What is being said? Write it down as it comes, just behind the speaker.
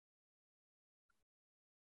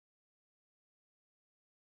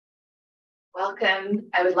Welcome.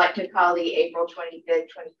 I would like to call the April 25th,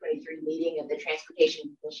 2023 meeting of the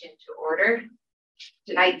Transportation Commission to order.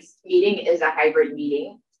 Tonight's meeting is a hybrid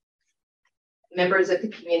meeting. Members of the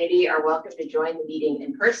community are welcome to join the meeting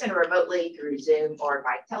in person or remotely through Zoom or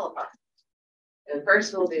by telephone. So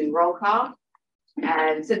first, we'll do roll call.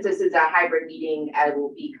 And since this is a hybrid meeting, I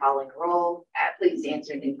will be calling roll. Please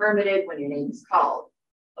answer in the affirmative when your name is called.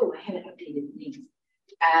 Oh, I haven't updated the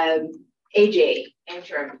names. AJ,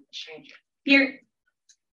 interim stranger. Here.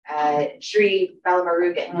 Shri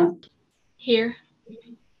Balamarugan. Here.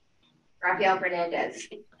 Rafael Fernandez.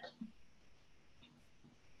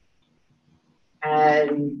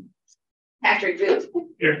 Patrick Booth.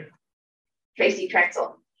 Here. Tracy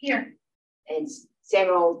Trexel. Here. And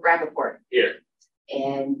Samuel Rappaport. Here.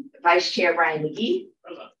 And Vice Chair Brian McGee.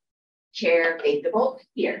 Hello. Chair Faith DeVolk.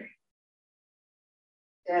 Here.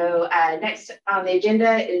 So next on the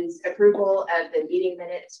agenda is approval of the meeting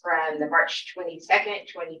minutes from the March 22nd,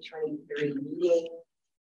 2023 meeting.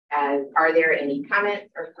 Are there any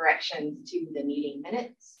comments or corrections to the meeting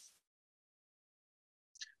minutes?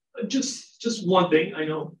 Just one thing. I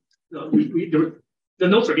know the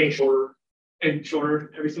notes are getting shorter and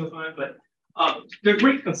shorter every single time, but they're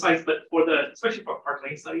great, concise. But especially for Park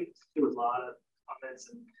Lane study, there was a lot of comments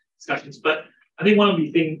and discussions. But I think one of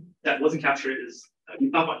the things that wasn't captured is we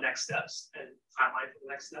talked about next steps and timeline for the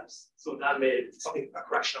next steps. So that made something a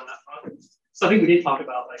correction on that front. So I think we did talk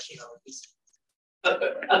about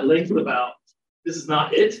at length about this is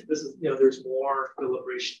not it. This is there's more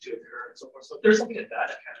deliberation to occur and so forth. So if there's something like that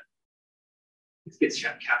kind of gets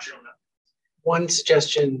captured on that. One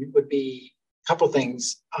suggestion would be a couple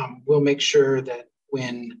things. We'll make sure that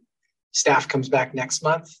when staff comes back next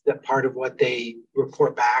month, that part of what they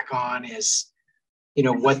report back on is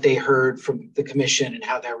what they heard from the commission and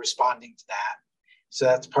how they're responding to that. So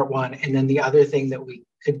that's part one. And then the other thing that we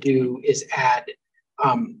could do is add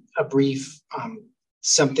a brief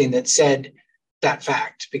something that said that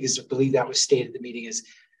fact, because I believe that was stated at the meeting, is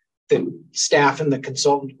the staff and the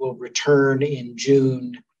consultant will return in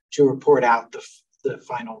June to report out the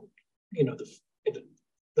final,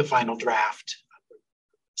 the final draft of the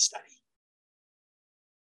study.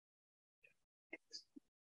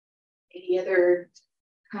 Any other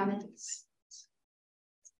comments?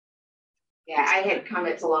 Yeah, I had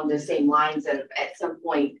comments along the same lines of at some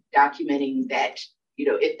point documenting that,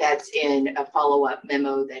 if that's in a follow-up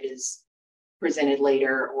memo that is presented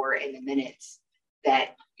later or in the minutes,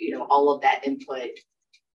 that, all of that input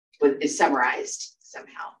is summarized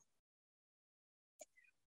somehow.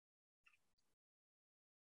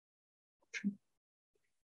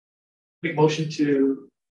 Make motion to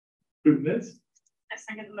approve minutes. I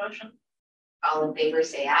second the motion. All in favor,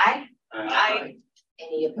 say aye. Aye.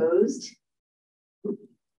 Any opposed?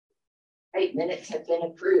 Right, minutes have been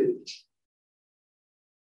approved.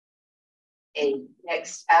 And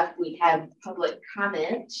next up, we have public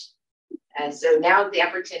comment. So now the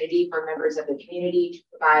opportunity for members of the community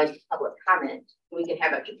to provide public comment. We can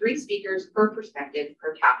have up to 3 speakers per perspective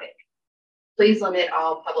per topic. Please limit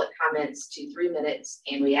all public comments to 3 minutes,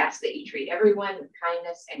 and we ask that you treat everyone with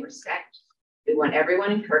kindness and respect. We want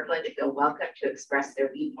everyone in Kirkland to feel welcome to express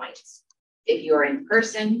their viewpoints. If you are in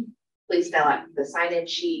person, please fill out the sign-in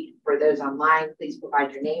sheet. For those online, please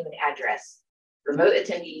provide your name and address. Remote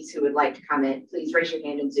attendees who would like to comment, please raise your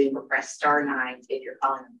hand in Zoom or press *9 if you're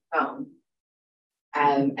calling on the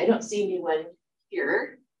phone. I don't see anyone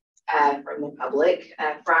here from the public.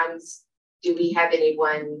 Franz, do we have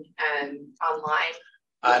anyone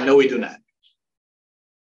online? No, we do not.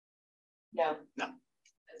 No. No.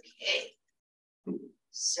 Okay.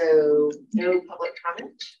 So no public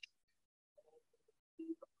comment.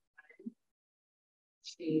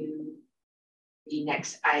 To the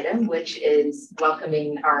next item, which is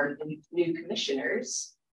welcoming our new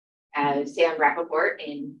commissioners, Sam Rappaport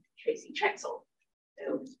and Tracy Trexel.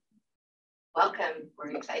 So welcome.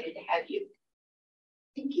 We're excited to have you.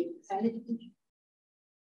 Thank you. Excited to be here.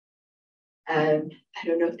 I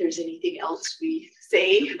don't know if there's anything else we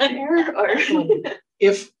say there, or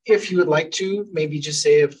if you would like to, maybe just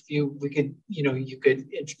say a few. We could, you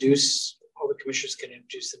could introduce. All the commissioners can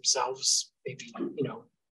introduce themselves. Maybe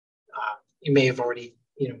you may have already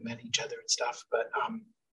met each other and stuff, but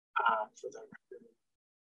for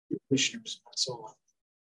the commissioners, so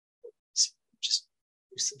just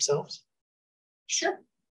introduce themselves. Sure.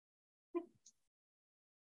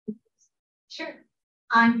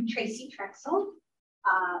 I'm Tracy Trexel.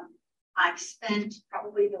 I've spent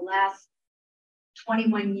probably the last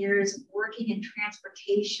 21 years working in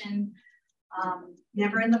transportation,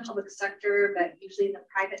 never in the public sector, but usually in the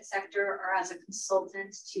private sector or as a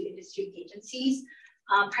consultant to industry agencies.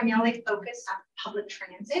 primarily focused on public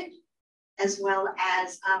transit, as well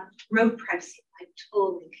as road pricing, like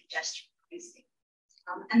toll and congestion pricing.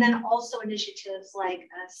 And then also initiatives like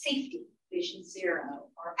safety, Vision Zero,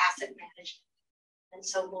 or asset management. And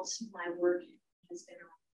so most of my work has been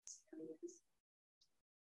around these areas.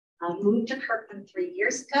 I moved to Kirkland 3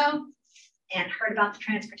 years ago and heard about the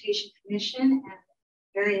Transportation Commission, and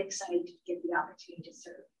very excited to get the opportunity to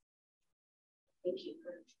serve. Thank you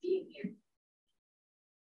for being here.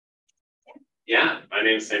 Yeah, my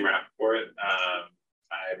name is Sam Rappaport.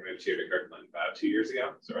 I moved here to Kirkland about 2 years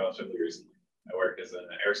ago, so relatively recently. I work as an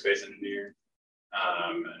aerospace engineer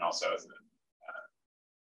and also as an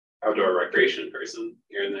outdoor recreation person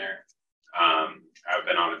here and there. I've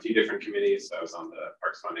been on a few different committees. I was on the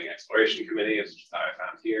Parks Funding Exploration Committee, which is how I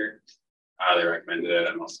found here. They recommended it.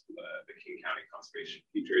 I'm also the King County Conservation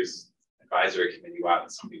Features Advisory Committee. Wow,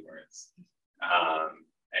 that's so many words.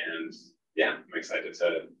 And yeah, I'm excited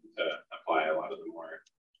to apply a lot of the more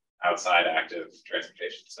outside active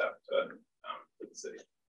transportation stuff to the city.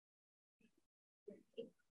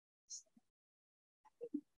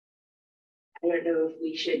 I don't know if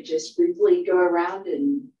we should just briefly go around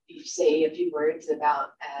and you say a few words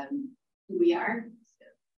about who we are.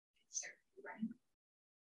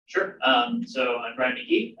 Sure. So I'm Brian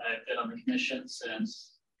McGee. I've been on the commission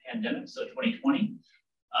since pandemic, so 2020.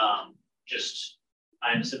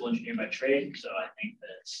 I'm a civil engineer by trade, so I think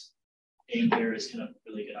that being here is kind of a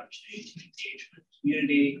really good opportunity to engage with the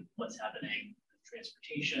community, what's happening with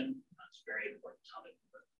transportation. It's a very important topic.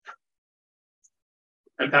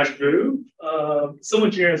 I'm Patrick Vu, civil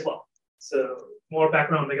engineer as well. So more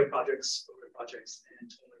background on mega projects,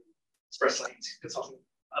 and express lanes consulting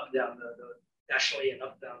up and down the nationally and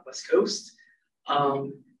up and down the West Coast.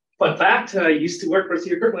 Fun fact, I used to work for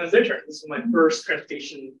City of Kirkland as an intern. This was my first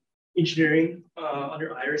transportation engineering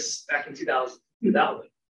under IRIS back in 2000.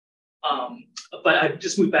 But I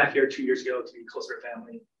just moved back here 2 years ago to be closer to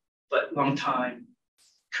family, but long time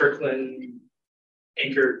Kirkland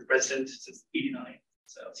anchored resident since '89.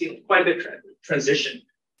 So I've seen quite a bit of transition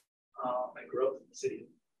and growth in the city.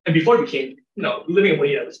 And before it became, living in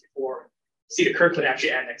William was before City of Kirkland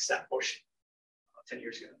actually annexed that portion 10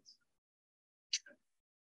 years ago.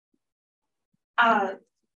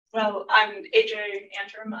 Well, I'm AJ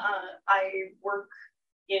Antrim. I work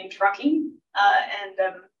in trucking and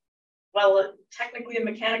technically a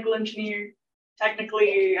mechanical engineer,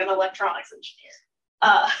 technically an electronics engineer.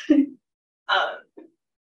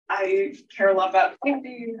 I care a lot about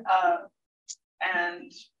safety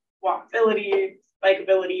and walkability,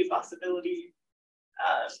 bikeability, busability.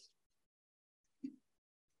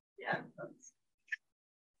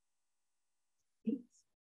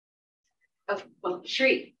 Oh, well,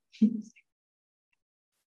 Shri.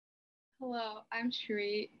 Hello, I'm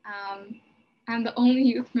Shri. I'm the only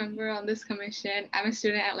youth member on this commission. I'm a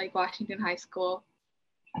student at Lake Washington High School.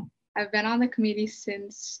 I've been on the committee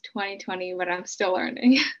since 2020, but I'm still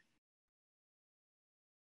learning.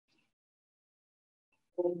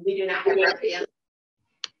 We do not have Raphael.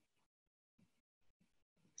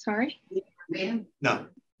 Sorry? No.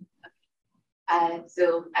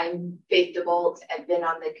 So I'm Faith DeBolt. I've been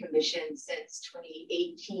on the commission since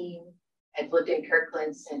 2018. I've lived in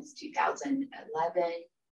Kirkland since 2011.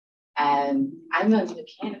 I'm a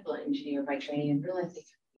mechanical engineer by training and realizing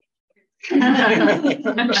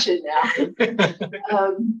commission now.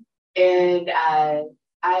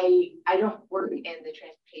 I don't work in the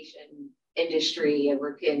transportation industry. I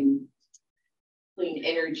work in clean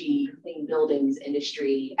energy, clean buildings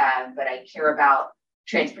industry, but I care about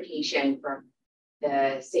transportation from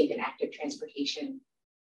the safe and active transportation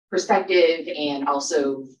perspective, and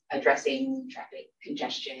also addressing traffic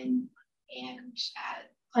congestion and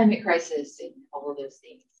climate crisis and all of those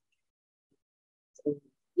things. So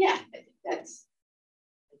yeah, I think that's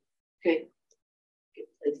a good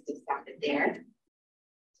place to stop it there.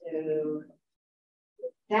 So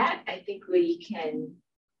with that, I think we can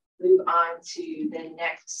move on to the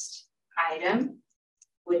next item,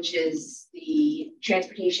 which is the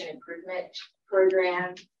Transportation Improvement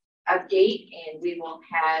Program update, and we will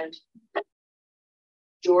have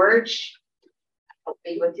George, help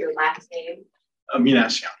me with your last name.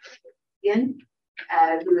 Minasian. Again,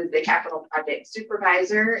 who is the capital project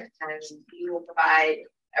supervisor, and he will provide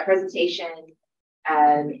a presentation,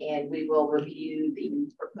 and we will review the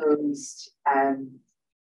proposed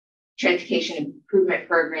transportation improvement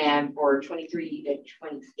program for 23 to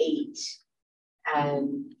 28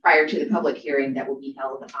 prior to the public hearing that will be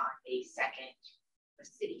held on May 2nd for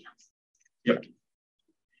City Council. Yep.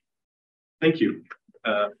 Thank you.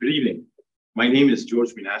 Good evening. My name is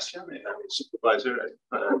George Minassian, and I'm a supervisor at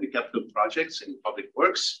the Capital Projects in Public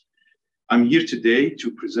Works. I'm here today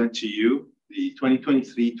to present to you the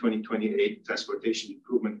 2023-2028 Transportation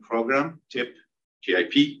Improvement Program, TIP,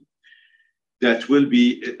 TIP, that will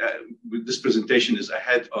be, this presentation is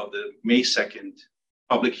ahead of the May 2nd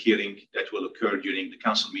public hearing that will occur during the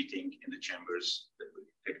council meeting in the chambers that will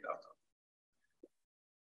be picked out of.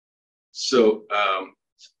 So,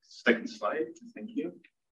 second slide, thank you.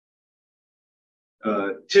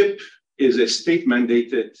 TIP is a state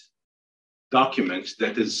mandated document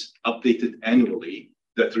that is updated annually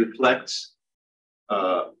that reflects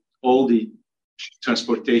all the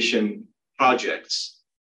transportation projects,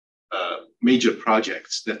 major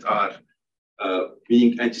projects that are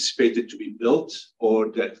being anticipated to be built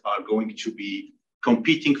or that are going to be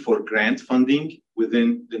competing for grant funding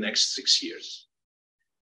within the next 6 years.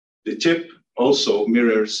 The TIP also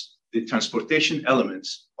mirrors the transportation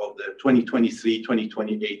elements of the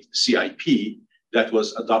 2023-2028 CIP that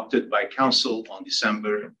was adopted by Council on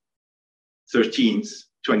December 13th,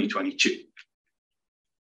 2022.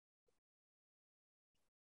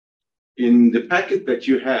 In the packet that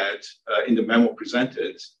you had in the memo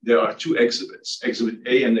presented, there are two exhibits, Exhibit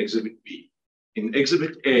A and Exhibit B. In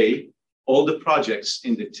Exhibit A, all the projects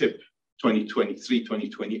in the TIP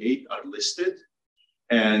 2023-2028 are listed,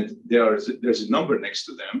 and there's a number next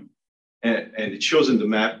to them, and it shows in the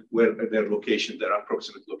map where their location, their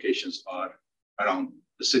approximate locations are around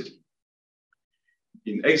the city.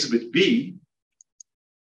 In Exhibit B,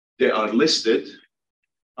 they are listed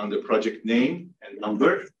under project name and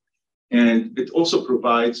number, and it also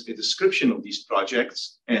provides a description of these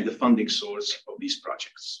projects and the funding source of these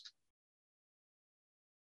projects.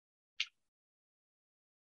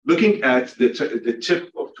 Looking at the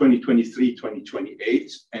TIP of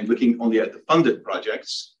 2023-2028 and looking only at the funded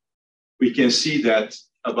projects, we can see that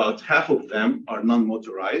about half of them are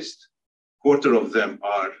non-motorized, quarter of them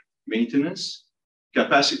are maintenance,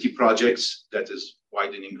 capacity projects, that is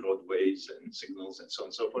widening roadways and signals and so on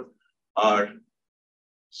and so forth, are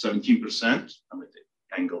 17%, I'm at the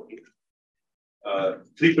angle here.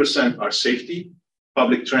 3% are safety,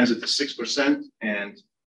 public transit is 6%, and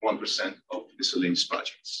 1% of miscellaneous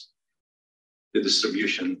projects. The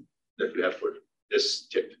distribution that we have for this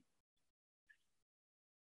TIP.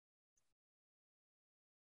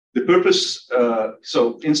 The purpose,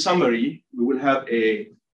 so in summary, we will have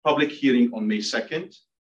a public hearing on May 2nd.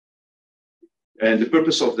 And the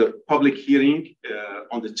purpose of the public hearing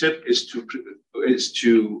on the TIP is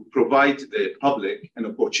to provide the public an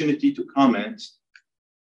opportunity to comment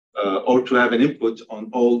or to have an input on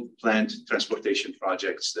all planned transportation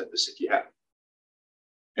projects that the city has.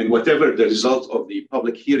 And whatever the result of the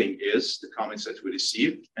public hearing is, the comments that we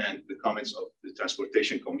receive and the comments of the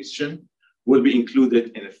Transportation Commission will be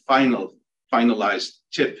included in a finalized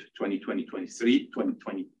TIP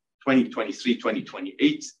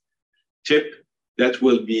 2023-2028 TIP that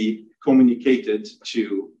will be communicated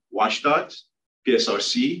to WashDOT,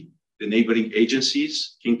 PSRC, the neighboring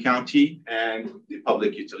agencies, King County, and the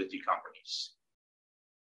public utility companies.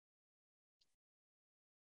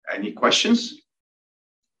 Any questions?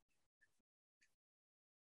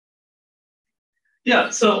 Yeah,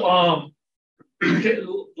 so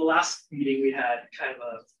the last meeting we had kind of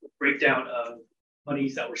a breakdown of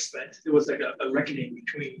monies that were spent. There was like a reckoning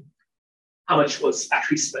between how much was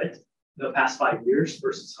actually spent in the past 5 years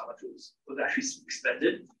versus how much was actually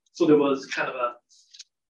expended. So there was kind of a,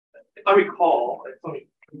 if I recall, if Tony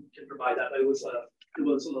can provide that, there was a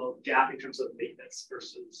little gap in terms of maintenance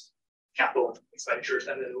versus capital expenditures,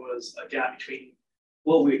 and then there was a gap between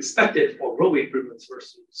what we expected for roadway improvements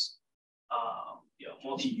versus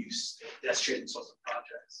multi-use pedestrian sorts of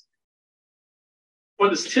projects. For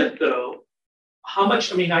this TIP though, how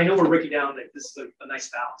much, I mean, I know we're breaking down that this is a nice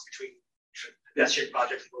balance between pedestrian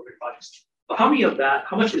projects and roadway projects, but how many of that,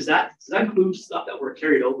 how much is that, does that include stuff that were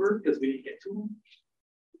carried over because we didn't get to them?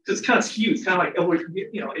 Because it's kind of skewed, it's kind of like,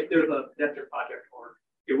 if there's a pedestrian project or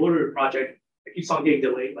a roadway project, it keeps on getting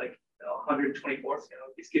delayed, like 124th,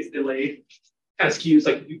 it gets delayed. Kind of skews,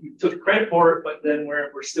 like you took credit for it, but then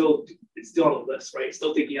we're still, it's still on the list, right? It's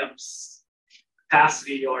still taking up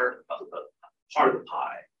capacity or part of the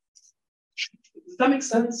pie. Does that make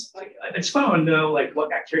sense? Like, I just want to know like what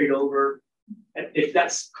got carried over, and if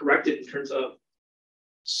that's corrected in terms of.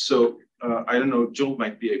 So I don't know, Joel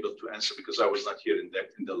might be able to answer because I was not here in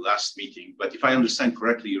the last meeting. But if I understand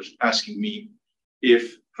correctly, you're asking me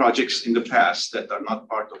if projects in the past that are not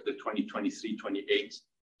part of the 2023-28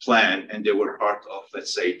 plan and they were part of,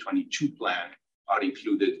 let's say, 22 plan are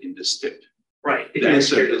included in this TIP. Right. The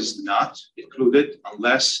answer is not included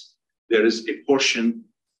unless there is a portion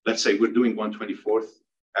let's say we're doing 124th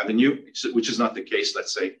Avenue, which is not the case.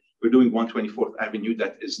 Let's say we're doing 124th Avenue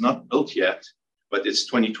that is not built yet, but it's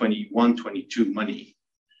 2021, 22 money.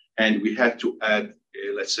 And we had to add,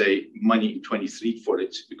 let's say, money in 23 for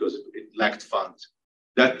it because it lacked funds.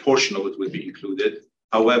 That portion of it would be included.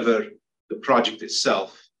 However, the project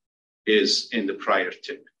itself is in the prior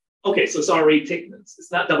tip. Okay, so it's already taken.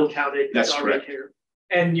 It's not double counted. That's it's already correct. Here.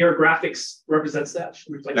 And your graphics represents that,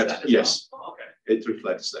 reflects that as yes. well? Oh, okay. It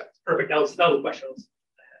reflects that. Perfect. That was the question.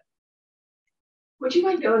 Would you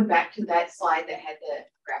mind going back to that slide that had the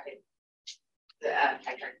graphic, the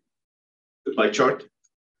pie chart? The pie chart?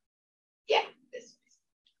 Yeah, this.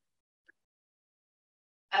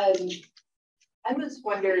 I was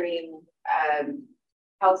wondering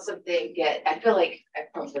how something I feel like I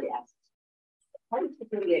probably asked, how does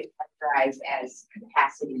something get categorized as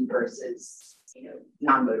capacity versus,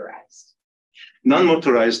 non-motorized?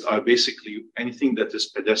 Non-motorized are basically anything that is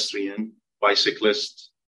pedestrian,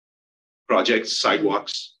 bicyclist, projects,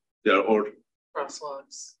 sidewalks. They are all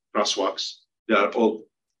crosswalks. They are all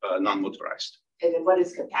non-motorized. And then what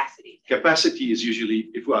is capacity? Capacity is usually,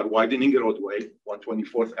 if we are widening a roadway,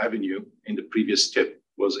 124th Avenue in the previous tip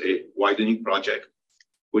was a widening project,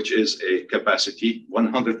 which is a capacity.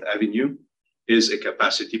 100th Avenue is a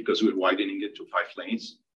capacity because we're widening it to 5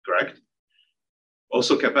 lanes, correct?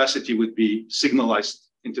 Also, capacity would be signalized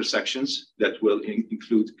intersections that will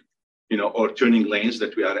include, or turning lanes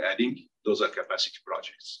that we are adding. Those are capacity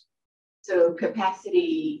projects. So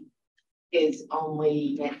capacity is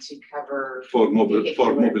only meant to cover for mobilized.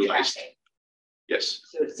 traffic. Yes.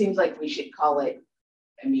 So it seems like we should call it.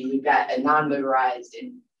 We've got a non-motorized,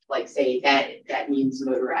 and say that means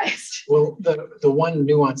motorized. Well, the one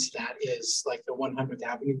nuance to that is like the 100th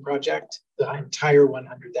Avenue project. The entire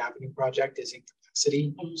 100th Avenue project is in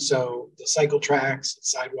capacity. Mm-hmm. So the cycle tracks, the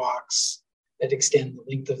sidewalks that extend the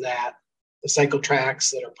length of that, the cycle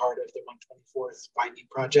tracks that are part of the 124th widening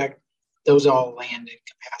project, those all land in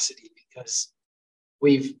capacity because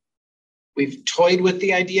we've toyed with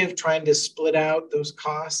the idea of trying to split out those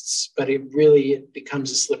costs, but it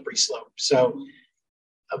becomes a slippery slope. So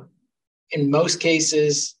in most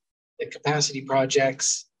cases, the capacity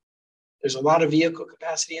projects, there's a lot of vehicle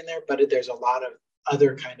capacity in there, but there's a lot of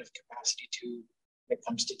other kind of capacity too when it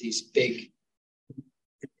comes to these big,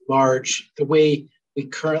 large, the way we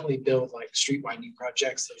currently build like street widening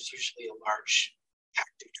projects, there's usually a large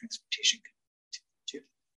active transportation too.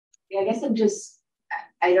 Yeah, I guess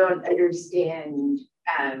I don't understand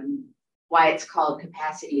why it's called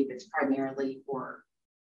capacity if it's primarily for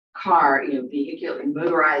car, vehicular and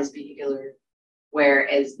motorized vehicular,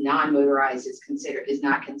 whereas non-motorized is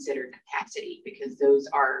not considered capacity because those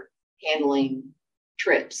are handling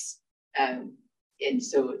trips. And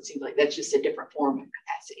so it seems like that's just a different form of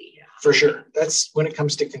capacity. For sure. That's when it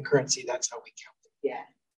comes to concurrency, that's how we count it. Yeah.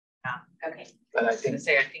 Okay. But I think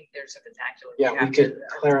there's a vernacular. Yeah, we could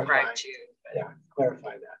clarify. Too, yeah,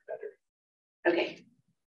 clarify that better. Okay.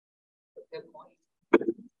 Good point.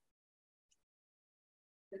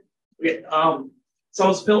 Okay, so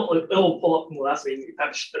it'll pull up from the last meeting,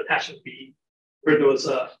 the attachment fee, where there was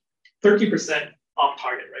 13% off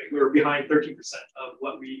target, right? We were behind 13% of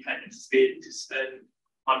what we had anticipated to spend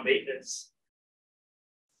on maintenance.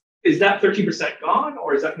 Is that 13% gone,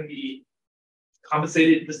 or is that going to be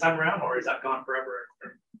compensated this time around, or is that gone forever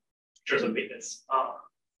in terms of maintenance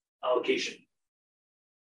allocation?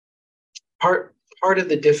 Part of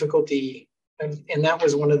the difficulty, and that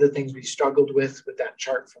was one of the things we struggled with that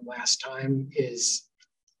chart from last time, is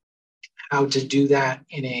how to do that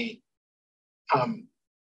in a,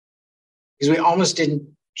 because we almost didn't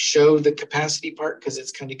show the capacity part because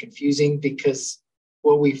it's kind of confusing, because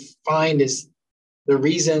what we find is the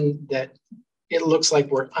reason that it looks like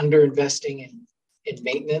we're under investing in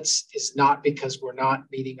maintenance is not because we're not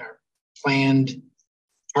meeting our planned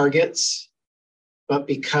targets, but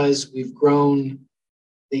because we've grown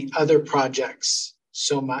the other projects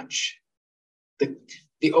so much.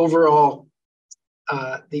 The overall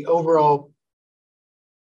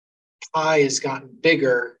pie has gotten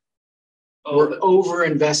bigger. We're over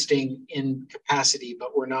investing in capacity,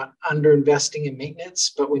 but we're not under investing in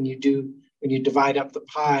maintenance. But when you divide up the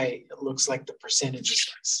pie, it looks like the percentage is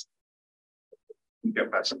less.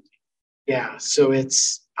 Capacity. Yeah, so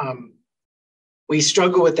it's we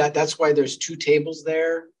struggle with that. That's why there's 2 tables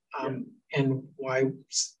there, and why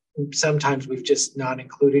sometimes we've just not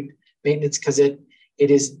included maintenance, because it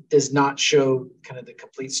does not show kind of the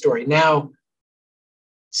complete story. Now,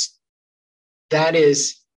 that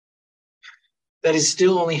is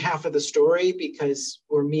still only half of the story, because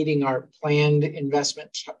we're meeting our planned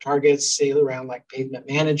investment targets, say around like pavement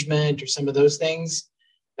management or some of those things.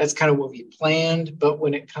 that's kind of what we planned. But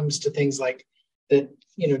when it comes to things like that,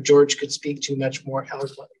 George could speak to much more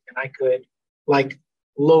eloquently than I could, like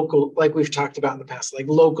local, like we've talked about in the past, like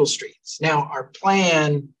local streets. Now, our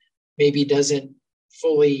plan maybe doesn't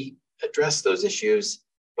fully address those issues,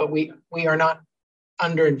 but we are not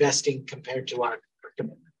under investing compared to our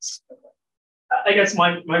commitments. I guess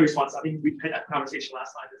my response, I think we had that conversation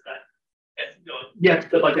last time, is that yes,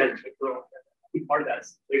 the budget should grow. Part of that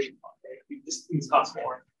is inflation. These cost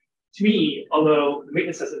more. To me, although the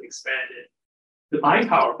maintenance hasn't expanded, the buying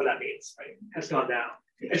power for that maintenance, right, has gone down.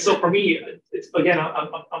 And so for me, it's again,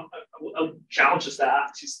 I'll challenge the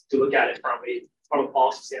staff to look at it from a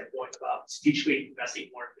policy standpoint about strategically investing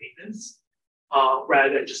more in maintenance,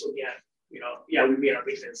 rather than just looking at, we made our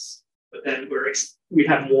maintenance, but then we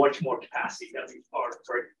have much more capacity that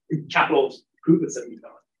we've capital improvements that we've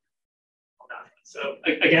done. So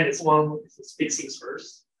again, it's fix things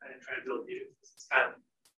first and try to build new. It's kind of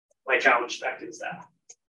my challenge back to the staff.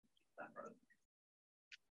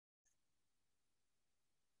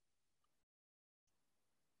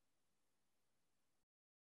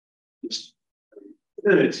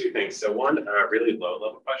 Two things. So one, a really low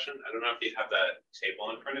level question. I don't know if you have that table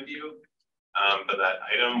in front of you, but that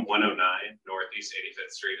item 109, Northeast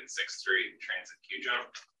 85th Street and 6th Street Transit Q jump.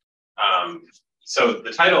 So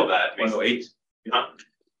the title of that 108.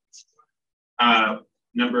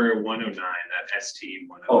 Number 109, that ST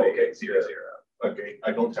 108. Oh, okay. 00. Okay,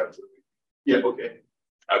 I don't have to. Yeah, okay.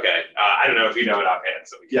 Okay, I don't know if you know it offhand,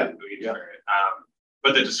 so we can share it.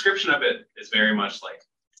 But the description of it is very much like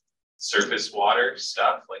surface water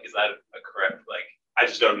stuff. Like, is that a correct? Like, I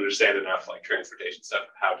just don't understand enough like transportation stuff.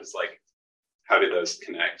 How do those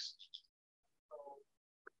connect?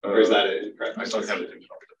 Or is that incorrect? I don't have it in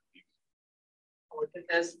front of me.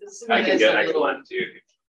 I can get one too.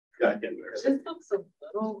 Yeah, I can. This looks a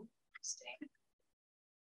little interesting.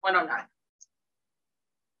 109.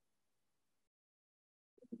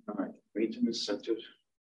 All right, maintenance center.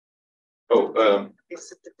 Oh,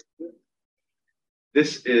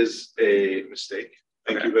 this is a mistake.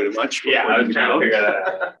 Thank you very much. Yeah, I was trying to figure that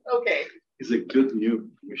out. Okay. It's a good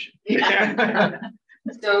new commission. Yeah.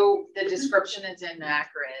 So the description is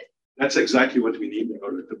inaccurate. That's exactly what we need in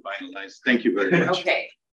order to finalize. Thank you very much. Okay.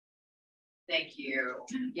 Thank you.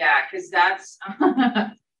 Yeah, because that's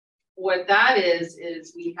what that is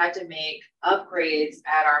we had to make upgrades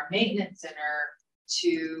at our maintenance center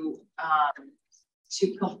to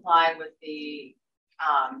comply with the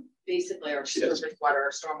basically our surface water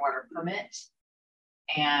or stormwater permit.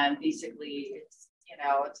 And basically it's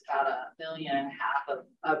about $1.5 million of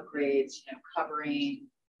upgrades, covering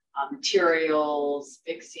materials,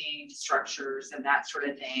 fixing structures, and that sort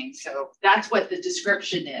of thing. So that's what the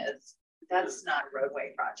description is. That's not a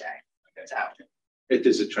roadway project. So it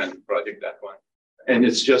is a transit project, that one. And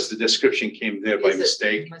it's just the description came there by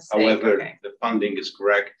mistake. However, the funding is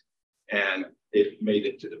correct and it made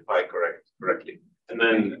it to the pie correctly. And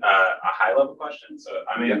then a high level question. So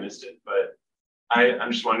I may have missed it, but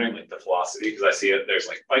I'm just wondering like the philosophy, because I see it, there's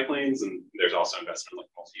like bike lanes and there's also investment in like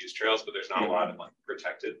multi-use trails, but there's not a lot of like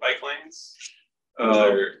protected bike lanes.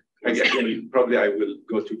 Again, probably I will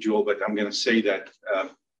go to Joel, but I'm going to say that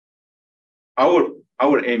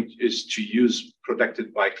our aim is to use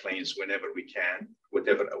protected bike lanes whenever we can,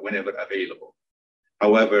 whenever available.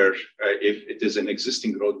 However, if it is an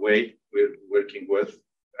existing roadway we're working with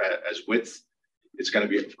as width, it's going to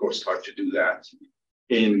be, of course, hard to do that.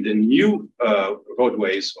 In the new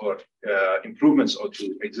roadways or improvements or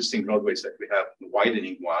to existing roadways that we have, the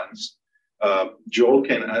widening ones, Joel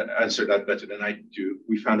can answer that better than I do.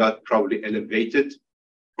 We found out probably elevated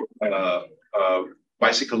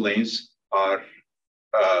bicycle lanes are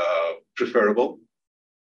preferable,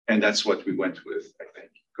 and that's what we went with, I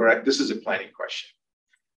think. Correct? This is a planning question.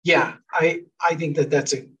 Yeah, I think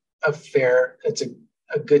that's a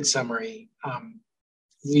good summary.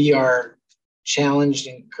 We are challenged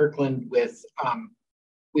in Kirkland with,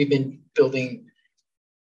 we've been building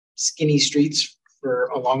skinny streets for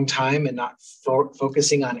a long time and not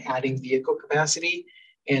focusing on adding vehicle capacity.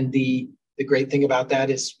 And the great thing about that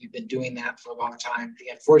is we've been doing that for a long time. The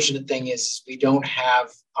unfortunate thing is we don't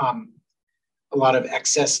have a lot of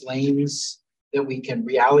excess lanes that we can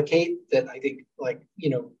reallocate that I think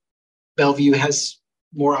Bellevue has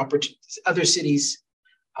more opportunities. Other cities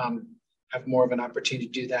have more of an opportunity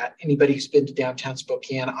to do that. Anybody who's been to downtown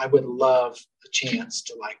Spokane, I would love a chance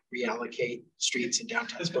to reallocate streets in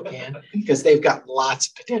downtown Spokane because they've got lots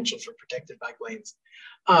of potential for protected bike lanes.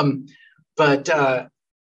 But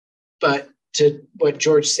to what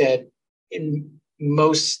George said, in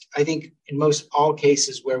most all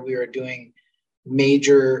cases where we are doing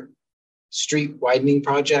major street widening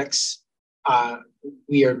projects,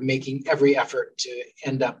 we are making every effort to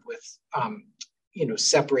end up with,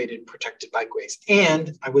 separated protected bikeways.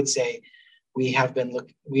 And I would say we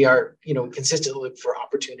consistently look for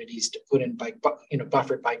opportunities to put in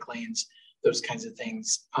buffered bike lanes, those kinds of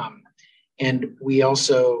things. And we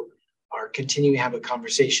also are continuing to have a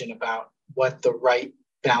conversation about what the right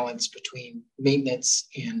balance between maintenance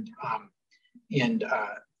and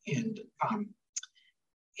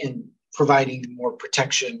providing more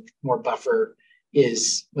protection, more buffer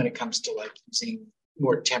is when it comes to like using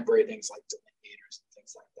more temporary things like delineators and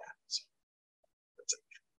things like that. So that's a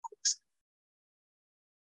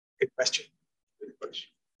good question. Good question.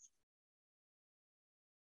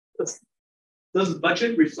 Does the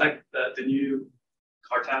budget reflect the new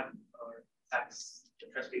car tax or tax,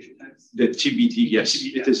 transportation tax? The TBD, yes,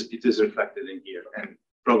 TBD, it is reflected in here, and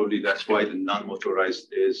probably that's why the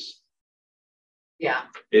non-motorized is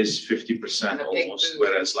 50% almost,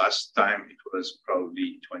 whereas last time it was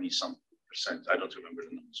probably 20-some%. I don't remember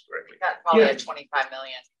the numbers correctly. That's probably a 25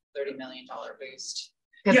 million, $30 million boost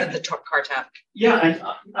because of the car tap. Yeah, and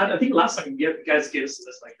I think last time you guys gave us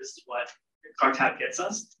this, like, this is what car tap gets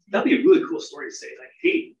us. That'd be a really cool story to say, like,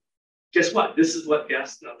 hey, guess what? This is what the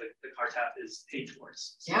car tap is paid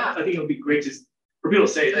towards. So yeah, I think it would be great for people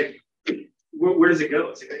to say, like, where does it go?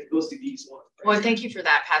 It's like, it goes to these ones. Well, thank you for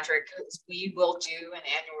that, Patrick. We will do an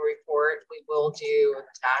annual report. We will do a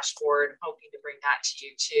dashboard. Hoping to bring that to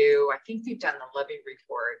you too. I think we've done the levy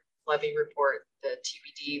report, the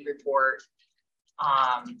TBD report,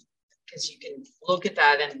 because you can look at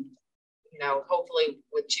that and, hopefully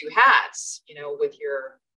with two hats, with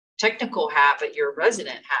your technical hat, but your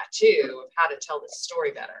resident hat too, of how to tell the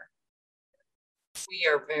story better. We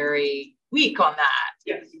are very weak on that.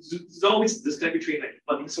 Yeah, there's always this disconnect between like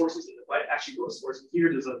funding sources and what actually goes towards. Here,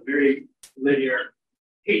 there's a very linear,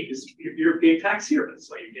 hey, you're paying tax here, but that's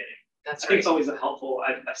what you're getting. That's I think it's always a helpful.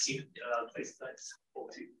 I've seen it in other places that's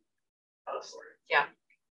helpful to tell the story. Yeah,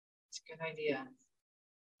 it's a good idea.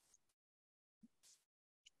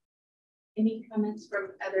 Any comments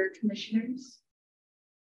from other commissioners?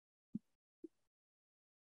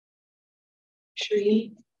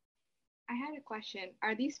 Shri? I had a question.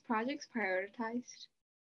 Are these projects prioritized?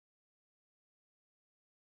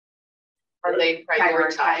 Are they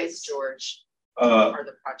prioritized, George? Are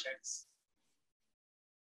the projects?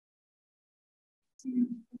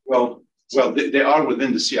 Well, they are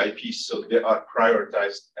within the CIP, so they are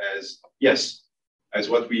prioritized as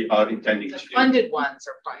what we are intending to do. Funded ones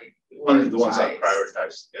are prioritized. Funded ones are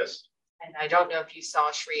prioritized, yes. And I don't know if you saw,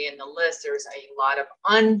 Shri, in the list, there's a lot of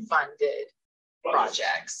unfunded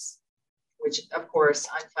projects, which of course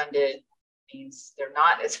unfunded means they're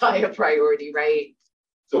not as high a priority, right?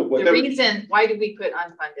 So the reason, why do we put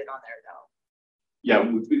unfunded on there though? Yeah,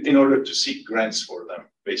 in order to seek grants for them,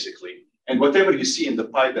 basically. And whatever you see in the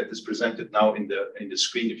pie that is presented now in the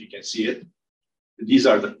screen, if you can see it, these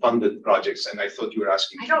are the funded projects. And I thought you were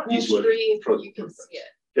asking. I don't know, Shri, if you can see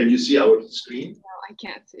it. Can you see our screen? No, I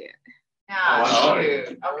can't see it.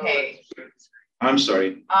 Shoot. Okay. I'm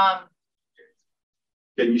sorry.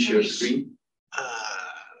 Can you share screen?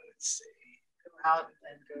 Let's see. Go out and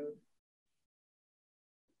then go.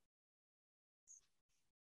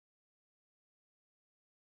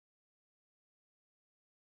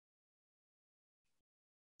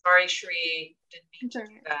 Sorry, Shri. Didn't mean to do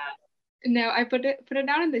that. No, I put it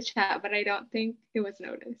down in the chat, but I don't think it was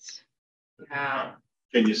noticed. Yeah.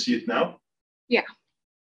 Can you see it now? Yeah.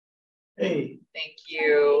 Hey. Thank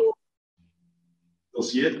you. You'll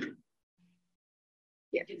see it?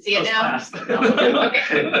 Yeah. You can see it now?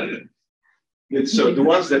 Okay. So the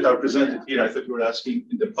ones that are presented here, I thought you were asking,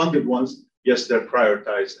 the funded ones, yes, they're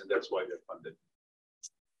prioritized, and that's why they're funded.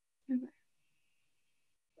 Okay.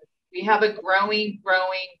 We have a growing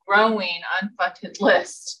unfunded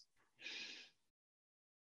list.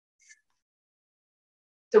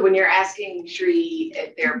 So when you're asking, Shri,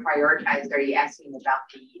 if they're prioritized, are you asking about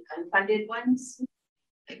the unfunded ones?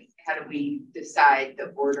 Like, how do we decide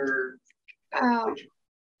the order?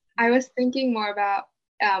 I was thinking more about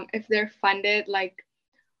if they're funded, like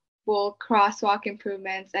will crosswalk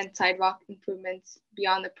improvements and sidewalk improvements be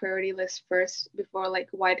on the priority list first before like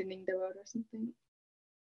widening the road or something?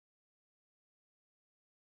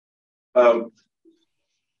 So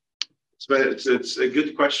it's a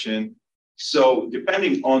good question. So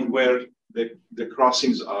depending on where the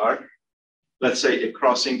crossings are, let's say a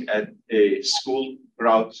crossing at a school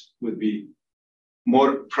route would be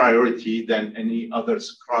more priority than any other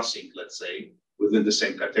crossing, let's say, within the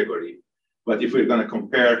same category. But if we're going to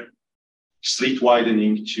compare street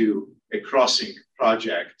widening to a crossing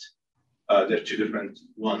project, They're two different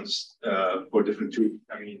ones for different two.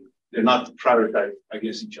 I mean, they're not prioritized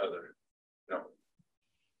against each other. No.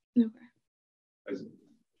 Okay. Does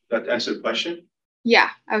that answer the question? Yeah,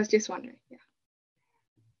 I was just wondering. Yeah.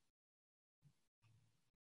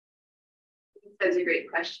 That's a great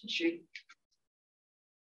question, Shri.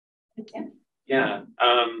 Yeah.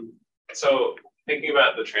 So thinking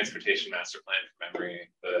about the transportation master plan from memory,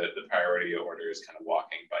 the priority order is kind of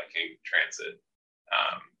walking, biking, transit,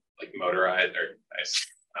 like motorized or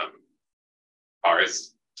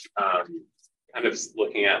cars. Kind of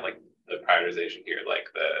looking at like the prioritization here, like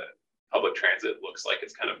the public transit looks like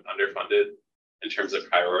it's kind of underfunded in terms of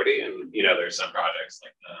priority, and there's some projects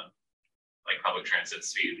like public transit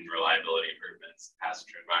speed and reliability improvements,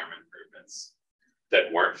 passenger environment improvements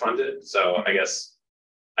that weren't funded. So I guess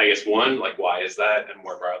one, like, why is that? And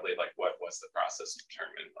more broadly, like, what's the process to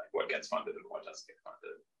determine like what gets funded and what doesn't get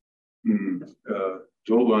funded?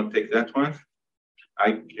 Joel, want to take that one?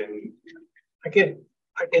 I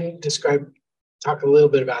can talk a little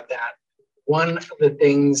bit about that. One of the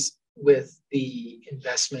things with the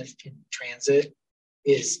investment in transit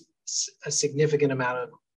is a significant amount of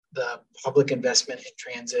the public investment in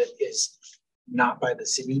transit is not by the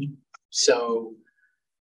city. So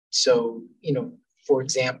for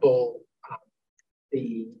example,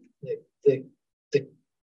 the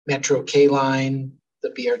Metro K line, the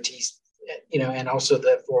BRT, and also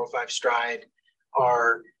the 405 Stride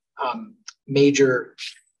are major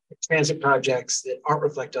transit projects that aren't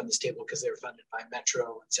reflected on this table because they're funded by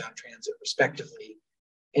Metro and Sound Transit respectively.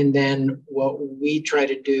 And then what we try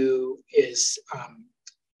to do is,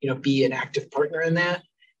 be an active partner in that.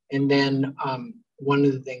 And then one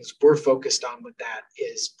of the things we're focused on with that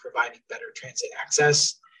is providing better transit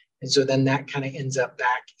access. And so then that kind of ends up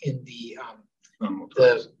back in the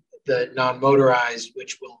non-motorized,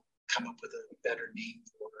 which will come up with a better name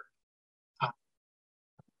for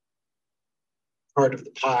part of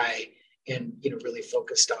the pie, and really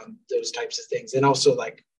focused on those types of things. And also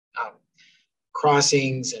like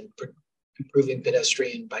crossings and improving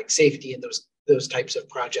pedestrian bike safety and those types of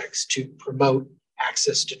projects to promote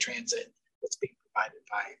access to transit that's being provided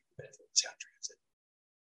by Metro and Sound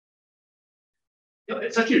Transit.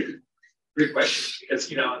 It's actually a great question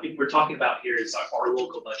because I think we're talking about here is our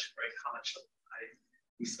local budget, right? How much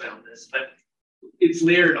we spend on this, but it's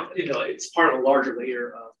layered on. It's part of a larger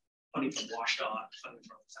layer of funding from WashDOT, funding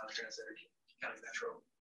from Sound Transit, or County Metro.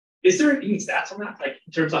 Is there any stats on that, like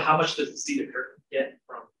in terms of how much does the city of Kirkland get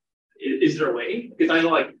from? Is there a way? Because I know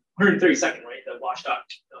like 132nd, right? The WashDOT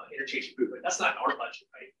interchange improvement. That's not in our budget,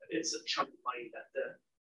 right? It's a chunk of money that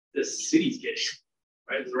the city's getting,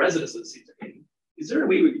 right? The residents of the city are getting. Is there a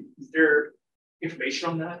way? Is there information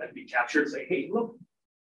on that could be captured? Say, hey, look,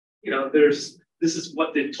 this is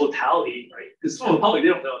what the totality, right? Because the public, they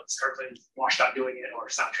don't know it's Kirkland, WashDOT doing it or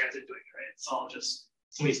Sound Transit doing it, right? It's all just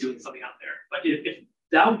somebody's doing something out there. But if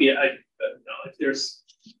that would be if there's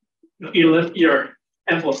your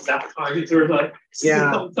envelope staff, sort of like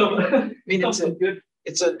I mean,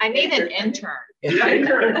 I need an intern. Yeah,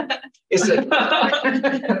 intern.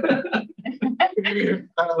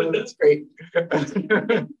 That's great.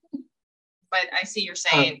 But I see you're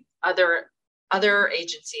saying other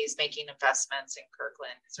agencies making investments in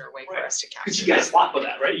Kirkland. Is there a way for us to capture? Because you guys fought for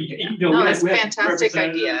that, right? That's a fantastic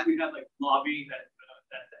idea. We had like lobbying that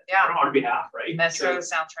on our behalf, right? Metro,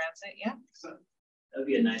 Sound Transit, yeah. So that would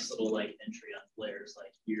be a nice little like entry on Blair's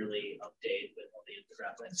like yearly update with all the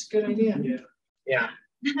infographics. That's a good idea. Yeah.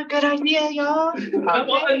 Not a good idea, y'all.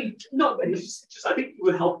 No, but it's just I think it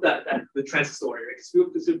would help that the transit story, right?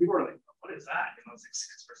 Because people were like, what is that? It's like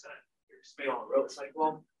 6%. You're just paying on the road. It's like,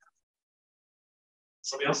 well,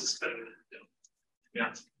 somebody else is spending it.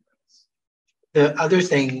 Yeah. The other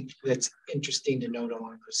thing that's interesting to note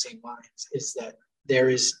along those same lines is that there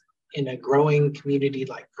is, in a growing community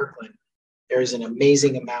like Kirkland, there is an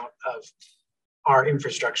amazing amount of our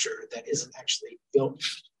infrastructure that isn't actually built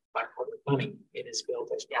by public money. It is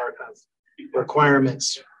built as part of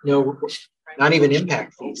requirements, not even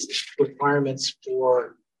impact fees, requirements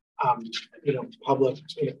for public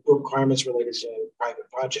requirements related to private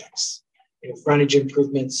projects. Frontage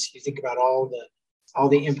improvements. You think about all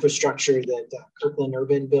the infrastructure that Kirkland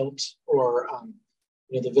Urban built, or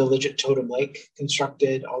the village at Totem Lake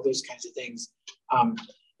constructed. All those kinds of things. A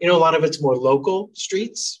lot of it's more local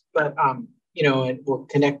streets, but and we'll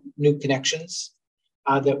connect new connections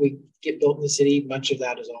that we get built in the city. Much of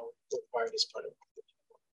that is all required as part of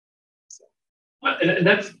it. And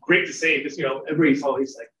that's great to say because everybody's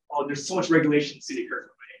always like, oh, there's so much regulation in the city of Kirkland.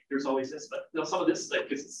 Right? There's always this, but some of this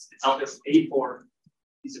like it's out there to pay for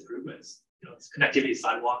these improvements. It's connectivity,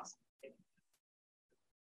 sidewalks.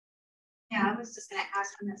 Yeah, I was just going to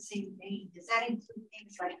ask in that same vein, does that include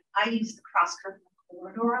things like, I use the Cross-Kirkland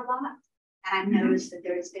corridor a lot, and I've noticed that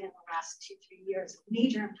there's been in the last 2-3 years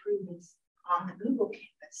major improvements on the Google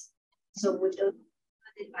campus. So would those be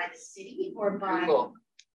funded by the city or by Google?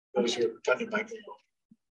 Those are funded by Google.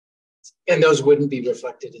 And those wouldn't be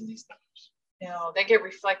reflected in these numbers. No, they get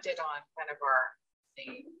reflected on kind of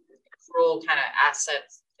the accrual kind of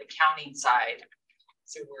assets, the accounting side.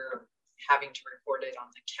 So we're having to report it on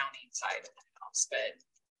the accounting side of the house, but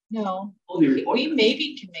no, we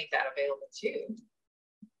maybe can make that available too.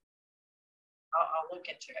 I'll look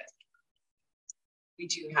into it. We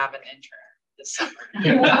do have an intern this summer.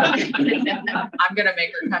 I'm gonna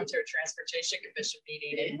make her come to a transportation commission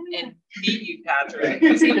meeting and meet you, Patrick.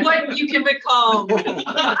 See what you can become.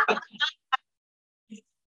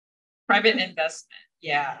 Private investment,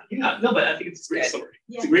 yeah. Yeah, no, but I think it's a great story.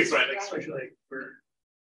 It's a great story, especially like for.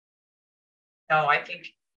 No, I think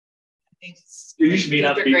it's You should be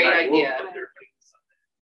a great idea.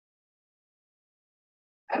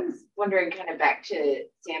 I was wondering, kind of back to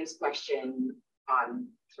Sam's question on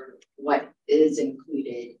sort of what is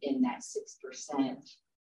included in that 6%.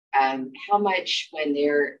 How much, when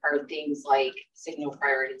there are things like signal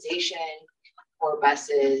prioritization or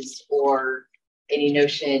buses or any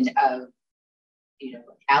notion of, you know,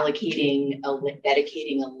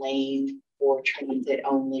 dedicating a lane for transit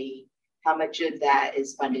only, how much of that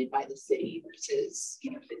is funded by the city versus,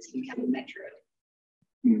 you know, if it's King County Metro?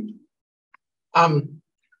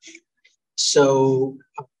 So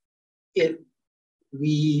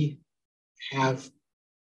we have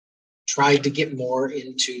tried to get more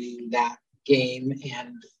into that game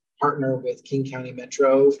and partner with King County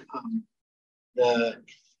Metro. The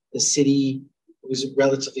city was a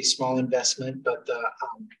relatively small investment, but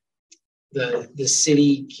the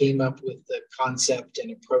city came up with the concept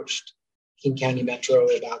and approached King County Metro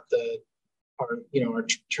about our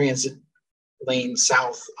transit lane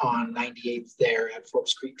south on 98th there at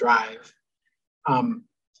Forbes Creek Drive.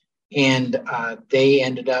 They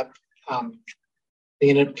ended up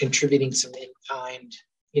contributing some in-kind,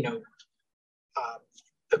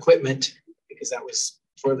 equipment, because that was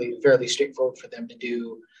fairly straightforward for them to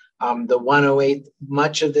do. The 108th,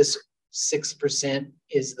 much of this 6%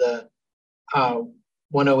 is the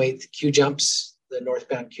 108th Q jumps, the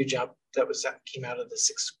northbound Q jump that came out of the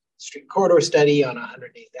 6th Street corridor study on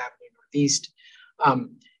 108th Avenue Northeast.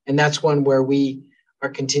 And that's one where we are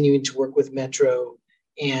continuing to work with Metro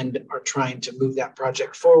and are trying to move that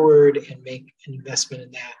project forward and make an investment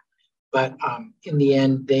in that. But in the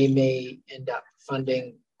end, they may end up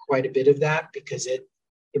funding quite a bit of that because it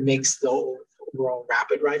makes the overall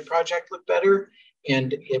Rapid Ride project look better,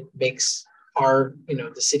 and it makes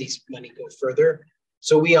the city's money go further.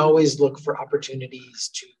 So we always look for opportunities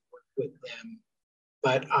to work with them.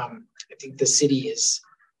 But I think the city has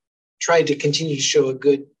tried to continue to show a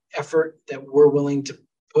good effort that we're willing to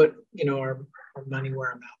put, our money where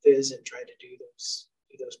our mouth is and try to do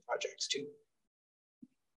those projects too.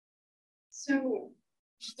 So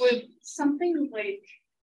would something like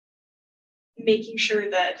making sure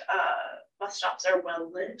that bus stops are well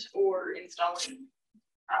lit or installing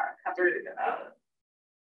covered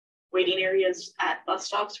waiting areas at bus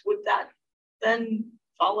stops, would that then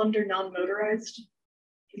fall under non-motorized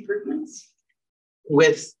improvements?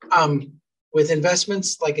 With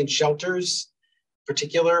investments like in shelters in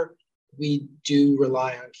particular, we do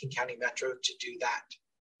rely on King County Metro to do that.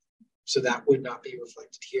 So that would not be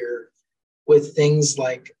reflected here. With things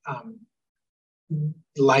like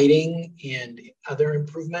lighting and other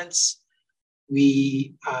improvements,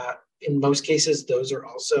 we, in most cases,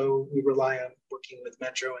 we rely on working with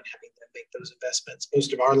Metro and having them make those investments.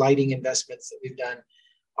 Most of our lighting investments that we've done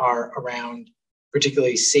are around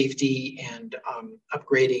particularly safety and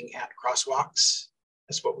upgrading at crosswalks.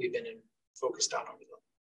 That's what we've been focused on over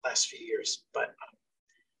the last few years. But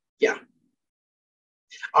yeah,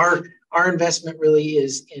 our investment really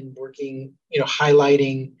is in working,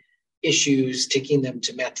 highlighting issues, taking them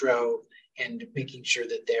to Metro, and making sure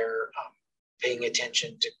that they're paying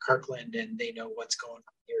attention to Kirkland and they know what's going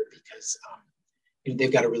on here, because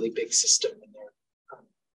they've got a really big system and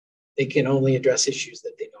they can only address issues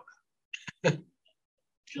that they know about.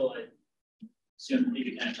 Jill, I assume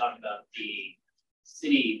you kind of talked about the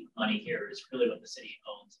city money here is really what the city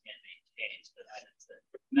owns and maintains, but items that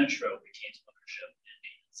Metro retains ownership and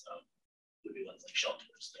maintenance of would be ones like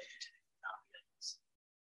shelters.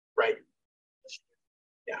 Right.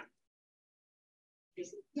 Yeah.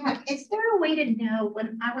 Is there a way to know,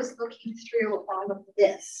 when I was looking through all of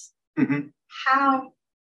this, how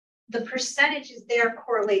the percentages there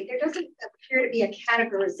correlate? There doesn't appear to be a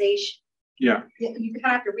categorization Yeah. You kind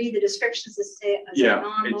of have to read the descriptions to say as Yeah,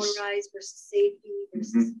 non-motorized versus safety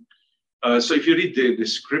versus. So if you read the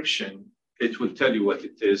description, it will tell you what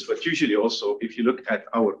it is. But usually also, if you look at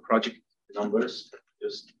our project numbers,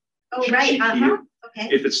 just Oh, right. here, Okay.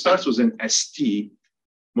 if it starts with an ST,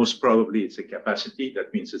 most probably it's a capacity.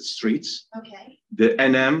 That means it's streets. Okay. The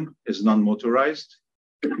NM is non-motorized.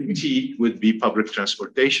 T would be public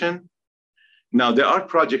transportation. Now, there are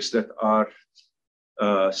projects that are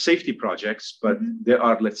safety projects, but they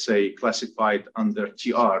are, let's say, classified under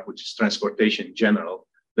TR, which is transportation in general.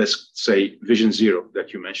 Let's say Vision Zero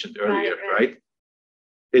that you mentioned earlier, right?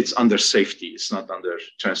 It's under safety, it's not under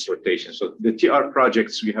transportation. So the TR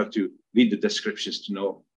projects, we have to read the descriptions to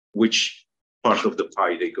know which part of the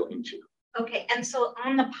pie they go into. Okay, and so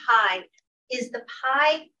on the pie, is the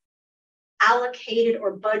pie allocated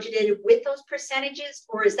or budgeted with those percentages,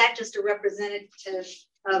 or is that just a representative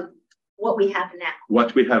of what we have now?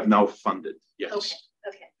 What we have now funded, yes.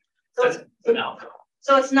 Okay.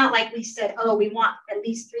 So it's not like we said, oh, we want at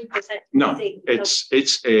least 3%. No,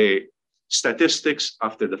 it's a statistics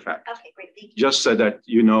after the fact. Okay, great, thank you. Just so that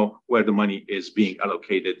you know where the money is being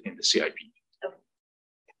allocated in the CIP. Okay.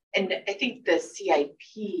 And I think the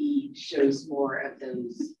CIP shows more of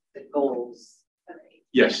those, the goals.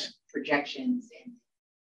 Yes. Projections and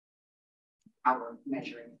how we're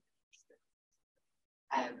measuring.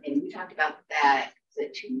 And we talked about that, the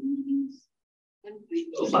 2 meetings. When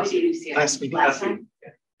we do CIP last time.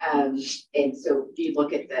 And so if you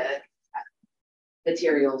look at the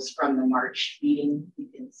materials from the March meeting, you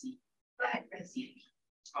can see that CIP.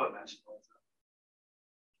 Oh, that's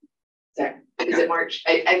Is it March?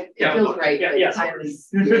 It feels right, but yeah, time is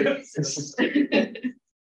weird, so.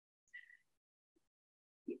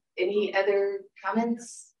 Any other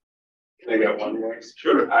comments? I got one more.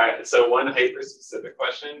 Sure. So one hyper-specific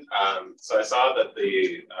question. So I saw that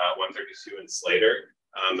the 132 in Slater,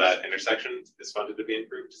 that intersection is funded to be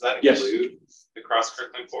improved. Does that include the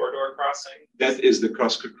Cross-Kirkland Corridor crossing? That is the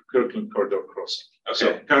Cross-Kirkland Corridor crossing. Okay.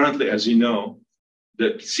 So currently, as you know,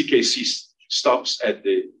 the CKC stops at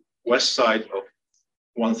the west side of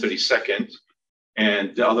 132nd,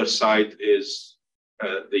 and the other side is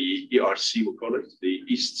the ERC, we call it, the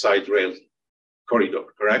East Side Rail Corridor,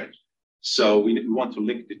 correct? So we want to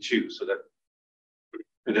link the two so that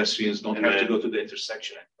pedestrians don't have to go to the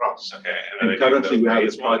intersection and cross. Okay. And currently we have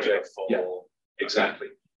a project. Yeah, exactly.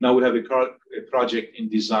 Now we have a project in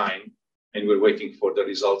design, and we're waiting for the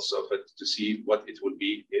results of it to see what it will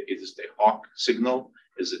be. Is it a hawk signal?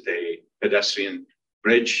 Is it a pedestrian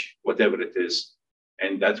bridge? Whatever it is,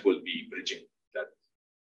 and that will be bridging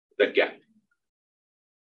that gap.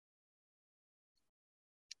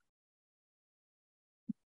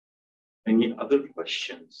 Any other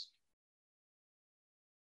questions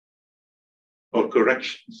or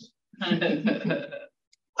corrections?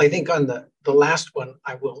 I think on the last one,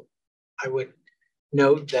 I would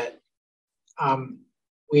note that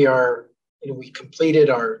we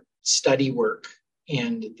completed our study work,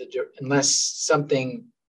 and unless something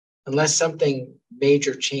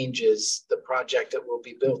major changes, the project that we'll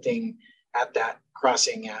be building at that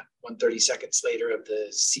crossing at 132nd Slater of the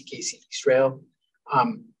CKC East Rail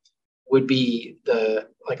would be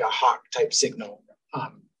like a hawk type signal.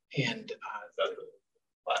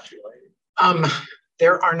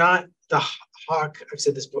 There are not the hawk. I've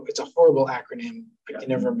said this book. It's a horrible acronym. I can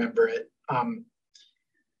never remember it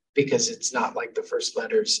because it's not like the first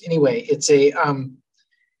letters. Anyway, it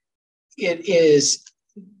is.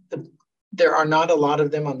 There are not a lot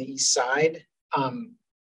of them on the east side,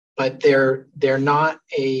 but they're not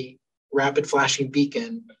a rapid flashing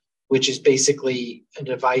beacon, which is basically a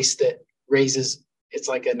device that raises. It's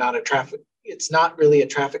like it's not really a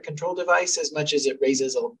traffic control device as much as it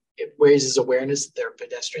raises awareness that there are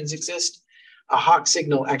pedestrians exist. A hawk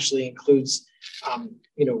signal actually includes,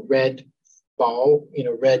 red balls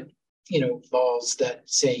that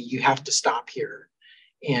say you have to stop here.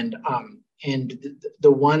 And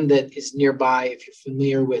the one that is nearby, if you're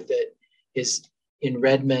familiar with it, is in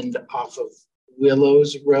Redmond off of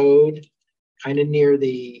Willows Road, kind of near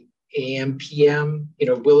the AM/PM,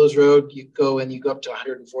 Willows Road, you go up to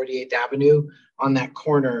 148th Avenue. On that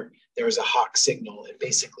corner, there's a hawk signal. It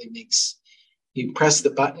basically you press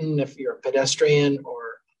the button if you're a pedestrian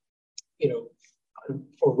or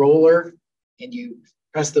roller, and you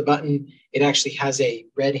press the button, it actually has a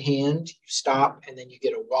red hand, you stop, and then you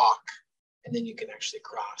get a walk, and then you can actually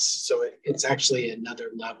cross. So it's actually another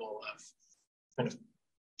level of kind of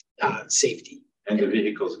safety. And the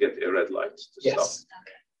vehicles get a red light to stop.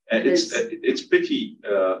 Okay. And it's pretty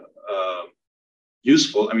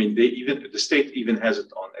useful. I mean, the state even has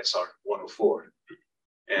it on SR 104,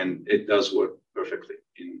 and it does work perfectly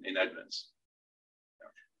in Edmonds.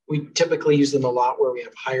 We typically use them a lot where we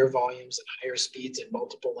have higher volumes and higher speeds and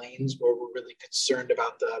multiple lanes, where we're really concerned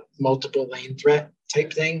about the multiple lane threat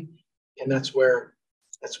type thing. And that's where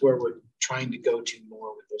we're trying to go to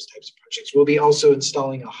more with those types of projects. We'll be also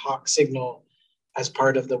installing a Hawk signal as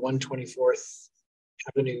part of the 124th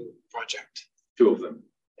Avenue project. 2 of them.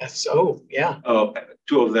 Yes. Oh, yeah.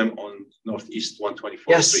 2 of them on Northeast 124th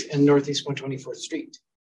Yes, Street. and Northeast 124th Street.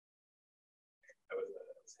 I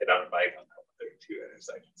was hit on a bike on that 32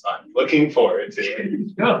 intersection, so I'm looking forward to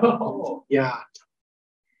it. Oh, Yeah.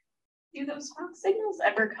 Do those Hawk signals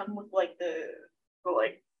ever come with like the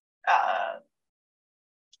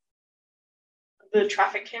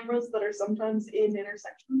traffic cameras that are sometimes in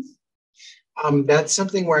intersections? That's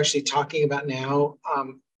something we're actually talking about now.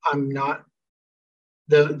 I'm not,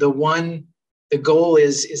 the goal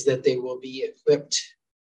is that they will be equipped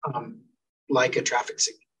like a traffic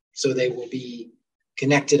signal. So they will be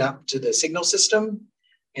connected up to the signal system,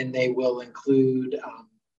 and they will include a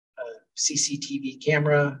CCTV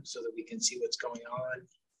camera so that we can see what's going on,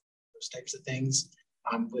 those types of things.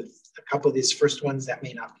 With a couple of these first ones, that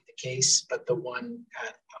may not be the case, but the one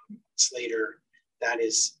at Slater, that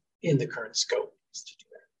is in the current scope is to do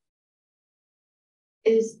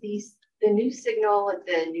that. Is the new signal at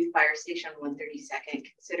the new fire station on 132nd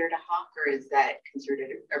considered a Hawk, or is that considered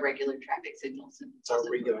a regular traffic signal? It's a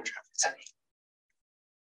regular traffic signal.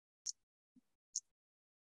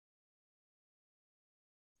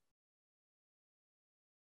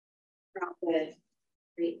 Throughout the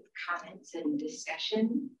great comments and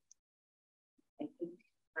discussion, I think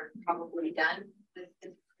we're probably done with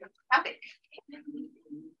the topic, and then we can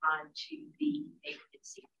move on to the neighborhood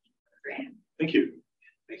safety program. Thank you.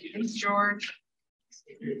 Thank you. Thanks, George.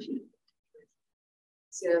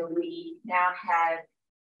 So we now have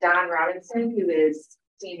Don Robinson, who is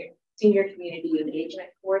senior community engagement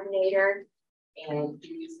coordinator, and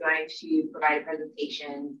he's going to provide a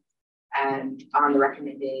presentation on the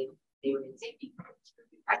recommended neighborhood safety programs for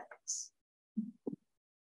the projects.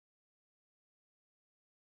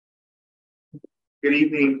 Good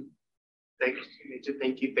evening. Thank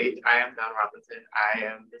you, Faith. I am Don Robinson. I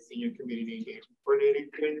am the Senior Community Engagement Coordinator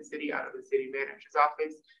here in the city out of the City Manager's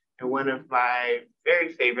Office. And one of my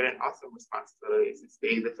very favorite and awesome responsibilities is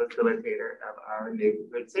being the facilitator of our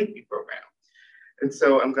neighborhood safety program. And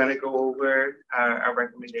so I'm going to go over our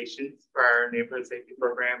recommendations for our neighborhood safety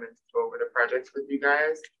program and go over the projects with you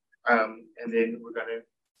guys. And then we're going to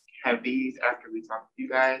have these after we talk to you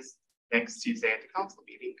guys next Tuesday at the council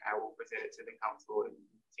meeting. I will present it to the council to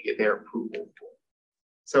get their approval for.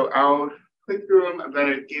 So I'll click through them. I'm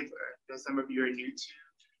going to give, some of you are new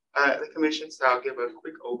to the commission, so I'll give a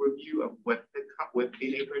quick overview of what the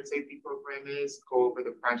neighborhood safety program is, go over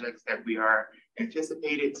the projects that we are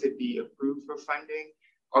anticipated to be approved for funding.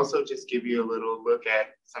 Also just give you a little look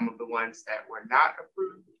at some of the ones that were not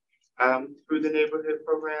approved through the neighborhood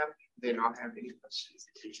program. Then I'll have any questions.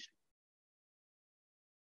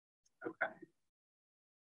 Okay.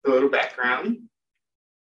 A little background.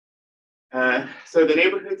 So the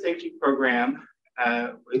neighborhood safety program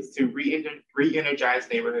is to re-energize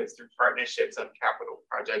neighborhoods through partnerships on capital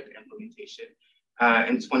project implementation.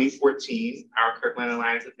 In 2014, our Kirkland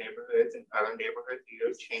Alliance of Neighborhoods and other neighborhood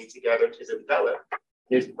leaders came together to develop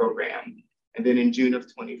this program. And then in June of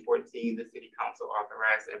 2014, the City Council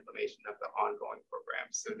authorized the implementation of the ongoing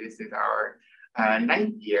program. So this is our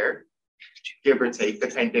 9th year, give or take. The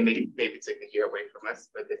pandemic maybe took a year away from us,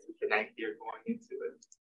 but this is the 9th year going into it.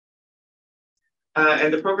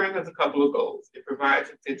 And the program has a couple of goals. It provides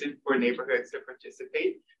incentive for neighborhoods to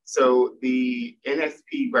participate. So the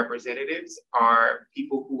NSP representatives are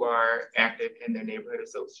people who are active in their neighborhood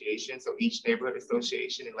association. So each neighborhood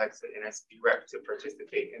association elects an NSP rep to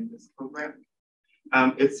participate in this program.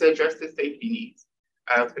 It's to address the safety needs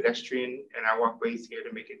of pedestrian and our walkways here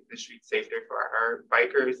to make the streets safer for our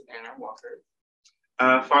bikers and our walkers.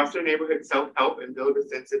 Foster neighborhood self-help and build a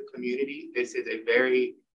sense of community. This is a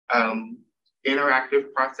very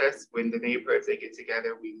interactive process. When the neighborhoods, they get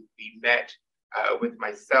together, we met with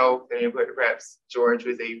myself, the neighborhood reps. George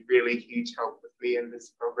was a really huge help with me in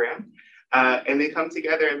this program. And they come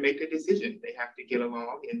together and make a decision. They have to get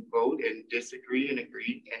along and vote and disagree and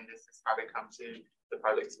agree. And this is how they come to the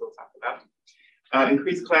projects we'll talk about.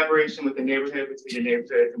 Increased collaboration with the neighborhood, between the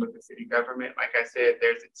neighborhoods and with the city government. Like I said,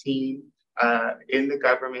 there's a team in the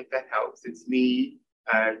government that helps. It's me,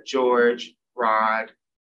 George, Rod,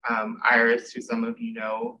 Iris, who some of you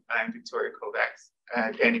know, and Victoria Kovacs.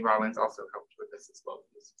 Danny Rollins also helped with us as well.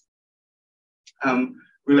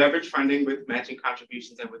 We leverage funding with matching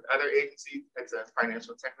contributions and with other agencies. That's a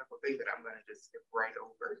financial technical thing that I'm going to just skip right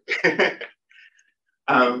over.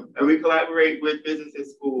 And we collaborate with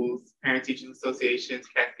businesses, schools, parent teachers associations,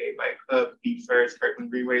 Cascade Bike Club, Beat First,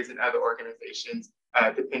 Kirkland Greenways, and other organizations,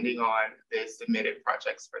 depending on the submitted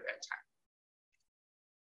projects for that time.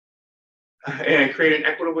 And create an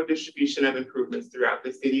equitable distribution of improvements throughout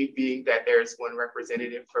the city, being that there's one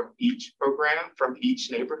representative from each program, from each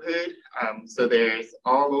neighborhood. So there's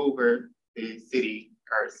all over the city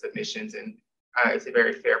are submissions, and it's a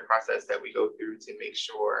very fair process that we go through to make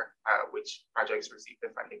sure which projects receive the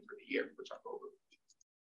funding for the year, which I'll go over.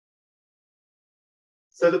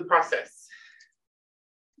 So the process.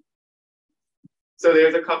 So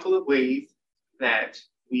there's a couple of ways that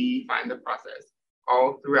we find the process.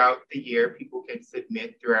 All throughout the year, people can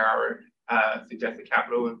submit through our suggested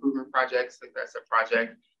capital improvement projects, if that's a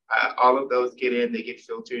project. All of those get in, they get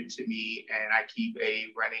filtered to me, and I keep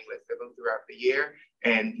a running list of them throughout the year.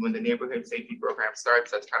 And when the neighborhood safety program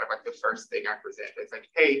starts, that's kind of like the first thing I present. It's like,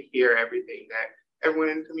 hey, here are everything that everyone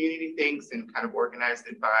in the community thinks, and kind of organized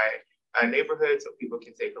it by neighborhood so people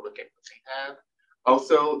can take a look at what they have.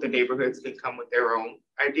 Also, the neighborhoods can come with their own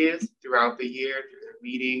ideas throughout the year, through their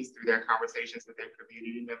meetings, through their conversations with their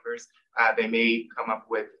community members. They may come up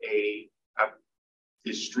with a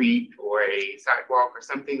street or a sidewalk or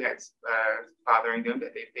something that's bothering them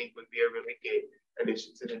that they think would be a really good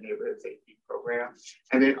addition to the neighborhood safety program.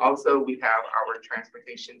 And then also we have our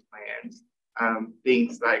transportation plans.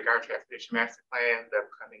 Things like our transportation master plan, the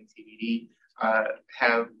upcoming TBD,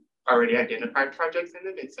 have already identified projects in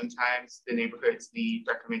them, and sometimes the neighborhoods need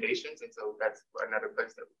recommendations, and so that's another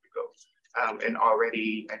place that we could go. An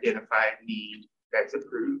already identified need that's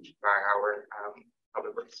approved by our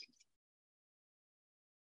public works team.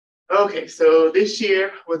 Okay, so this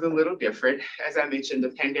year was a little different. As I mentioned, the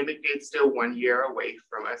pandemic is still 1 year away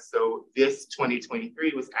from us. So this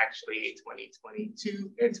 2023 was actually a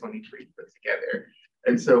 2022 and 23 put together.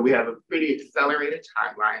 And so we have a pretty accelerated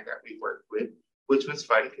timeline that we worked with, which was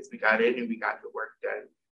fun because we got in and we got the work done.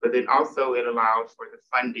 But then also it allowed for the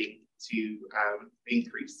funding to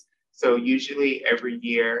increase. So usually every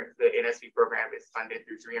year, the NSP program is funded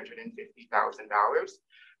through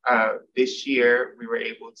 $350,000. This year, we were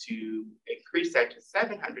able to increase that to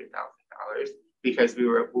 $700,000 because we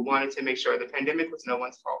wanted to make sure the pandemic was no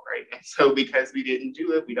one's fault, right? And so because we didn't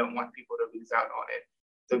do it, we don't want people to lose out on it.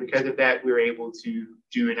 So because of that, we were able to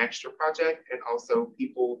do an extra project, and also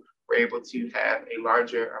people were able to have a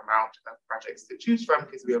larger amount of projects to choose from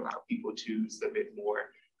because we allow people to submit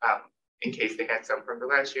more in case they had some from the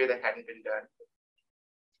last year that hadn't been done.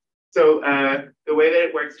 So the way that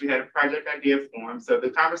it works, we had a project idea form. So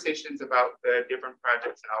the conversations about the different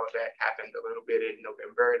projects and all of that happened a little bit in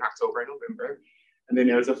October and November. And then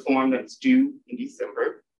there was a form that's due in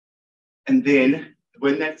December. And then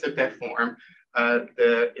when that took that form,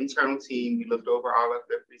 the internal team, we looked over all of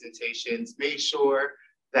the presentations, made sure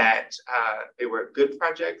that they were good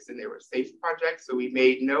projects and they were safe projects. So we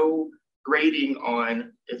made no grading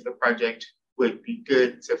on if the project would be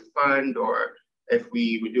good to fund or if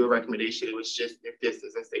we would do a recommendation. It was just if this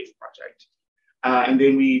is a safe project. And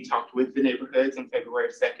then we talked with the neighborhoods on February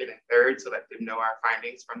 2nd and 3rd to let them know our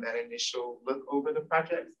findings from that initial look over the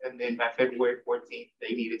projects. And then by February 14th,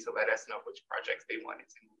 they needed to let us know which projects they wanted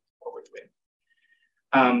to move forward with.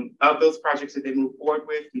 Of those projects that they moved forward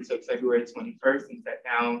with, we took February 21st and sat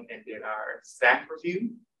down and did our staff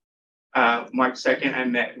review. March 2nd, I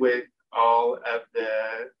met with all of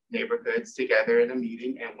the neighborhoods together in a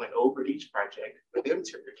meeting and went over each project for them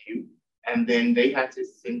to review. And then they had to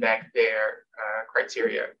send back their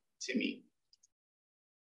criteria to me.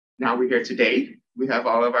 Now we're here today. We have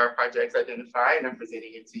all of our projects identified, and I'm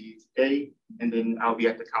presenting it to you today. And then I'll be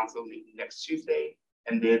at the council meeting next Tuesday.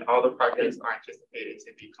 And then all the projects are anticipated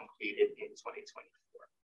to be completed in 2024.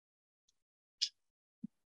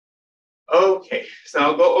 Okay, so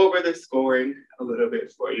I'll go over the scoring a little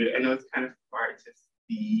bit for you. I know it's kind of hard to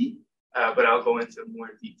see, but I'll go into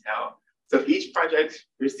more detail. So each project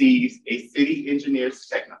receives a city engineer's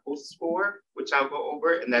technical score, which I'll go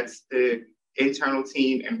over, and that's the internal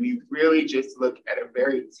team. And we really just look at a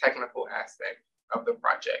very technical aspect of the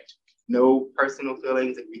project. No personal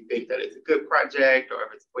feelings if we think that it's a good project or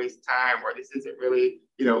if it's a waste of time or this isn't really,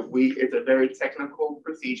 it's a very technical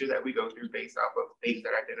procedure that we go through based off of things that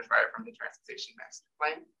are identified from the Transportation Master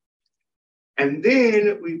Plan. And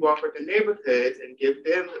then we walk with the neighborhoods and give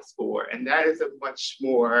them the score. And that is a much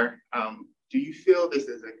more, do you feel this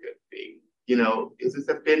is a good thing? Is this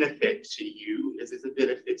a benefit to you? Is this a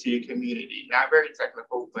benefit to your community? Not very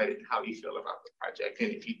technical, but in how you feel about the project.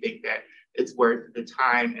 And if you think that it's worth the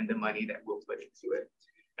time and the money that we'll put into it.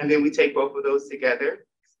 And then we take both of those together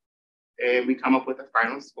and we come up with a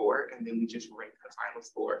final score, and then we just rank the final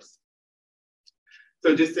scores.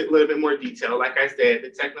 So just a little bit more detail. Like I said, the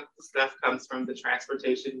technical stuff comes from the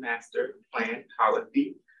Transportation Master Plan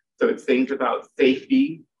policy. So it's things about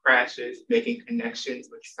safety, crashes, making connections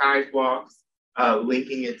with sidewalks,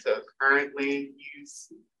 linking it to current land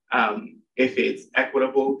use, if it's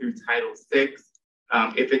equitable through Title VI,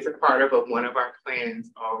 if it's a part of one of our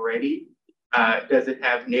plans already, does it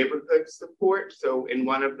have neighborhood support? So in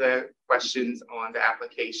one of the questions on the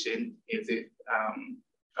application, is it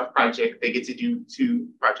a project? They get to do 2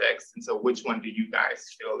 projects. And so which one do you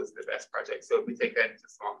guys feel is the best project? So we take that into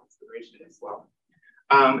small consideration as well.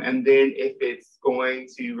 And then if it's going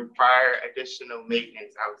to require additional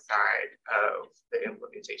maintenance outside of the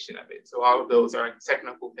implementation of it. So all of those are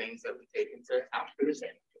technical things that we take into account for the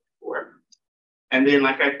technical report. And then,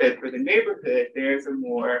 like I said, for the neighborhood, there's a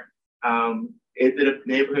more, is it a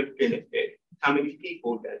neighborhood benefit? How many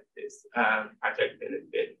people does this project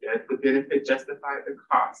benefit? Does the benefit justify the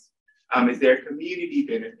cost? Is there a community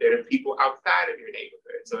benefit of people outside of your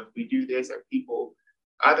neighborhood? So if we do this, are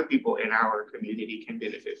other people in our community can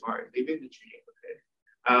benefit from it. They visit your neighborhood.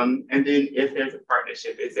 And then if there's a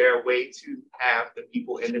partnership, is there a way to have the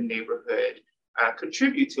people in the neighborhood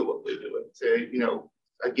contribute to what we're doing? To,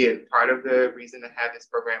 again, part of the reason to have this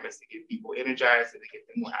program is to get people energized and to get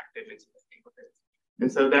them more active into the neighborhood.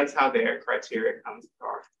 And so that's how their criteria comes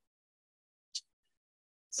across.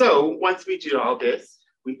 So once we do all this,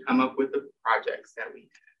 we come up with the projects that we have.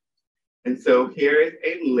 And so here is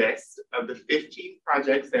a list of the 15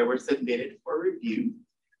 projects that were submitted for review.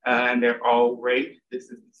 And they're all ranked.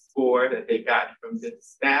 This is the score that they got from the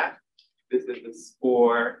staff. This is the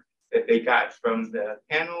score that they got from the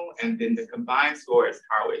panel. And then the combined score is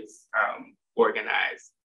how it's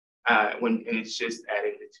organized and it's just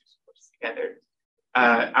adding the 2 scores together.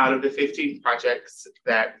 Out of the 15 projects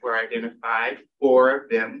that were identified, 4 of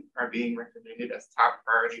them are being recommended as top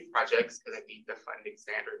priority projects because they meet the funding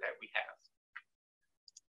standard that we have.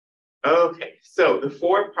 Okay, so the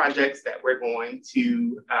 4 projects that we're going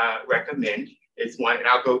to recommend is one, and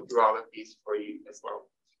I'll go through all of these for you as well.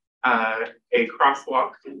 A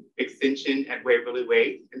crosswalk extension at Waverly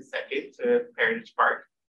Way in 2nd to Heritage Park,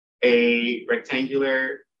 a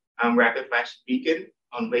rectangular rapid flashing beacon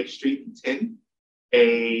on Lake Street in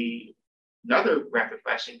 10, another rapid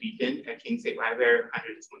flashing beacon at King State Library,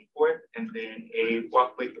 124th, and then a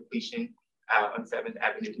walkway completion on 7th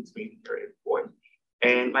Avenue between 3rd and 4th.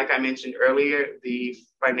 And like I mentioned earlier, the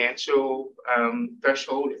financial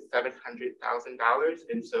threshold is $700,000.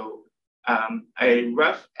 And so a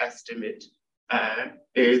rough estimate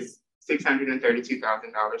is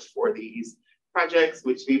 $632,000 for these projects,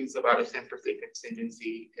 which leaves about a 10%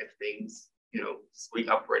 contingency if things, swing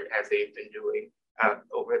upward as they've been doing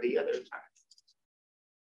over the other times.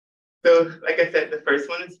 So like I said, the first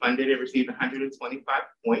one is funded. It received 125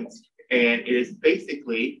 points, and it is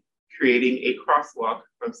basically creating a crosswalk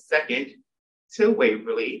from 2nd to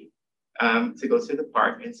Waverly to go to the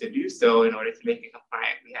park. And to do so, in order to make it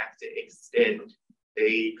compliant, we have to extend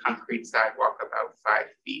the concrete sidewalk about 5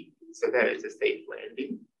 feet so that it's a safe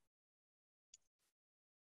landing.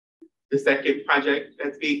 The second project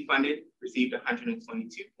that's being funded received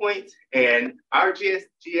 122 points, and our GIS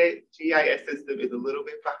system is a little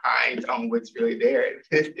bit behind on what's really there.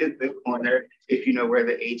 This is the corner, if you know where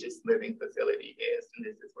the Aegis Living facility is, and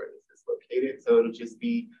this is where this is located. So it'll just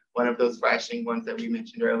be one of those flashing ones that we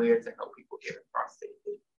mentioned earlier to help people get across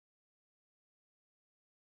safely.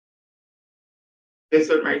 This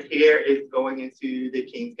one right here is going into the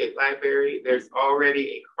King State Library. There's already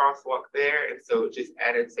a crosswalk there, and so just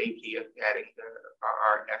added safety of adding the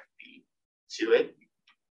RFB to it.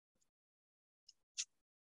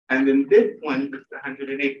 And then this one is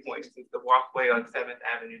 108 points. It's the walkway on 7th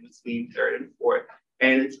Avenue between 3rd and 4th.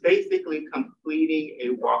 And it's basically completing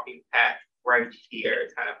a walking path right here.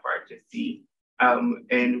 It's kind of hard to see.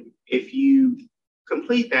 And if you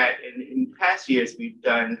complete that, in past years, we've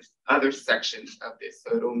done other sections of this.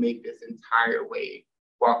 So it'll make this entire way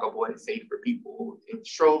walkable and safe for people in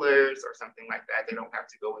strollers or something like that. They don't have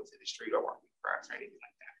to go into the street or walking across or anything like that.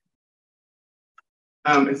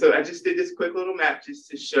 And so I just did this quick little map just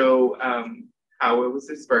to show how it was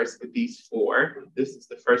dispersed with these 4. This is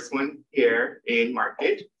the first one here in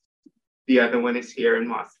Market. The other one is here in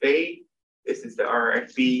Moss Bay. This is the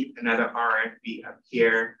RFB, another RFB up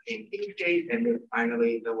here in Kingsgate, and then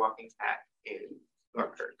finally the walking path in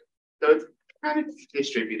Norfolk. So it's kind of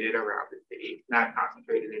distributed around the city, not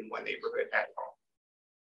concentrated in one neighborhood at all.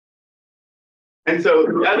 And so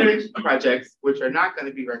the other projects, which are not going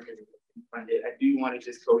to be recommended funded, I do want to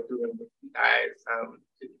just go through them with you guys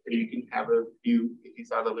to have a view. If you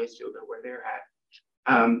saw the list, you'll know where they're at.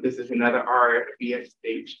 This is another RFP at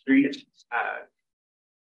State Street.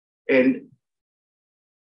 And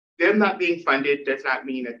them not being funded does not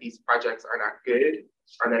mean that these projects are not good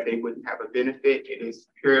or that they wouldn't have a benefit. It is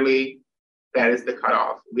purely, that is the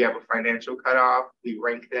cutoff. We have a financial cutoff, we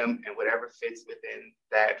rank them, and whatever fits within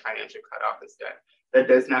that financial cutoff is done. That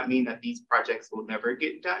does not mean that these projects will never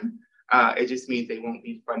get done. It just means they won't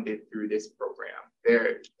be funded through this program. They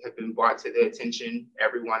have been brought to the attention.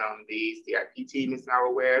 Everyone on the CIP team is now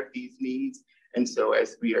aware of these needs. And so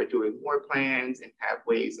as we are doing more plans and have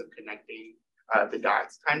ways of connecting the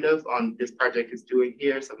dots kind of on this project is doing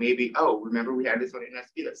here. So maybe, oh, remember we had this on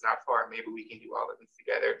NSP, that's not far. Maybe we can do all of this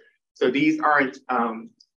together. So these aren't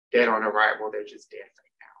dead on arrival, they're just dead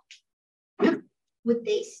right now. Would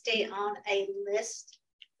they stay on a list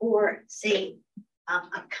for, say,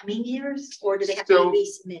 upcoming years, or do they have to be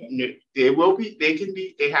resubmitted? No, they will be, they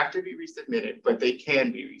have to be resubmitted, but they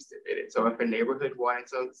can be resubmitted. So if a neighborhood wanted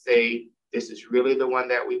to say, this is really the one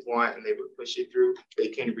that we want, and they would push it through, they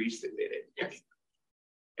can resubmit it. Yes.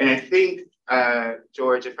 And I think,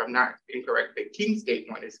 George, if I'm not incorrect, the King State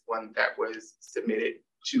one is one that was submitted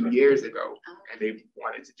 2 years ago, and they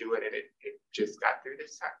wanted to do it, and it just got through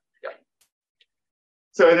this time. Yeah.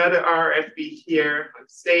 So another RFP here on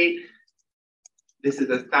State. This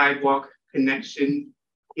is a sidewalk connection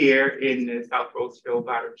here in the South Roseville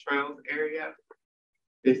Bottom Trails area.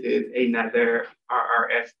 This is another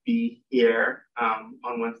RRFP here on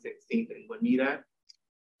 116th and Juanita.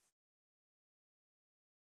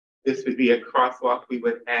 This would be a crosswalk we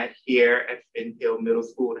would add here at Finn Hill Middle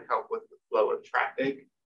School to help with the flow of traffic.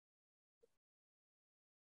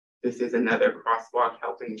 This is another crosswalk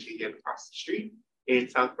helping to get across the street in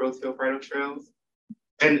South Roseville Bridle Trails.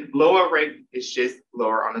 And lower rate is just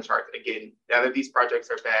lower on the charts. Again, none of these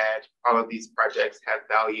projects are bad. All of these projects have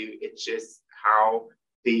value. It's just how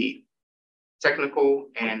the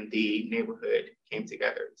technical and the neighborhood came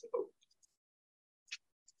together to vote.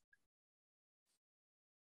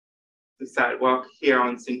 The sidewalk here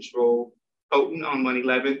on Central Houghton on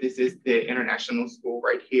 111. This is the international school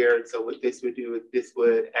right here. So what this would do is this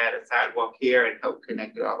would add a sidewalk here and help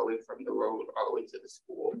connect it all the way from the road all the way to the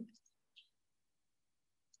school.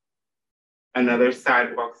 Another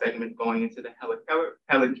sidewalk segment going into the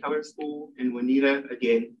Helen Keller School in Juanita.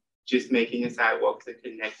 Again, just making a sidewalk to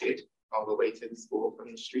connect it all the way to the school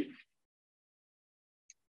from the street.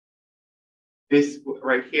 This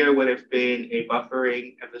right here would have been a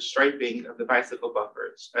buffering of the striping of the bicycle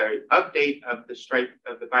buffers, update of the stripe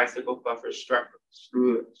of the bicycle buffer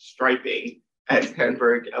striping at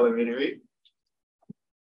Sandburg Elementary.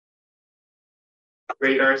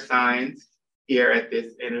 Radar signs here at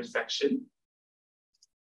this intersection.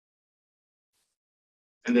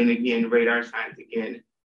 And then again, radar signs again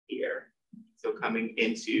here. So coming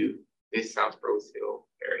into this South Roseville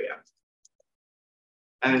area.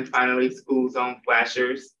 And then finally, school zone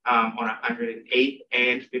flashers on 108th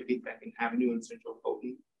and 52nd Avenue in Central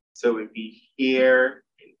Houghton. So it would be here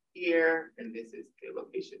and here, and this is the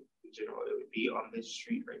location in general. It would be on this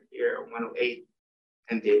street right here on 108th,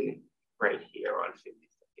 and then right here on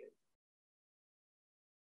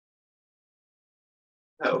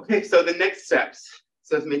 52nd. Okay, so the next steps.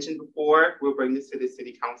 So as mentioned before, we'll bring this to the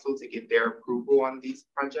City Council to get their approval on these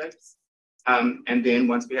projects. And then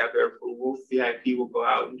once we have their approval, CIP will go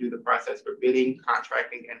out and do the process for bidding,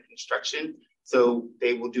 contracting, and construction. So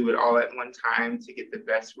they will do it all at one time to get the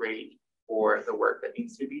best rate for the work that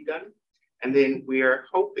needs to be done. And then we are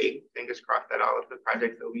hoping, fingers crossed, that all of the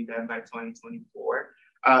projects will be done by 2024.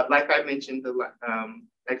 Like I mentioned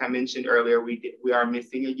earlier, we are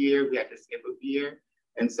missing a year. We had to skip a year.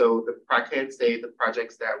 And so I can say the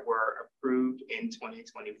projects that were approved in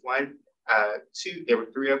 2021, there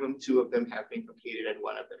were 3 of them, 2 of them have been completed, and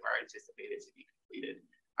 1 of them are anticipated to be completed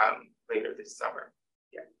later this summer.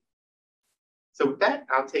 Yeah. So with that,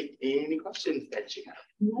 I'll take any questions that you have.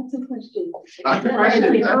 Lots of questions.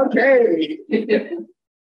 Okay.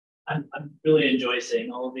 I'm really enjoy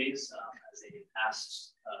seeing all of these as a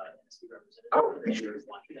past NSP representative.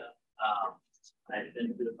 I've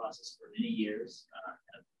been through the process for many years,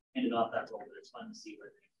 kind of handed off that role, but it's fun to see where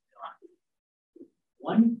things are.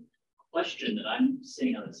 One question that I'm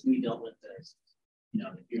seeing on this, we dealt with this,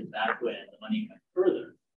 years back when the money went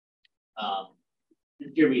further.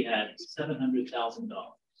 This year we had $700,000.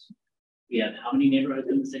 We have how many neighborhoods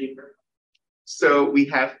in the city of Kirkland? So we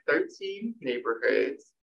have 13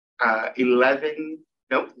 neighborhoods, 9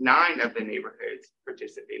 of the neighborhoods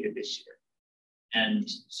participated this year. And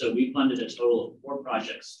so we funded a total of 4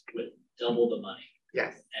 projects with double the money.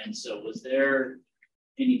 Yes. And so was there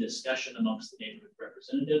any discussion amongst the neighborhood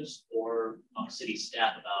representatives, for city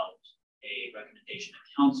staff about a recommendation to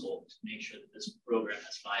council to make sure that this program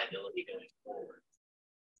has viability going forward.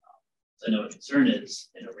 So I know a concern is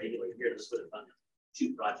in a regular year, this would have done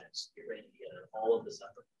 2 projects. You're bringing together all of this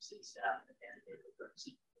effort from city staff and neighborhood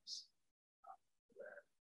representatives.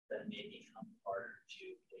 That may become harder to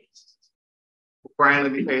face. Brian,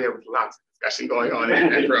 let me tell you, there was lots of discussion going on in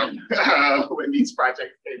that room when these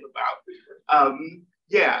projects came about.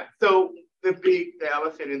 Yeah, so the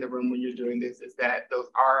elephant in the room when you're doing this is that those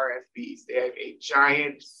RRFBs, they have a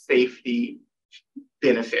giant safety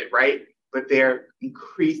benefit, right? But they're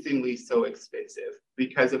increasingly so expensive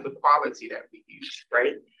because of the quality that we use,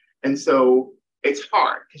 right? And so it's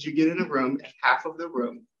hard because you get in a room and half of the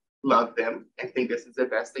room love them and think this is the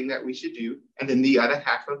best thing that we should do. And then the other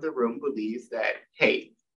half of the room believes that,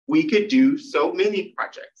 hey, we could do so many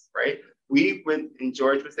projects, right? And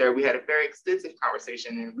George was there, we had a very extensive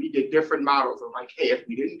conversation and we did different models of like, hey, if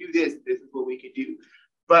we didn't do this, this is what we could do.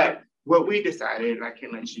 But what we decided, and I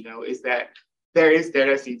can let you know, is that there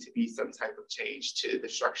does need to be some type of change to the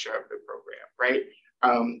structure of the program, right?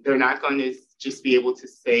 They're not going to just be able to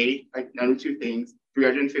say like none of 2 things.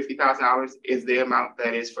 $350,000 is the amount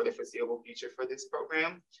that is for the foreseeable future for this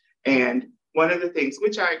program. And one of the things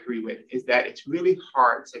which I agree with is that it's really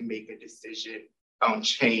hard to make a decision on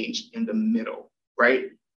change in the middle, right?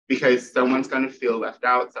 Because someone's going to feel left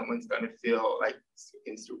out, someone's going to feel like it's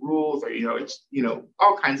against the rules, or it's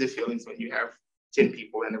all kinds of feelings when you have 10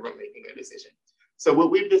 people in the room making a decision. So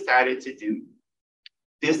what we've decided to do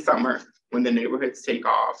this summer, when the neighborhoods take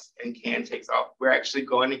off and CAN takes off, we're actually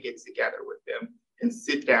going to get together with them and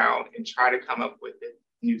sit down and try to come up with a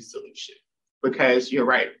new solution. Because you're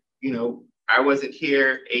right, I wasn't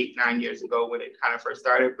here 8-9 years ago when it kind of first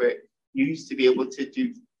started, but you used to be able to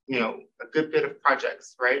do, a good bit of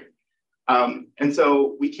projects, right? And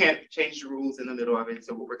so we can't change the rules in the middle of it.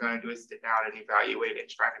 So what we're going to do is sit down and evaluate and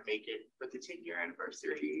try to make it for the 10-year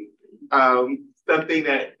anniversary, something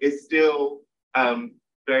that is still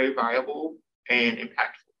very viable and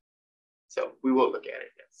impactful. So we will look at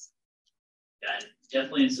it, yes. Yeah, I'm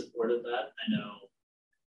definitely in support of that. I know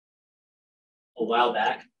a while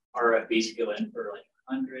back, RFBs could go in for like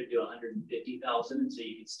 100 to 150,000, and so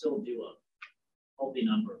you could still do a healthy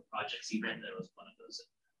number of projects, even if there was one of those.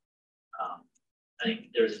 I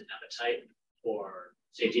think there's an appetite for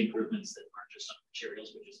safety improvements that aren't just on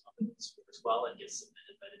materials, which is something that's as well and gets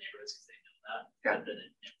submitted by the neighborhoods because they know that. Yeah. But then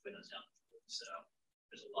it winnows down the road. So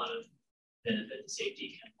there's a lot of benefit to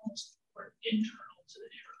safety chemicals or internal to the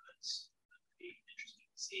neighborhoods. That would be interesting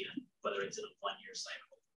to see, and whether it's in a 1-year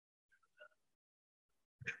cycle.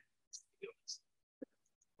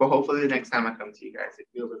 Well, hopefully the next time I come to you guys,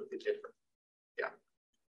 it'll be a little bit different. Yeah.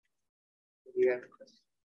 You have a question?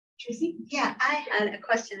 Tracy? Yeah, I had a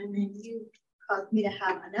question, and then you caused me to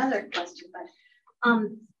have another question. But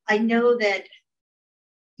I know that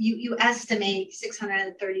you estimate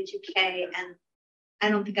 632K, and I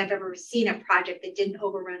don't think I've ever seen a project that didn't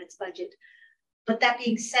overrun its budget. But that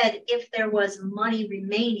being said, if there was money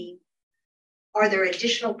remaining, are there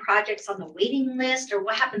additional projects on the waiting list, or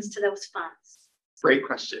what happens to those funds? Great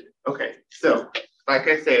question. Okay, so like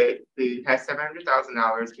I said, we had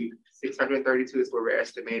 $700,000. 632 is what we're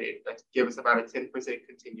estimated. That give us about a 10%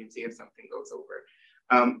 contingency if something goes over.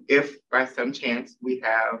 If by some chance we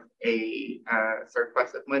have a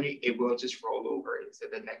surplus of money, it will just roll over into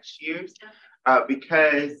the next years.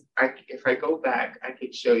 Because if I go back, I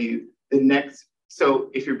could show you the next. So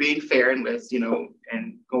if you're being fair and list,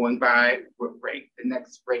 and going by what rank, the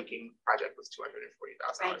next ranking project was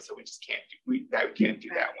 $240,000. Right. So we just can't do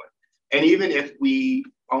that one. And even if we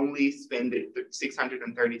only spend it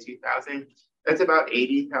 $632,000, that's about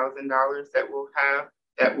 $80,000 that we'll have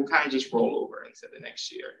that will kind of just roll over into the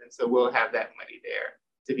next year. And so we'll have that money there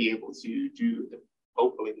to be able to do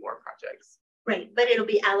hopefully more projects. Right, but it'll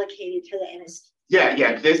be allocated to the NSP.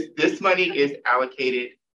 Yeah. This money is allocated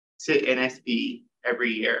to NSP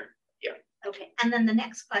every year. Yeah. Okay, and then the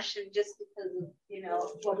next question, just because of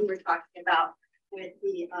what we were talking about with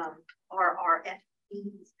the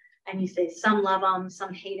RRFBs. And you say some love them,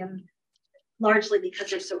 some hate them, largely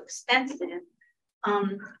because they're so expensive.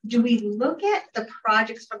 Do we look at the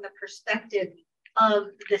projects from the perspective of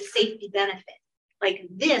the safety benefit? Like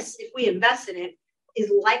this, if we invest in it,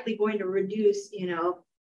 is likely going to reduce,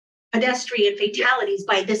 pedestrian fatalities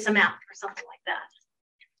by this amount or something like that.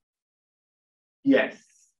 Yes.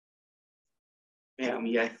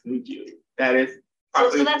 Yes, we do. That is.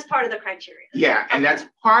 So that's part of the criteria. Yeah, and that's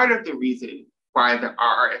part of the reason why the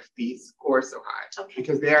RRFBs score so high,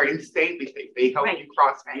 because they are insanely safe. They help you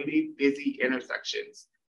cross really busy intersections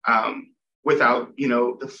without,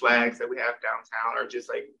 the flags that we have downtown, or just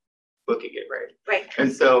like booking it, right? Right.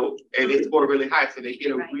 And so, and they score really high, so they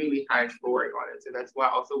get a really high scoring on it. So that's why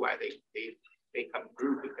also why they come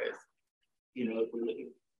through, because, you know, if we're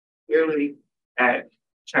looking clearly at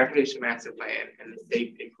transportation master plan and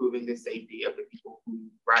improving the safety of the people who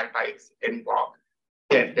ride bikes and walk,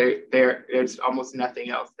 that there's almost nothing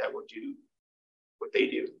else that will do what they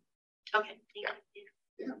do. Okay.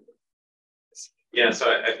 Yeah,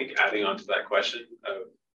 so I think adding on to that question,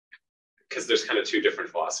 because there's kind of two different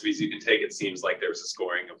philosophies you can take. It seems like there's a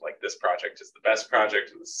scoring of like this project is the best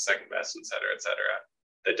project and this is the second best, et cetera,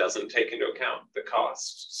 that doesn't take into account the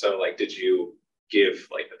cost. So like, did you give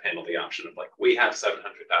like the panel the option of like, we have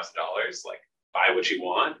 $700,000, like buy what you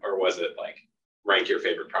want, or was it like rank your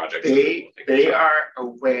favorite project? They are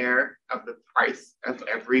aware of the price of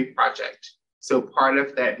every project. So part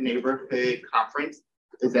of that neighborhood conference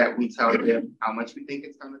is that we tell them how much we think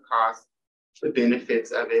it's going to cost, the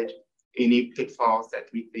benefits of it, any pitfalls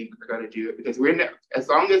that we think are going to do it. Because as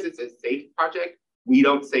long as it's a safe project, we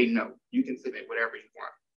don't say no. You can submit whatever you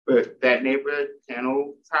want. But that neighborhood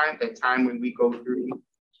panel time, that time when we go through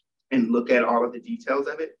and look at all of the details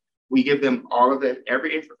of it, we give them all of that,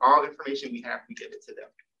 all information we have, we give it to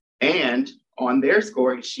them. And on their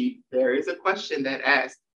scoring sheet, there is a question that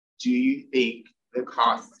asks, do you think the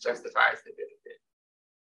cost justifies the benefit?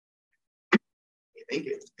 Thank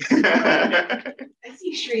you. I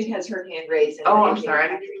see Shreed has her hand raised. Oh, I'm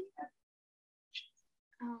sorry.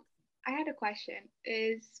 I had a question.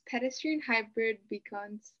 Is pedestrian hybrid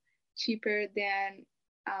beacons cheaper than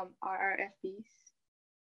RRFBs?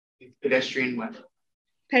 Pedestrian what?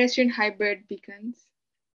 Pedestrian hybrid beacons.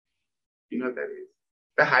 You know what that is?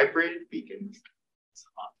 The hybrid beacons?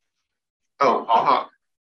 Oh, Hawk.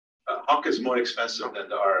 Hawk is more expensive than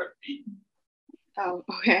the RFB. Oh,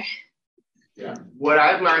 okay. Yeah. What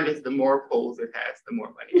I've learned is the more poles it has, the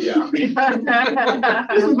more money. Yeah.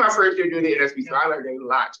 This was my first year doing the NSP, so I learned a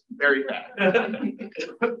lot very fast. And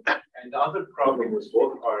the other problem with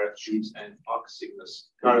both RFBs and Hawk signals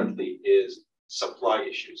currently is supply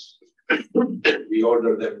issues. We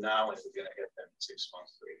order them now and we're going to get them in 6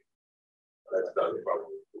 months. That's the other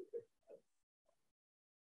problem.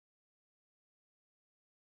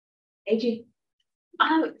 AJ,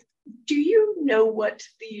 do you know what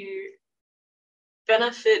the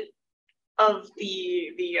benefit of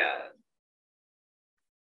the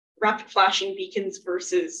rapid flashing beacons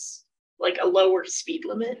versus like a lower speed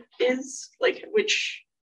limit is? Like which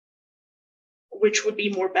would be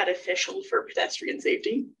more beneficial for pedestrian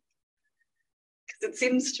safety? Because it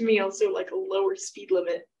seems to me also like a lower speed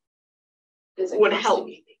limit would help.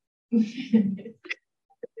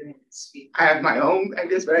 I have my own, I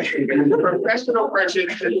guess, but I think as a professional person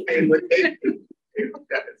to say what it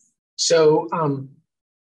does. So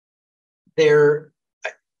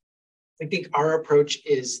I think our approach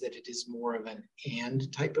is that it is more of an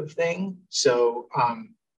and type of thing. So I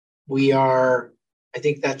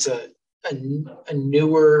think that's a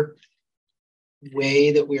newer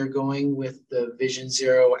way that we are going with the Vision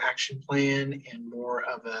Zero action plan, and more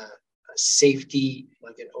of a safety,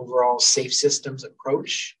 like an overall safe systems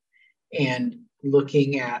approach, and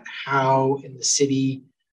looking at how in the city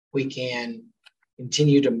we can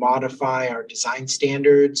continue to modify our design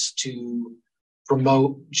standards to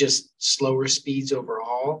promote just slower speeds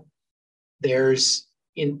overall. There's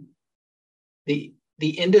the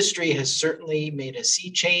industry has certainly made a sea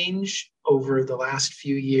change over the last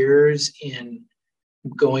few years in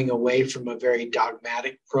going away from a very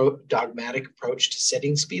dogmatic approach to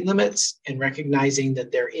setting speed limits, and recognizing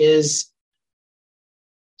that there is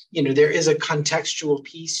a contextual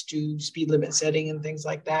piece to speed limit setting and things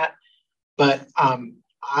like that. But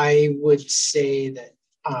I would say that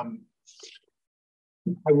I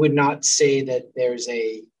would not say that there's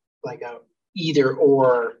a either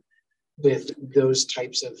or with those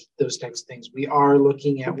types of things. We are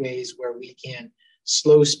looking at ways where we can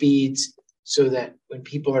slow speeds so that when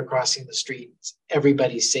people are crossing the streets,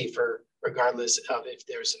 everybody's safer, regardless of if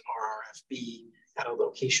there's an RRFB at a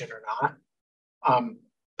location or not.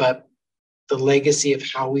 But the legacy of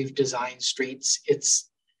how we've designed streets, it's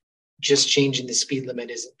just changing the speed limit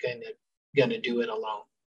isn't gonna do it alone.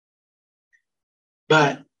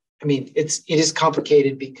 But I mean, it is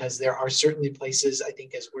complicated because there are certainly places, I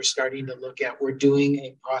think, as we're starting to look at, we're doing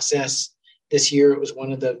a process this year. It was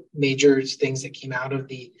one of the major things that came out of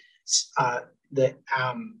the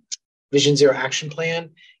Vision Zero action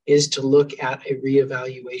plan, is to look at a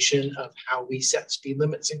reevaluation of how we set speed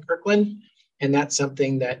limits in Kirkland. And that's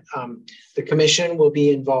something that the commission will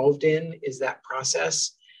be involved in, is that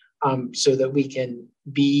process, so that we can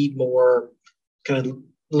be more kind of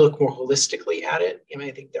look more holistically at it. I mean,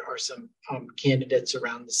 I think there are some candidates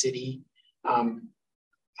around the city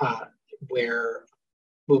where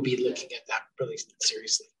we'll be looking at that really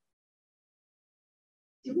seriously.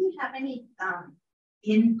 Do we have any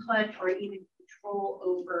input or even control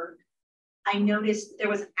over? I noticed there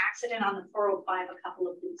was an accident on the 405 a couple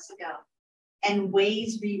of weeks ago, and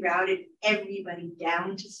Waze rerouted everybody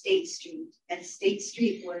down to State Street, and State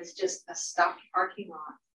Street was just a stopped parking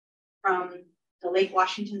lot from the Lake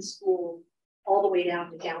Washington School all the way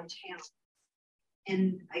down to downtown.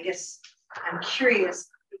 And I guess I'm curious,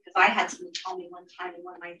 because I had someone tell me one time in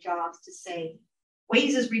one of my jobs to say,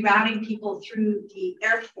 Waze is rerouting people through the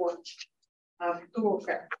airport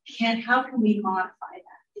thoroughfare. How can we modify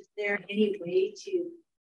that? Is there any way to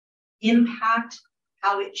impact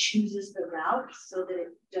how it chooses the route so that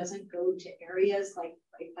it doesn't go to areas like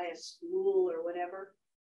right by a school or whatever,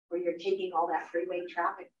 where you're taking all that freeway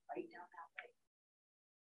traffic right down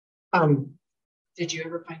that way? Did you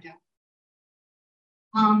ever find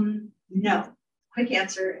out? No. Quick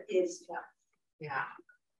answer is no. Yeah.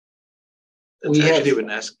 That's actually been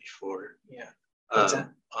asked before. Yeah.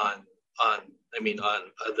 In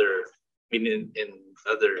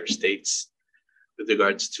other states with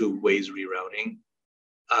regards to Waze rerouting.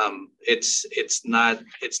 It's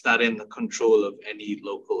not in the control of any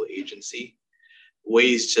local agency.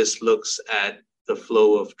 Waze just looks at the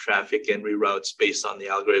flow of traffic and reroutes based on the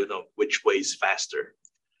algorithm of which way is faster.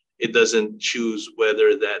 It doesn't choose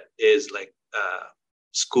whether that is like a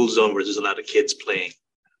school zone where there's a lot of kids playing,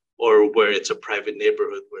 or where it's a private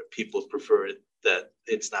neighborhood where people prefer it, that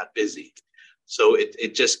it's not busy. So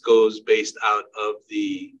it just goes based out of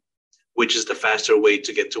which is the faster way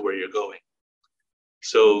to get to where you're going.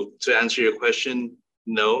 So to answer your question,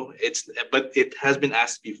 no, but it has been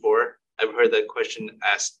asked before. I've heard that question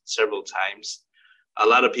asked several times. A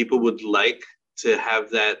lot of people would like to have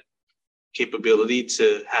that capability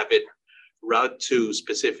to have it route to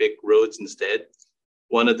specific roads instead.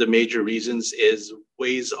 One of the major reasons is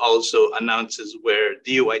Waze also announces where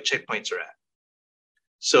DUI checkpoints are at.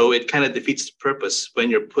 So it kind of defeats the purpose when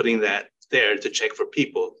you're putting that there to check for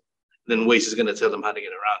people. Then Waze is going to tell them how to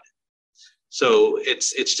get around it. So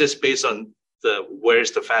it's just based on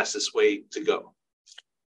where's the fastest way to go.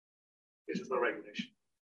 There's no regulation.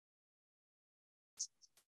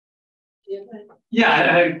 Yeah, I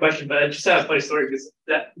had a question, but I just have a funny story because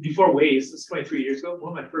that before Waze, this 23 years ago,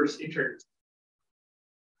 one of my first intern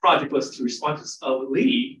project was to respond to a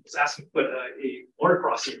lady who was asking to put a border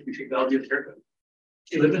crossing between Bellevue and Kirkland.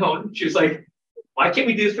 She lived at home. She was like, "Why can't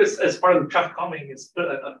we do this as part of the traffic calming? Is put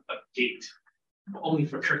a gate only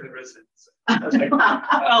for Kirkland residents?" I was like,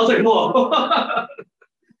 whoa.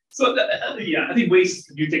 So yeah, I think Waze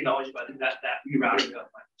is new technology, but I think that rerouting of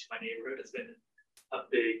my neighborhood has been a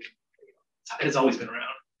big. It's always been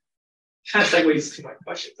around. Kind of segues to my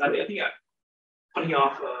questions. I think I'm putting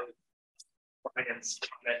off Brian's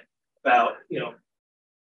comment about,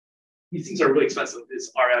 these things are really expensive.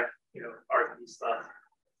 This RF, RFP stuff,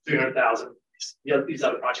 300,000. These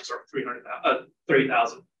other projects are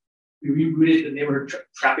 30,000. We rebooted the neighborhood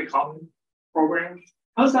traffic calming program.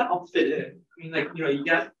 How does that all fit in? I mean, you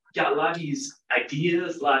got a lot of these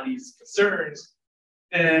ideas, a lot of these concerns.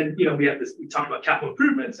 And we have this. We talked about capital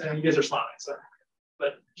improvements, and you guys are smiling. So,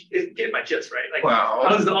 but get my gist, right? Like, wow.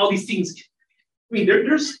 How does all these things? I mean,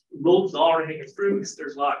 there's loads of already hanging fruits.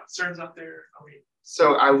 There's a lot of concerns out there.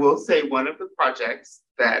 So I will say one of the projects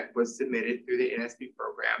that was submitted through the NSP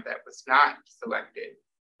program that was not selected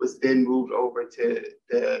was then moved over to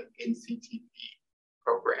the NCTP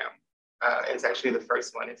program. It's actually the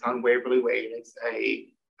first one. It's on Waverly Way, and it's a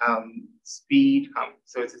speed hump.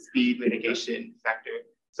 So it's a speed mitigation factor.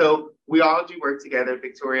 So we all do work together.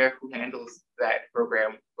 Victoria, who handles that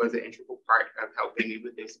program, was an integral part of helping me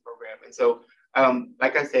with this program. And so,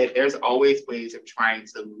 like I said, there's always ways of trying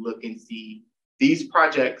to look and see these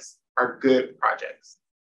projects are good projects.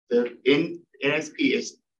 The NSP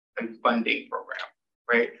is a funding program,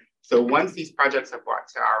 right? So once these projects are brought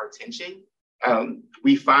to our attention,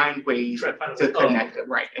 we find ways to connect them,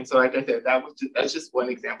 right? And so, like I said, that's just one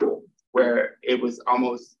example where it was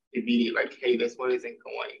almost immediate, like, hey, this one isn't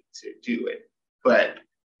going to do it, but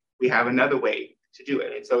we have another way to do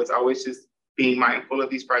it. And so it's always just being mindful of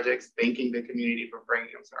these projects, thanking the community for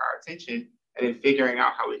bringing them to our attention, and then figuring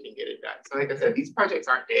out how we can get it done. So, like I said, these projects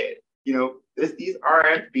aren't dead. These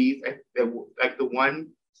RFBs, like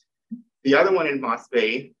the other one in Moss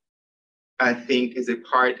Bay, I think it's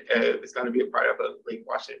going to be a part of a Lake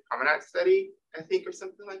Washington Promenade study, I think, or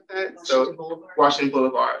something like that. Washington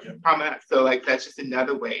Boulevard Promenade. So that's just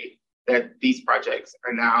another way that these projects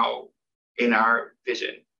are now in our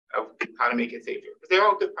vision how to make it safer. Because they're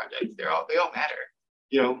all good projects. They all matter.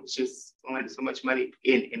 You know, it's just only so much money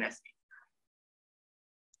in NSP.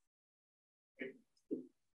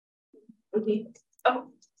 Okay.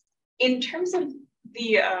 Oh, in terms of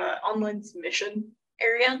the online submission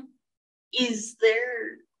area, is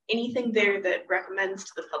there anything there that recommends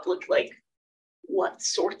to the public, like what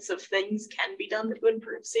sorts of things can be done to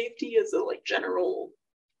improve safety? Is it like general,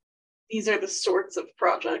 these are the sorts of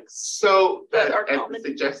projects So that are as common? a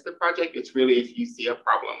suggested project, it's really if you see a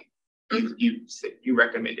problem, you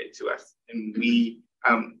recommend it to us. And we,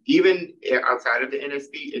 even outside of the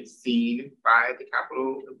NSP, it's seen by the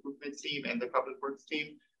capital improvements team and the public works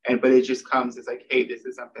team. But it just comes as like, hey, this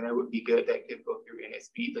is something that would be good that could go through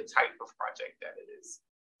NSP, the type of project that it is.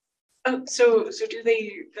 Oh, so do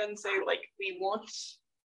they then say like, we want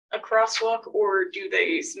a crosswalk, or do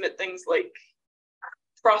they submit things like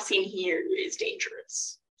crossing here is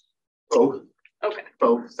dangerous? Both. Okay.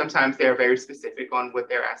 Both. Sometimes they're very specific on what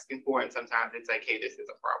they're asking for, and sometimes it's like, hey, this is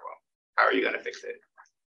a problem. How are you going to fix it?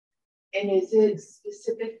 And is it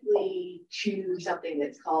specifically to something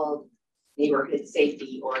that's called neighborhood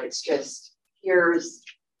safety, or it's just here's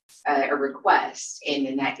a request and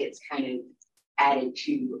then that gets kind of added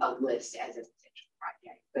to a list as a potential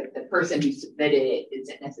project, but the person who submitted it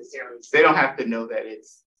isn't necessarily. They don't have to know that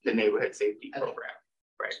it's the neighborhood safety program,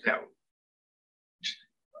 right? No.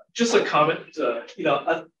 Just a comment, I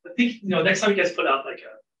think, next time you guys put out like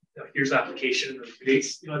here's the application or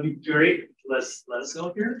dates, it'd be great. Let us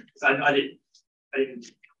know here. Because I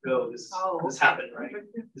didn't know this happened, right?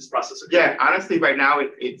 This process. Yeah, honestly, right now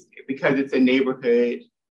it's because it's a neighborhood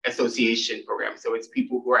association program. So it's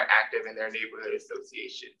people who are active in their neighborhood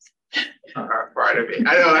associations are part of it.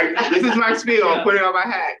 I know, like, this is my spiel, I'm putting on my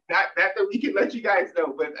hat. Not that we can let you guys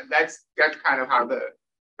know, but that's kind of how the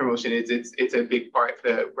promotion is. It's a big part.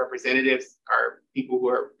 The representatives are people who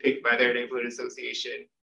are picked by their neighborhood association.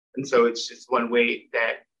 And so it's just one way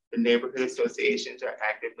that the neighborhood associations are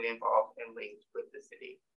actively involved and linked with the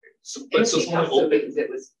city. Because it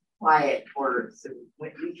was quiet for, so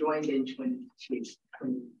when you joined in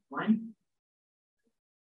 2021?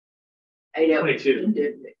 I know. 22.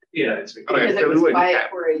 Yeah, it's because it was quiet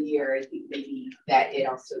for a year. I think maybe that it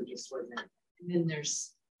also just wasn't. And then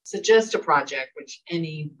there's suggest a project, which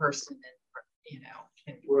any person, can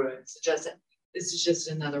suggest it. This is just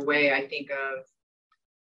another way I think of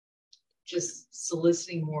just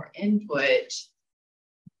soliciting more input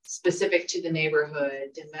specific to the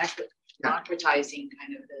neighborhood, democratizing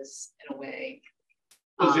kind of this in a way.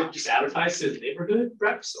 Was it just advertised to the neighborhood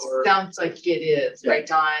reps, or? Sounds like it is, right,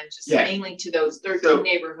 Don? Just mainly to those 13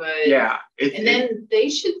 neighborhoods. Yeah. And then they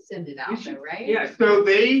should send it out though, right? Yeah, so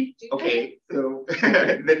so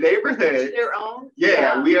the neighborhood. Their own?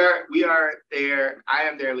 Yeah, we are their, I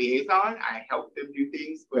am their liaison. I help them do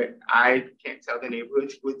things, but I can't tell the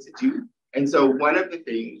neighborhoods what to do. And so one of the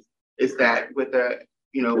things is that with a,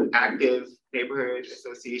 active neighborhood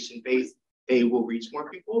association base, they will reach more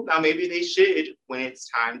people. Now, maybe they should, when it's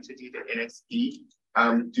time to do the NSP,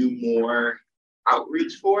 do more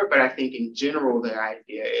outreach for it. But I think in general, the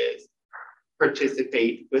idea is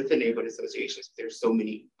participate with the neighborhood associations. There's so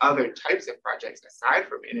many other types of projects aside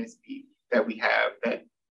from NSP that we have that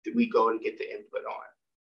we go and get the input on.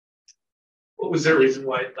 What was their reason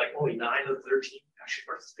why only 9 of the 13 actually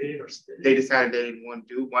participated or submitted? They decided they didn't want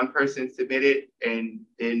to do. One person submitted, and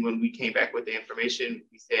then when we came back with the information,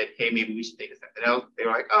 we said, hey, maybe we should think of something else. They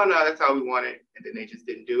were like, oh no, that's all we wanted. And then they just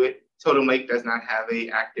didn't do it. Totem Lake does not have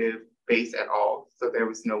an active base at all. So there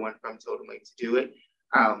was no one from Totem Lake to do it.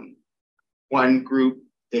 One group,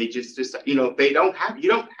 they just you don't have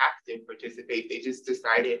to participate. They just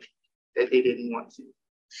decided that they didn't want to.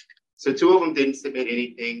 So 2 of them didn't submit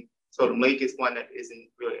anything. Totem Lake is one that isn't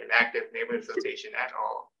really an active neighborhood association at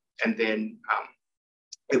all. And then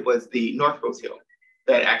it was the North Rose Hill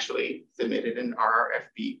that actually submitted an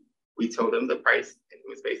RRFP. We told them the price, and it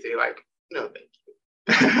was basically like, no, thank you.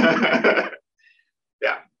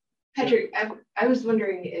 Yeah. Patrick, I was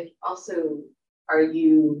wondering if also, are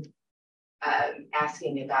you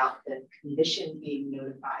asking about the commission being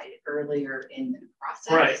notified earlier in the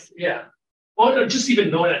process? Right, yeah. Well, just even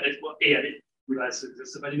knowing that, I didn't realize it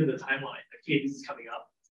existed, but even the timeline, like, hey, this is coming up.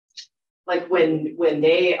 Like when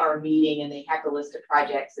they are meeting and they have the list of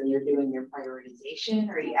projects and they're doing their prioritization,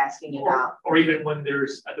 are you asking about? Or even when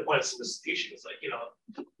there's at the point of solicitation, it's like,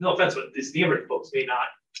 no offense, but these neighborhood folks we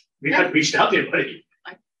haven't reached out to anybody.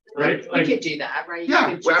 Right? We could do that, right?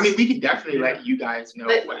 Yeah, well, I mean, we can definitely let you guys know.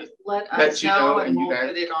 Let us know, and we'll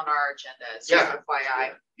put it on our agenda. It's just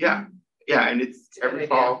FYI. Yeah, and it's every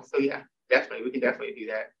fall. So yeah, definitely, we can definitely do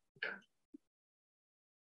that.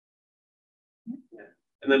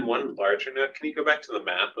 And then one larger note, can you go back to the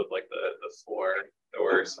map of like the four that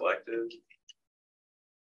were selected?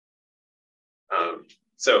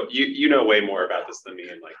 So you know way more about this than me,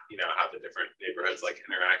 and like, you know, how the different neighborhoods like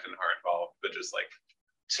interact and are involved, but just like,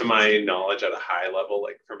 to my knowledge at a high level,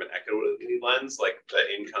 like from an equity lens, like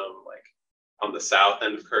the income like on the south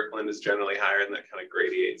end of Kirkland is generally higher, and that kind of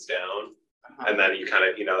gradiates down. And then you kind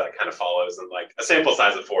of, you know, that kind of follows, and like a sample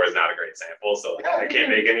size of 4 is not a great sample, so like I can't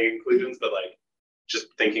make any conclusions, but like just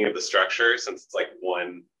thinking of the structure, since it's like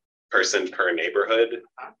one person per neighborhood,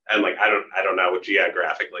 and like I don't know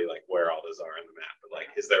geographically like where all those are on the map, but like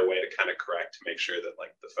is there a way to kind of correct to make sure that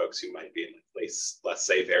like the folks who might be in like less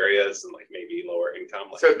safe areas and like maybe lower income,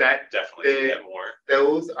 like, so that definitely get more?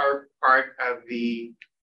 Those are part of the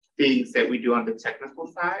things that we do on the technical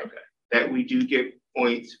side. Okay. That we do give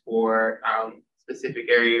points for specific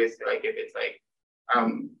areas, like if it's like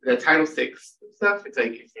the Title VI stuff, it's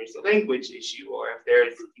like if there's a language issue, or if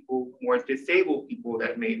there's people, more disabled people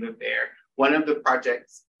that may live there. One of the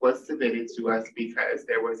projects was submitted to us because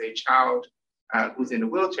there was a child who's in a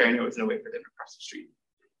wheelchair and there was no way for them to cross the street.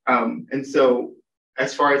 And so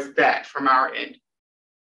as far as that, from our end,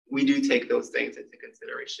 we do take those things into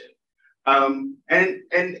consideration. And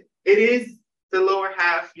it is the lower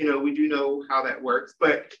half, you know, we do know how that works,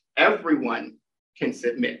 but everyone can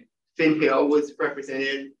submit. Finn Hill was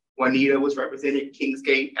represented, Juanita was represented,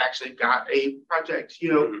 Kingsgate actually got a project,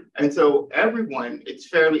 you know, and so everyone, it's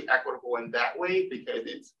fairly equitable in that way because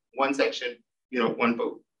it's one section, you know, one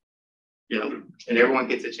vote, you know, and everyone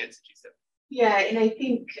gets a chance to do so. Yeah, and I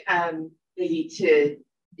think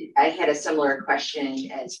I had a similar question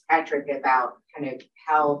as Patrick about kind of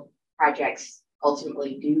how projects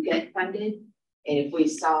ultimately do get funded. And if we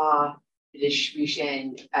saw the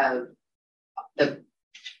distribution of the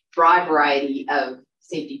broad variety of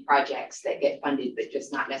safety projects that get funded, but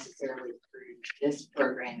just not necessarily through this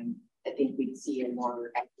program, I think we'd see a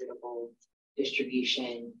more equitable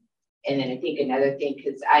distribution. And then I think another thing,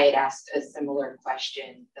 because I had asked a similar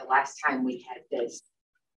question the last time we had this,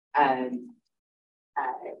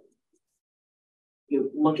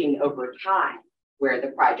 looking over time where the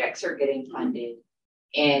projects are getting funded.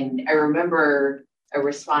 And I remember a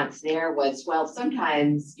response there was, well,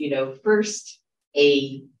 sometimes, you know, first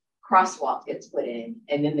a crosswalk gets put in,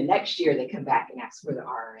 and then the next year they come back and ask for the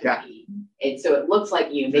RFP. Yeah. And so it looks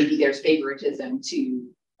like, you know, maybe there's favoritism to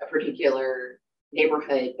a particular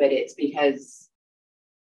neighborhood, but it's because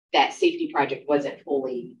that safety project wasn't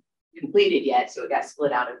fully completed yet, so it got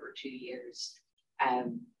split out over 2 years.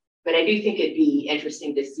 But I do think it'd be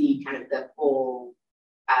interesting to see kind of the full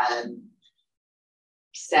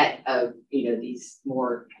set of, you know, these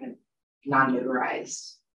more kind of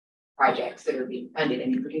non-notarized projects that are being funded,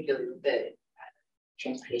 and particularly with the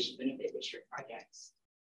transportation benefit district projects.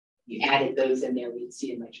 You added those in there, we'd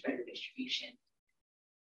see a much better distribution.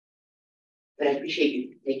 But I appreciate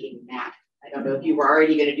you making that. I don't know if you were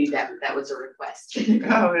already going to do that, but that was a request.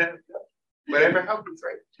 Oh, yeah. Whatever helps,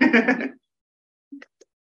 right?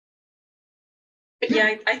 But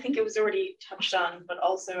yeah, I think it was already touched on, but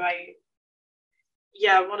also I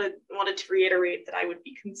wanted to reiterate that I would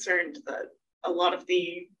be concerned that a lot of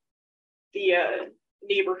the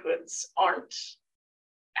neighborhoods aren't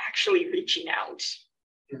actually reaching out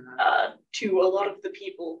to a lot of the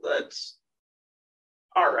people that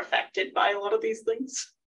are affected by a lot of these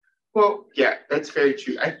things. Well, yeah, that's very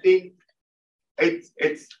true. I think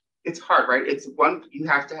it's hard, right? It's one, you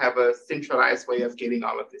have to have a centralized way of getting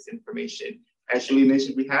all of this information. As Julie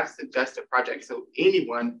mentioned, we have suggested projects, so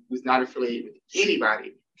anyone who's not affiliated with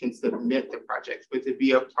anybody can submit the projects, but to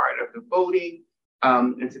be a part of the voting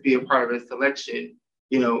and to be a part of a selection,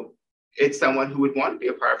 you know, it's someone who would want to be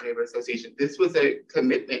a part of a neighborhood association. This was a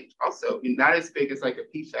commitment also, not as big as like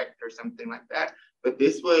a PFEC or something like that, but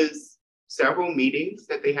this was several meetings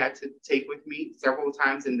that they had to take with me several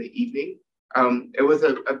times in the evening. It was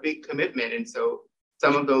a big commitment. And so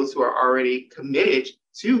some of those who are already committed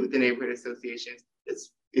to the neighborhood associations,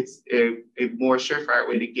 it's a more surefire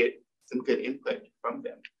way to get some good input from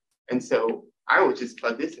them. And so I would just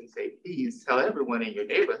plug this and say, please tell everyone in your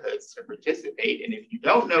neighborhoods to participate. And if you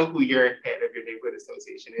don't know who your head of your neighborhood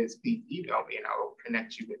association is, please email me and I'll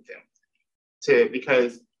connect you with them.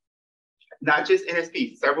 Because not just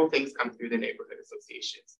NSP, several things come through the neighborhood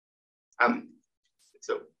associations.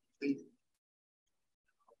 So please.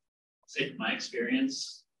 I'll say from my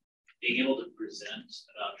experience, being able to present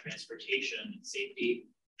about transportation and safety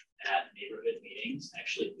at neighborhood meetings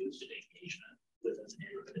actually boosted engagement within the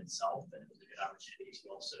neighborhood itself, and it was a good opportunity to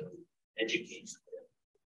also educate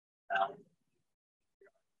them.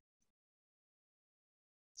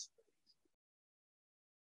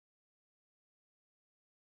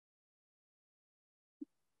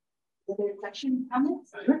 Other section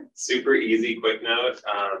comments? Super easy, quick note.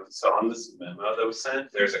 So on this memo that was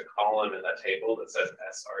sent, there's a column in that table that says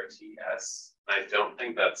SRTS. I don't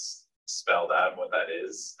think that's spelled out what that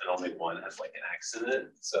is, and only one has like an X in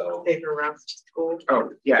it. So Safer routes to school.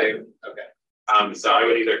 Oh, yeah. Okay. So I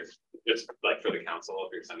would either just like for the council,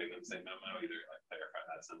 if you're sending them the same memo, either like clarify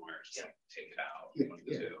that somewhere, or just like take it out. One of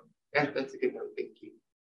the two. Yeah, that's a good note. Thank you.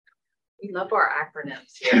 We love our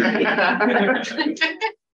acronyms here.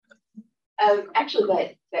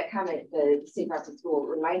 Actually, that comment, the Safe Routes to School,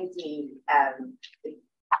 reminds me. I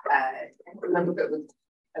don't remember if it was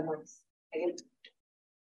amongst.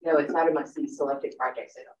 No, it's not amongst these selected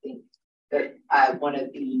projects. I don't think, but one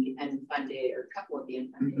of the unfunded or a couple of the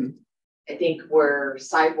unfunded. I think were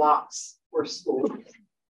sidewalks for schools,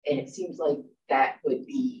 and it seems like that would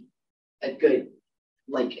be a good,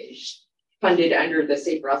 like, funded under the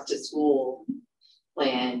Safe Routes to School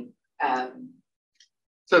plan.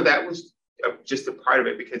 So that was just a part of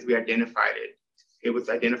it because we identified it. It was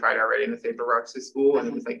identified already in the Safer Routes to School, and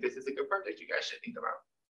it was like, this is a good project you guys should think about.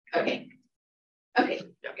 Okay,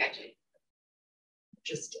 gotcha.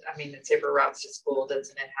 Just, I mean, the Safer Routes to School,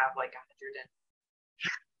 doesn't it have like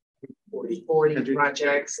 140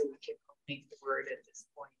 projects, and we can make the word at this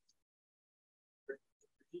point.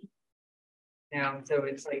 So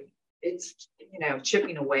it's like, it's,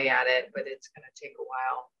 chipping away at it, but it's going to take a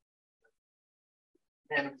while.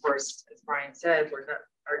 And of course, as Brian said,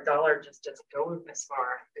 our dollar just doesn't go as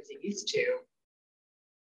far as it used to.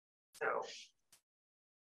 So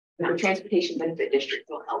the Transportation Benefit District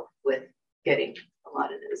will help with getting a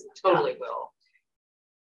lot of this. Totally will.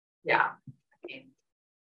 Yeah. I mean,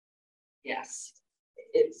 yes,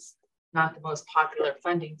 it's not the most popular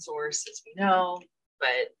funding source, as we know,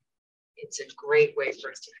 but it's a great way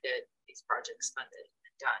for us to get these projects funded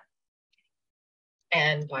and done.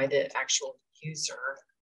 And by the actual user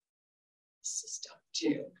system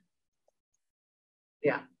too.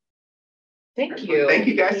 Yeah. Thank you. Thank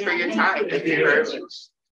you guys for your time. Thank you very much.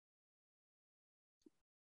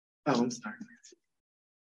 Oh, I'm sorry.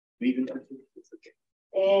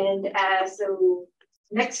 And so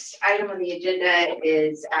next item on the agenda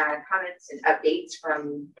is comments and updates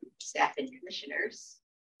from staff and commissioners.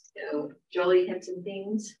 So Jolie had some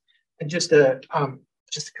things. And just a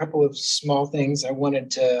couple of small things. I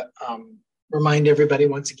wanted to remind everybody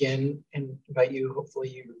once again and invite you, hopefully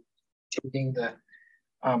you attending the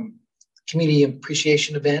community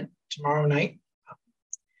appreciation event tomorrow night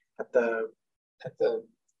at the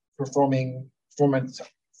Performing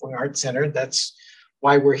Arts Center. That's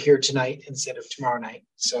why we're here tonight instead of tomorrow night.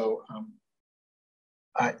 So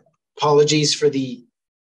apologies for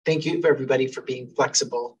thank you for everybody for being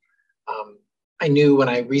flexible. I knew when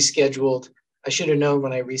I rescheduled, I should have known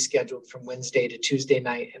when I rescheduled from Wednesday to Tuesday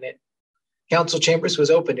night, and council chambers was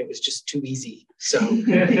open. It was just too easy. So,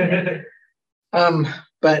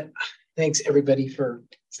 but thanks everybody for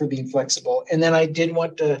being flexible. And then I did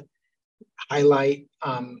want to highlight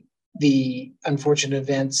the unfortunate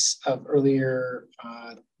events of earlier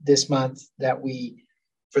this month that we,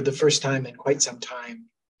 for the first time in quite some time,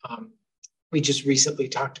 we just recently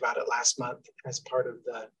talked about it last month as part of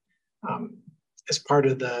the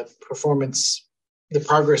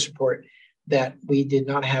progress report, that we did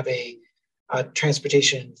not have a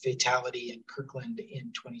transportation fatality in Kirkland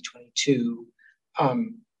in 2022.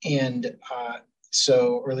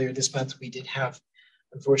 So earlier this month, we did have,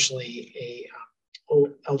 unfortunately, a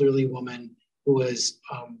elderly woman who was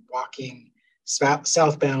walking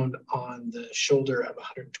southbound on the shoulder of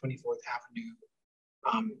 124th Avenue,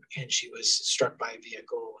 and she was struck by a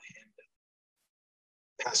vehicle and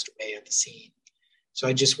passed away at the scene. So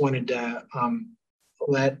I just wanted to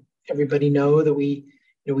let everybody know that we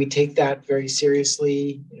take that very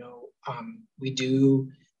seriously. We do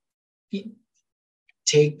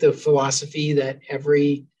take the philosophy that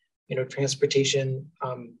every transportation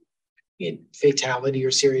fatality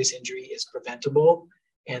or serious injury is preventable,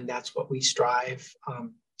 and that's what we strive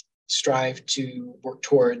to work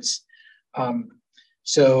towards.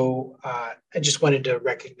 So I just wanted to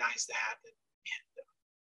recognize that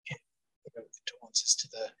and condolences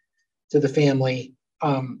to the family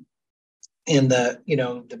and the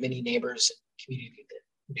many neighbors and community that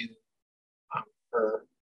knew her.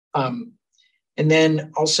 And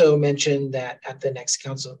then also mention that at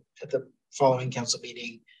the following council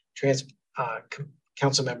meeting,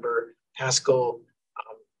 council member Haskell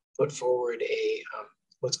put forward a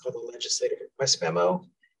what's called a legislative request memo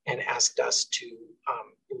and asked us to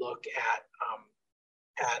look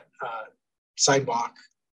at sidewalk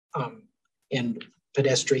and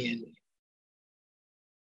pedestrian,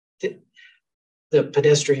 the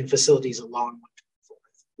pedestrian facilities along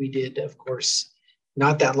we did, of course,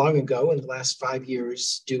 not that long ago, in the last 5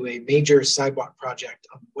 years, do a major sidewalk project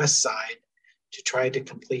on the west side to try to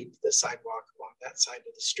complete the sidewalk along that side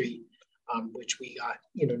of the street, which we got,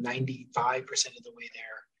 95% of the way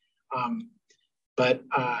there. But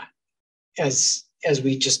as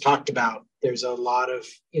we just talked about, there's a lot of,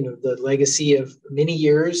 the legacy of many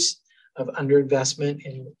years of underinvestment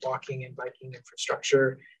in walking and biking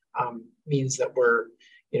infrastructure means that we're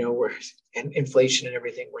and inflation and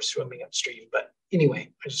everything, we're swimming upstream. But anyway,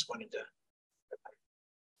 I just wanted to,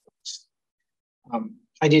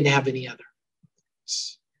 I didn't have any other.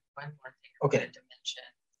 One more thing Okay. I wanted to mention.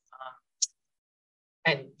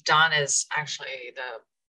 And Don is actually the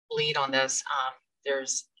lead on this.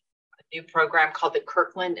 There's a new program called the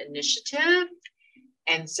Kirkland Initiative.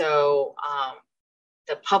 And so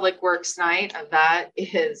the Public Works Night of that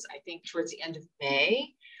is, I think, towards the end of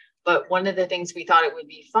May. But one of the things we thought it would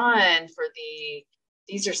be fun for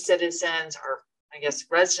these are citizens, or I guess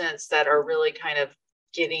residents, that are really kind of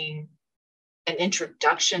getting an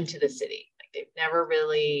introduction to the city. Like they've never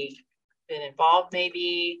really been involved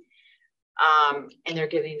maybe, and they're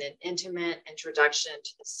getting an intimate introduction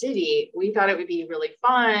to the city. We thought it would be really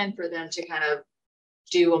fun for them to kind of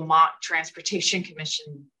do a mock transportation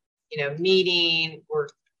commission, meeting, or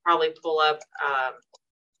probably pull up, I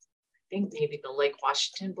think maybe the Lake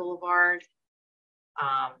Washington Boulevard,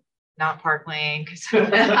 not Park Lane, because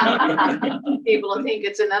people think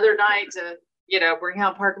it's another night to, bring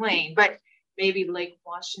out Park Lane, but maybe Lake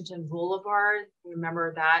Washington Boulevard.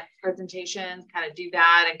 Remember that presentation? Kind of do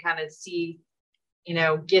that and kind of see,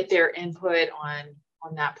 get their input on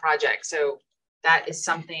that project. So that is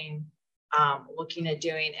something looking at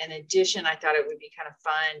doing. In addition, I thought it would be kind of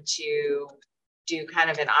fun to do kind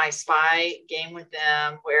of an I Spy game with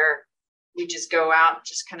them, where we just go out,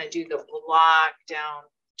 just kind of do the block down,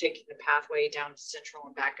 taking the pathway down to Central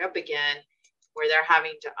and back up again, where they're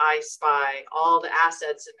having to I Spy all the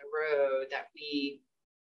assets in the road that we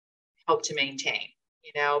help to maintain,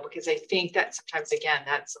 because I think that sometimes, again,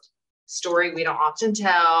 that's a story we don't often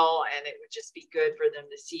tell, and it would just be good for them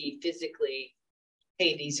to see physically,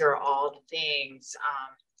 hey, these are all the things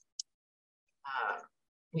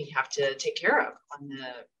we have to take care of on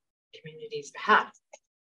the community's behalf.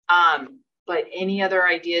 But any other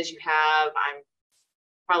ideas you have, I'm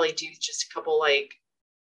probably do just a couple, like,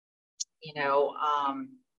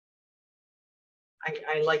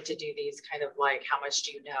 I like to do these kind of like, how much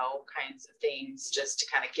do you know kinds of things, just to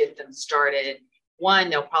kind of get them started. One,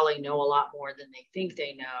 they'll probably know a lot more than they think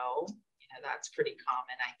they know. That's pretty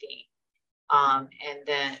common, I think. And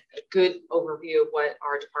then a good overview of what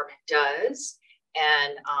our department does.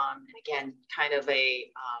 And again, kind of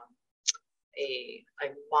a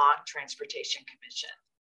mock transportation commission.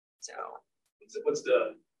 So what's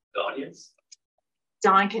the audience?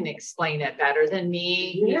 Don can explain it better than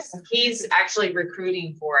me. Yes. He's actually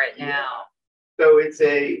recruiting for it now. So it's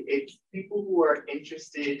people who are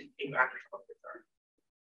interested in agriculture.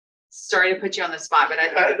 Sorry to put you on the spot, but I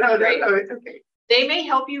think No, it's okay. they may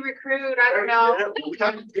help you recruit. I don't know. We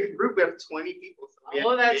have a big group of 20 people. So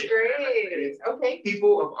Oh, that's great. Okay.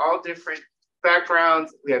 People of all different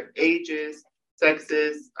backgrounds. We have ages,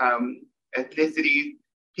 sexes, ethnicities,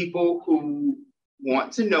 people who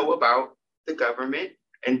want to know about the government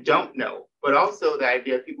and don't know, but also the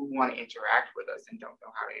idea of people who want to interact with us and don't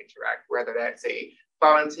know how to interact, whether that's a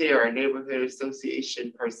volunteer, a neighborhood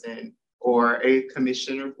association person, or a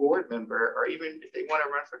commission or board member, or even if they want to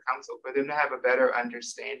run for council, for them to have a better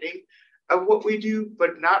understanding of what we do,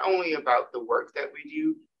 but not only about the work that we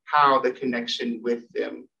do, how the connection with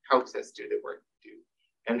them helps us do the work we do,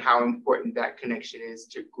 and how important that connection is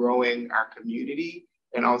to growing our community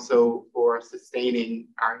and also for sustaining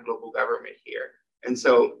our local government here. And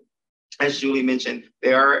so, as Julie mentioned,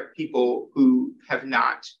 there are people who have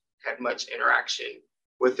not had much interaction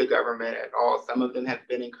with the government at all. Some of them have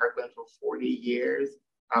been in Kirkland for 40 years.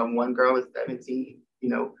 One girl is 17,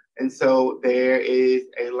 and so there is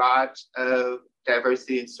a lot of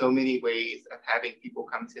diversity in so many ways of having people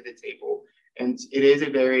come to the table. And it is a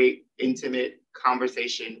very intimate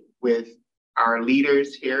conversation with our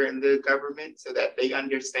leaders here in the government, so that they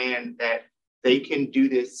understand that they can do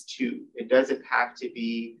this too. It doesn't have to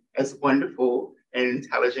be as wonderful and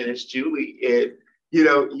intelligent as Julie is.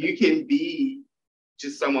 You can be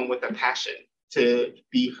just someone with a passion to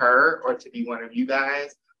be her, or to be one of you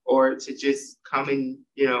guys, or to just come and,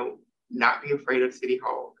 not be afraid of City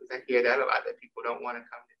Hall, because I hear that a lot, that people don't want to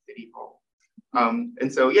come to City Hall.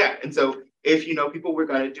 And so if people, we're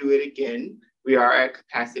going to do it again. We are at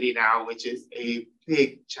capacity now, which is a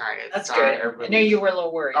big, giant. That's good. I know you were a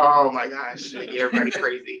little worried. Oh my gosh, everybody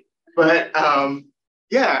crazy. But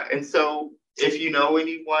Yeah, and so if you know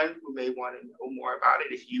anyone who may want to know more about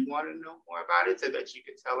it, if you want to know more about it so that you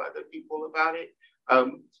can tell other people about it.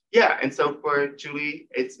 Yeah, and so for Julie,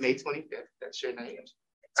 it's May 25th. That's your night.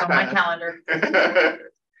 It's on my calendar.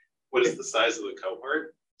 What is the size of the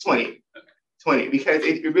cohort? 20. Okay. 20, because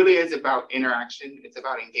it really is about interaction. It's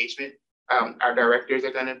about engagement. Our directors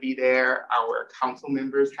are going to be there. Our council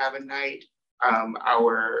members have a night.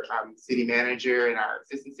 Our city manager and our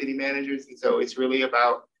assistant city managers. And so it's really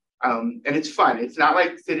about, and it's fun. It's not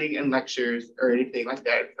like sitting in lectures or anything like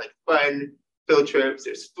that. It's like fun, field trips,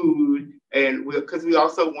 there's food. And because we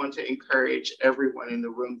also want to encourage everyone in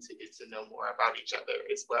the room to get to know more about each other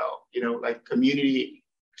as well. You know, like community,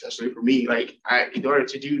 especially for me, like in order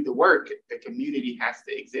to do the work, the community has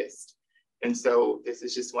to exist. And so this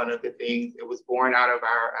is just one of the things. It was born out of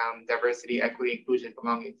our diversity, equity, inclusion,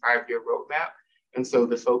 belonging 5-year roadmap. And so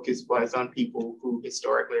the focus was on people who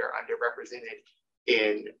historically are underrepresented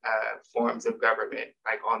in forms of government,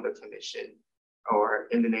 like on the commission or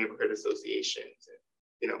in the neighborhood associations.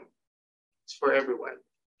 You know, it's for everyone.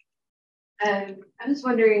 I was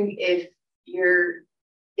wondering if you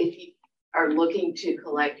are looking to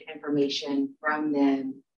collect information from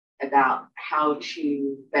them about how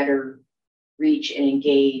to better reach and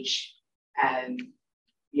engage,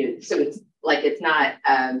 you know, so it's like, it's not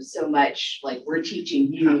so much like we're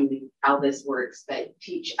teaching you how this works, but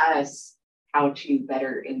teach us how to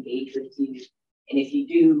better engage with you. And if you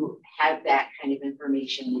do have that kind of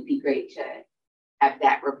information, it'd be great to have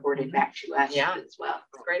that reported back to us as well.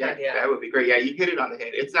 Great idea. That would be great. Yeah, you hit it on the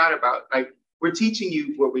head. It's not about like, we're teaching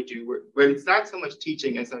you what we do. It's not so much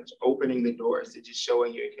teaching as much opening the doors to just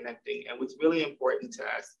showing you and connecting. And what's really important to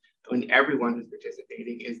us when everyone who's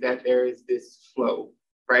participating is that there is this flow,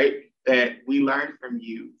 right? That we learn from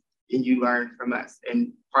you and you learn from us.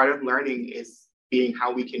 And part of learning is being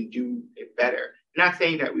how we can do it better. I'm not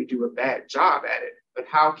saying that we do a bad job at it, but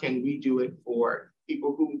how can we do it for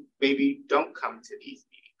people who maybe don't come to these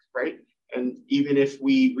meetings, right? And even if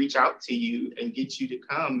we reach out to you and get you to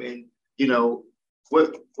come and, you know,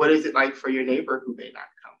 what is it like for your neighbor who may not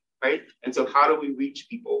come, right? And so how do we reach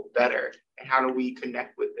people better and how do we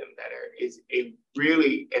connect with them better is a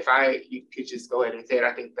really, you could just go ahead and say it,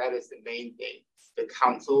 I think that is the main thing. The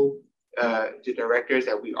council, the directors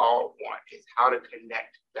that we all want is how to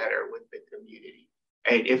connect better with the community.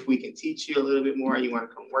 And if we can teach you a little bit more and you want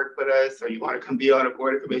to come work with us or you want to come be on a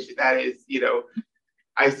board of commission, that is, you know,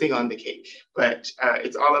 icing on the cake. But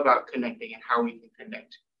it's all about connecting and how we can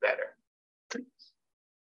connect better.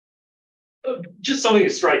 Just something to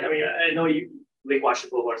strike. I mean, I know Lake Washington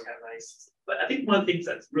Boulevard is kind of nice, but I think one of the things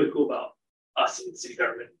that's really cool about us in city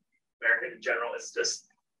government, America in general, is just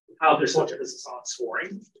how there's so much emphasis on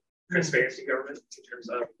scoring, transparency in government in terms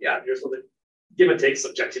of, there's a little bit give and take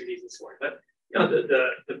subjectivities in scoring, but you know,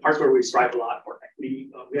 the parts where we strive a lot for equity,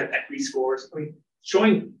 we have equity scores. I mean,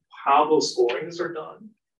 showing how those scorings are done,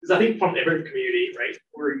 because I think from every community, right,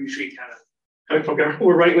 we're usually kind of coming from government,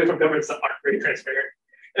 we're running away from governments that aren't very transparent.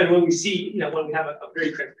 And when we see, you know, when we have a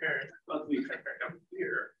very transparent, relatively transparent government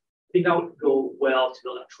here, I think that would go well to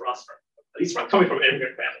build that trust from, at least from coming from an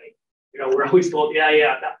immigrant family. You know, we're always told,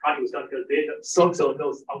 that project was done because they so-and-so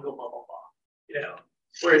knows I'll go blah, blah, blah. You know,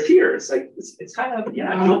 whereas here, it's like, it's kind of,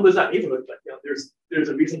 I don't live that neighborhood, but you know, there's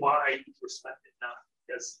a reason why I respect it now,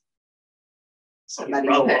 because somebody's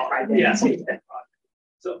pet project. Yeah, somebody's pet project.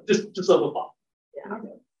 So just a little thought. Yeah.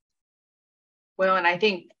 Well, and I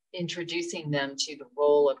think introducing them to the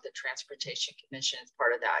role of the Transportation Commission is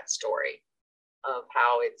part of that story of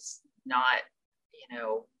how it's not, you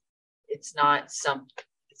know, it's not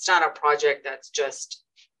a project that's just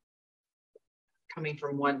coming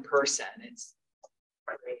from one person.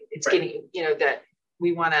 It's getting, you know, that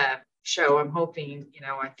we want to show. I'm hoping, you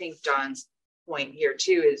know, I think Don's point here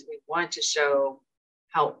too is we want to show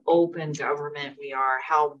how open government we are,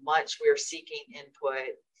 how much we're seeking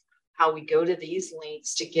input, how we go to these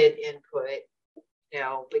links to get input, you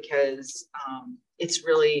know, because it's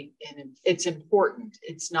really, it's important.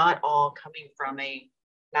 It's not all coming from a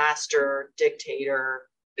master dictator.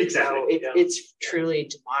 Exactly. You know, it's truly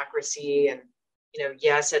democracy. And, you know,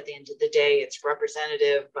 yes, at the end of the day, it's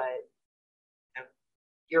representative, but you know,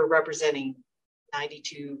 you're representing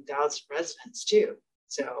 92,000 residents too.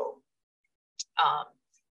 So,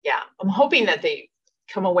 I'm hoping that they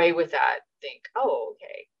come away with that, think, oh,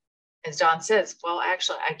 okay. As Don says, well,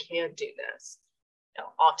 actually, I can do this. You know,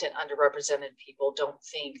 often underrepresented people don't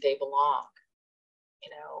think they belong, you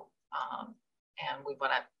know, and we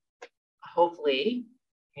want to hopefully,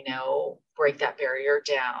 you know, break that barrier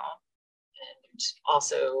down and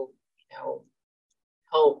also, you know,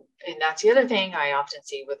 help. And that's the other thing I often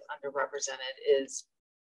see with underrepresented is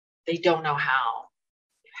they don't know how.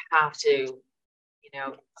 You have to, you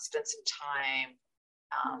know, spend some time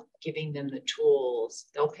giving them the tools.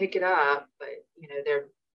 They'll pick it up, but you know, they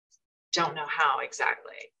don't know how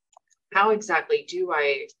exactly. How exactly do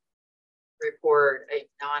I report a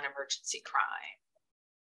non-emergency crime?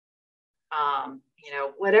 You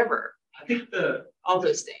know, whatever. I think all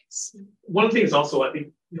those things. One thing is also, I think,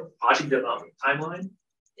 you know, project development timeline.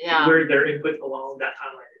 Yeah. Where their input along that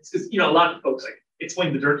timeline is, because you know, a lot of folks like it's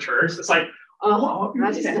when the dirt turns. It's like, oh,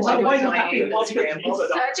 that's such a good point.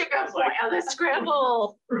 Such a good point on the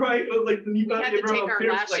scramble. Right, but like when you got to take our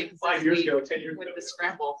like 5 years ago, 10 years with ago, the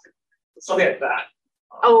scramble. Something like that.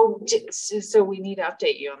 Oh, so we need to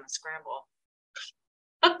update you on the scramble.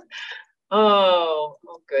 Oh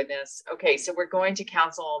goodness. Okay, so we're going to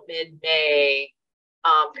council mid-May,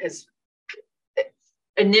 because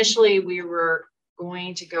initially we were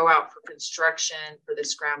going to go out for construction for the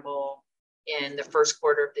scramble in the first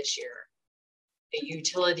quarter of this year. A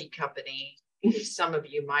utility company, who some of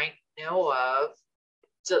you might know of,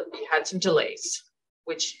 so had some delays,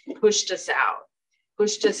 which pushed us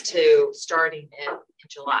to starting in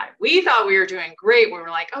July. We thought we were doing great. We were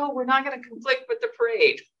like, oh, we're not going to conflict with the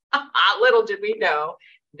parade. Little did we know,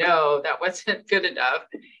 no, that wasn't good enough.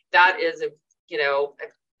 That is a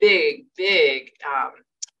big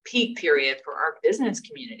peak period for our business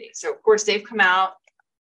community. So of course they've come out,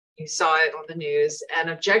 you saw it on the news, and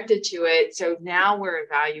objected to it. So now we're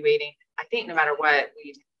evaluating. I think no matter what,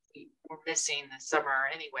 we're missing the summer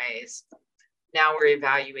anyways. Now we're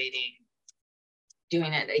evaluating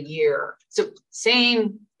doing it a year. So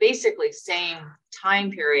basically same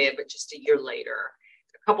time period, but just a year later.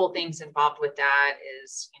 A couple of things involved with that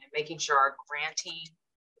is, you know, making sure our granting,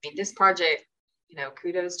 I mean, this project, you know,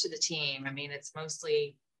 kudos to the team. I mean, it's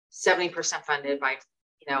mostly 70% funded by,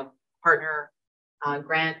 you know, partner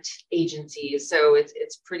grant agencies. So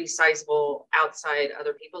it's pretty sizable outside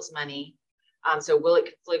other people's money. So will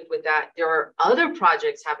it conflict with that? There are other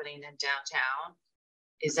projects happening in downtown.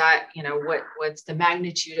 Is that, you know, what's the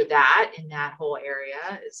magnitude of that in that whole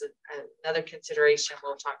area is another consideration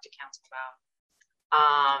we'll talk to council about.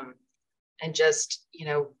 And just, you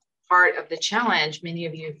know, part of the challenge, many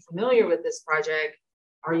of you are familiar with this project.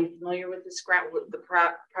 Are you familiar with the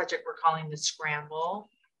project we're calling the Scramble?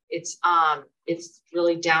 It's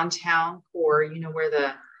really downtown core, you know, where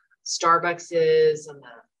the Starbucks is and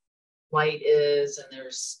the light is, and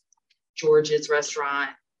there's George's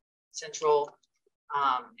restaurant, Central,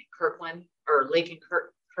 Kirkland or Lake and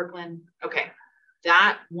Kirkland. Okay,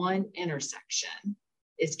 that one intersection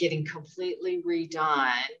is getting completely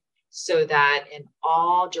redone so that in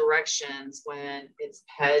all directions, when it's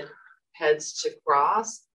heads to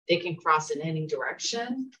cross, they can cross in any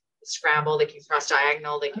direction. Scramble, they can cross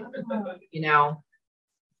diagonal, they can, you know,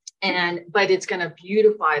 but it's going to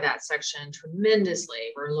beautify that section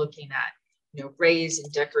tremendously. We're looking at, you know, raised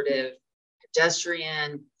and decorative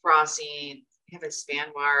pedestrian crossing. We have a span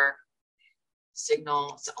wire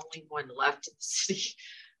signal. It's the only one left in the city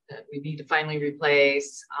that we need to finally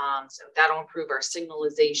replace. So that'll improve our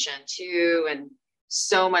signalization too. And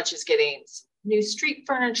so much is getting new street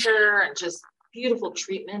furniture and just beautiful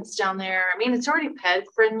treatments down there. I mean, it's already ped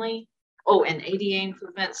friendly. Oh, and ADA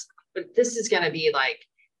improvements, but this is going to be like,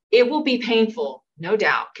 it will be painful, no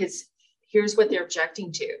doubt, because here's what they're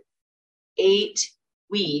objecting to. 8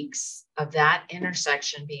 weeks of that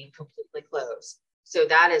intersection being completely closed. So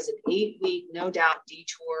that is an 8-week, no doubt,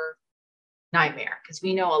 detour nightmare, because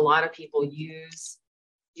we know a lot of people use,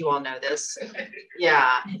 you all know this.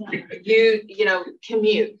 Yeah, you know,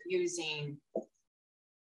 commute using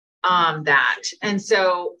that. And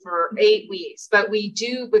so for 8 weeks, but we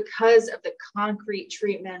do, because of the concrete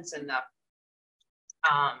treatments and the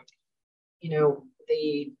you know,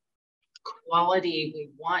 the quality we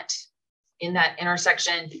want in that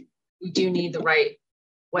intersection, we do need the right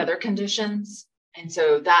weather conditions. And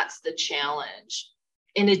so that's the challenge.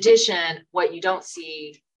 In addition, what you don't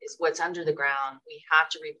see is what's under the ground. We have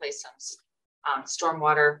to replace some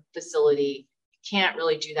stormwater facility. You can't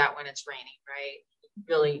really do that when it's raining, right? You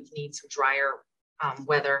really need some drier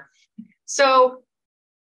weather. So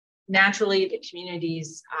naturally, the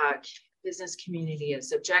community's business community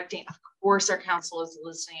is objecting. Of course, our council is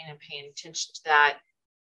listening and paying attention to that.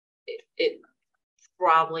 It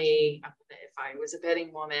probably, if I was a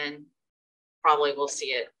betting woman, probably we'll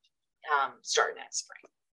see it start next spring.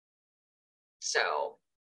 So,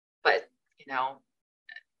 but you know,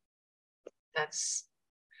 that's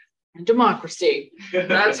democracy.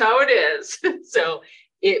 That's how it is. So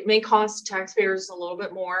it may cost taxpayers a little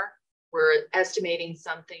bit more. We're estimating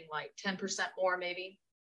something like 10% more maybe.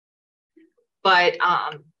 But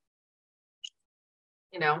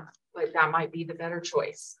you know, but that might be the better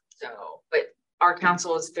choice. So, but our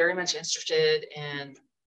council is very much interested in,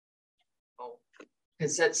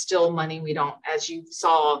 because that's still money we don't, as you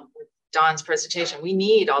saw with Don's presentation, we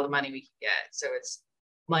need all the money we can get. So it's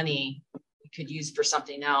money we could use for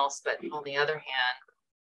something else. But on the other hand,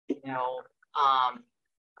 you know,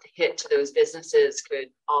 hit to those businesses could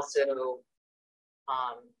also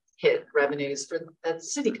hit revenues for that the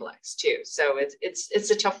city collects too. So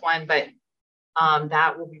it's a tough one, but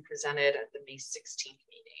that will be presented at the May 16th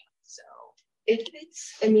meeting. So it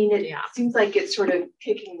seems like it's sort of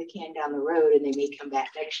kicking the can down the road, and they may come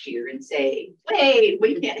back next year and say, "Wait,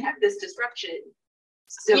 we can't have this disruption."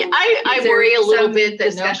 So yeah, I worry a little bit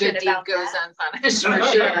that no good deed goes that? unpunished. For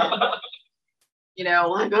sure. You know,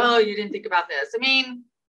 like, oh, you didn't think about this. I mean,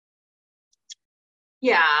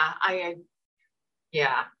 yeah,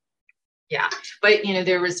 yeah. But you know,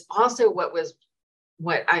 there was also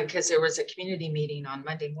because there was a community meeting on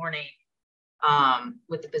Monday morning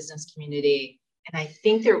with the business community. And I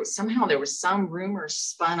think there was some rumors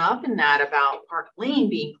spun up in that about Park Lane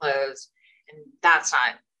being closed, and that's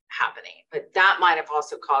not happening. But that might have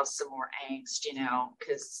also caused some more angst, you know,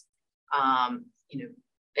 because you know,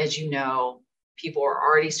 as you know, people are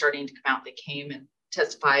already starting to come out. They came and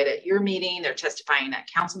testified at your meeting. They're testifying at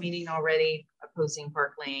council meeting already, opposing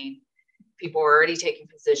Park Lane. People are already taking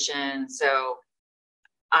position. So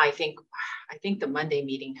I think the Monday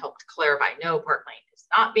meeting helped clarify, no, Park Lane is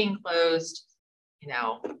not being closed. You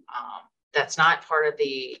know, that's not part of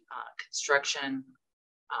the construction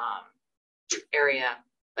area,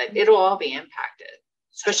 but it'll all be impacted,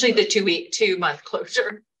 especially the 2-month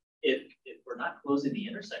closure. If we're not closing the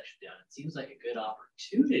intersection down, it seems like a good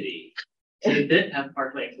opportunity to then have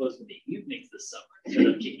Park Lane closed in the evenings this summer instead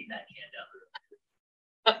of kicking that can down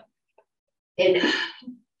the road. And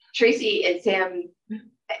Tracy and Sam,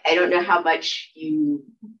 I don't know how much you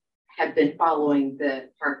have been following the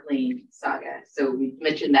Park Lane saga. So we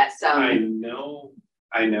mentioned that some. I know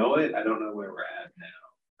it. I don't know where we're at now.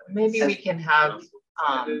 Maybe we can have,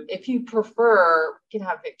 if you prefer, we can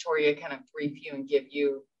have Victoria kind of brief you and give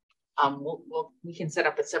you. We can set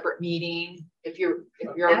up a separate meeting if you're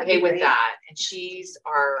okay with that. And she's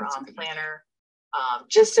our planner.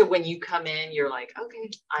 Just so when you come in, you're like, okay,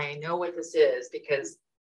 I know what this is, because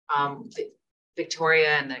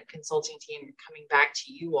Victoria and the consulting team are coming back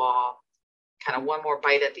to you all, kind of one more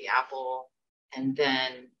bite at the apple, and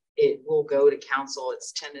then it will go to council.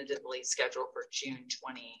 It's tentatively scheduled for June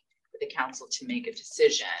 20 for the council to make a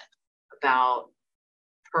decision about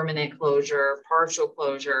permanent closure, partial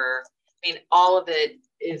closure. I mean, all of it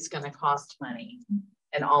is going to cost money,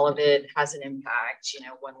 and all of it has an impact, you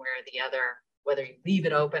know, one way or the other, whether you leave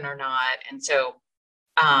it open or not. And so,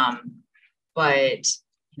 but,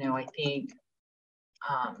 you know, I think,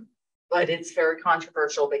 but it's very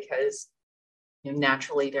controversial because, you know,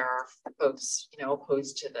 naturally there are folks, you know,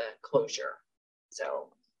 opposed to the closure.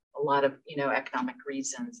 So a lot of, you know, economic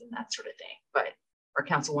reasons and that sort of thing. But our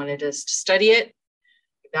council wanted us to study it,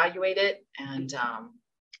 evaluate it, and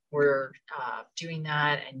we're doing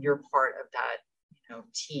that, and you're part of that, you know,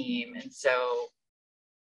 team. And so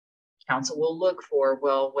council will look for,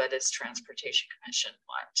 well, what does Transportation Commission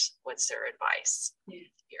want? What's their advice here?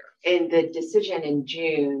 And the decision in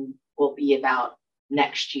June will be about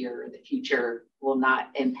next year. The future will not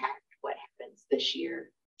impact what happens this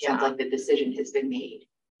year. Sounds like the decision has been made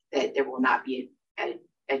that there will not be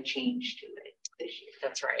a change to it this year.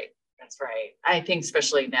 That's right. That's right. I think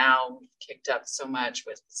especially now we've kicked up so much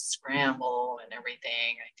with the scramble and everything.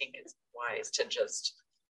 I think it's wise to just,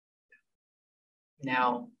 you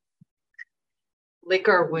know, lick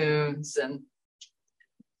our wounds and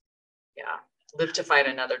live to fight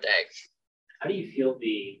another day. How do you feel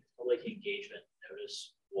the public engagement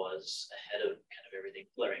notice was ahead of kind of everything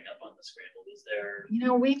flaring up on the scramble? Was there, you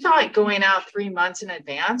know, we thought going out 3 months in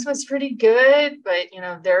advance was pretty good, but you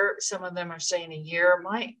know, some of them are saying a year.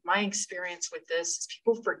 My experience with this is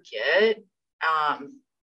people forget,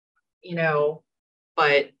 you know,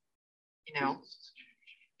 but you know,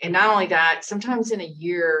 and not only that, sometimes in a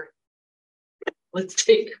year, let's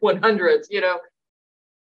take 100, you know,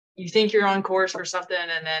 you think you're on course for something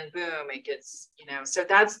and then boom, it gets, you know, so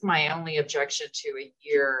that's my only objection to a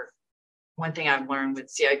year. One thing I've learned with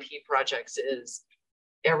CIP projects is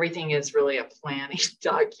everything is really a planning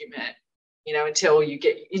document, you know, until you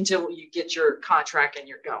get your contract and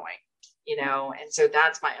you're going, you know, and so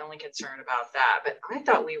that's my only concern about that. But I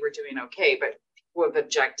thought we were doing okay, but people have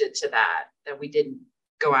objected to that we didn't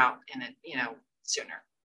go out in it, you know, sooner.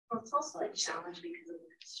 Well, it's also a challenge because of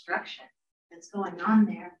the construction that's going on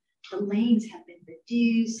there. The lanes have been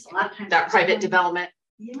reduced. A lot of times that private development.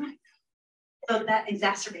 Yeah. So that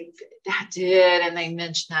exacerbates it. That did, and they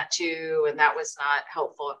mentioned that too, and that was not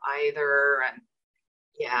helpful either. And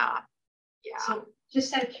yeah. So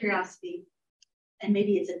just out of curiosity, and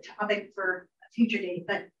maybe it's a topic for a future day,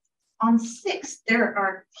 but on 6th, there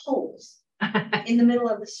are poles in the middle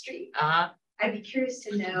of the street. I'd be curious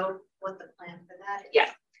to know what the plan for that is.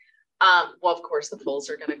 Yeah. Well, of course, the poles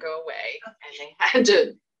are going to go away, and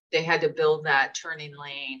they had to build that turning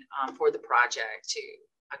lane for the project to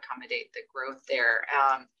accommodate the growth there.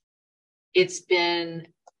 It's been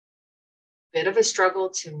a bit of a struggle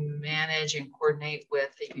to manage and coordinate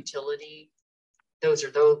with the utility. Those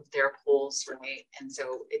are their poles, right? And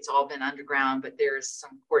so it's all been underground, but there's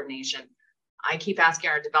some coordination. I keep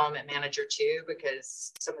asking our development manager too,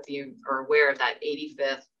 because some of you are aware of that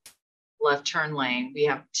 85th left turn lane. We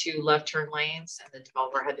have 2 left turn lanes, and the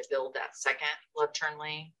developer had to build that second left turn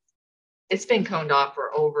lane. It's been coned off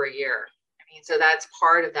for over a year. I mean, so that's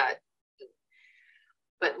part of that.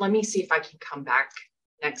 But let me see if I can come back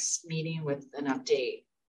next meeting with an update.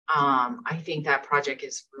 I think that project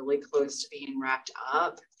is really close to being wrapped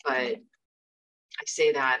up, but I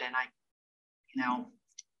say that and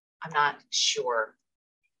I'm not sure.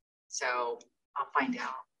 So I'll find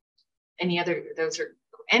out. Any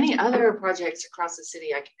other projects across the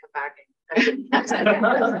city I can come back and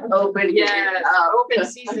open, yes, open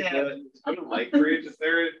season. Like Bridge, is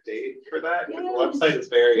there a date for that? The website is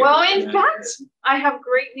very well. In fact, I have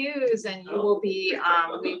great news, and you will be.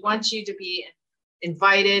 We want you to be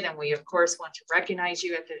invited, and we of course want to recognize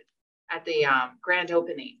you at the grand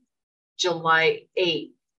opening, July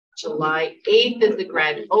 8th. July 8th is the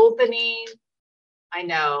grand opening. I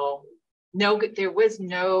know. There was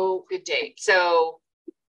no good date, so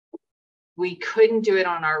we couldn't do it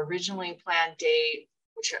on our originally planned date,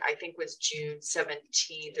 which I think was June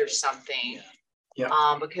 17th or something.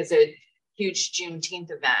 Yeah. Because of a huge Juneteenth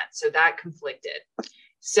event, so that conflicted.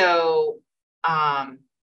 So,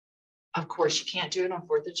 of course, you can't do it on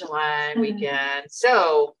 4th of July weekend.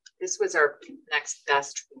 So this was our next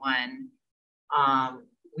best one.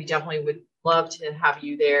 We definitely would love to have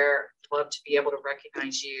you there. Love to be able to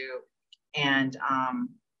recognize you. And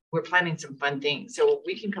we're planning some fun things, so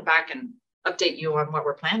we can come back and update you on what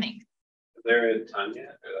we're planning. Is there a time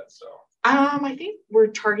yet, or that's still? I think we're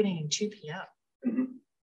targeting 2 p.m. Mm-hmm.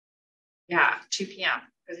 Yeah, 2 p.m.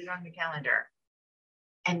 Put it on the calendar.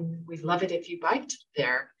 And we'd love it if you biked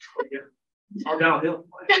there. Oh, yeah. All downhill.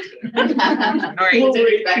 All right. We'll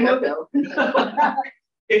back uphill.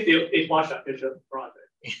 If you watch that picture of the project.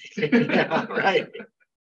 Yeah, right.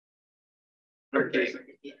 Okay.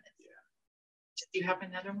 Yeah. Do you have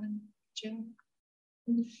another one, Jim?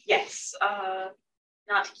 Yes.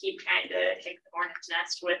 Not to keep trying to take the hornet's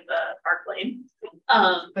nest with Park Lane.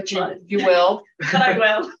 But you will. But I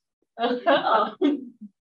will.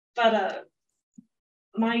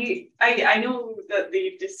 I know that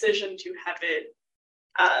the decision to have it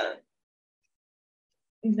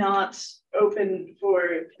not open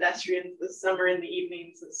for pedestrians this summer in the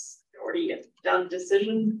evenings is already a done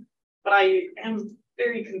decision. But I am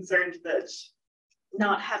very concerned that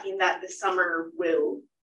not having that this summer will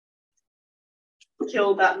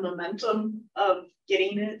kill that momentum of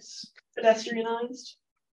getting it pedestrianized,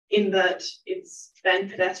 in that it's been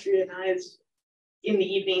pedestrianized in the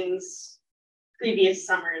evenings previous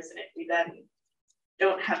summers, and if we then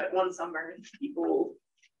don't have it one summer, people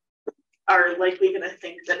are likely going to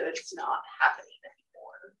think that it's not happening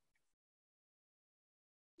anymore.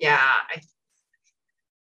 Yeah, I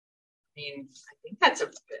think that's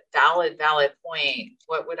a valid point.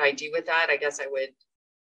 What would I do with that? I guess I would,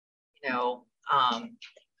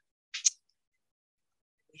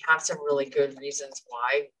 we have some really good reasons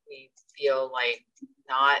why we feel like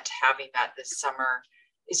not having that this summer.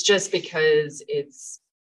 It's just because it's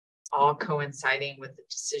all coinciding with the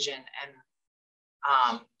decision,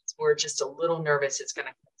 and we're just a little nervous it's going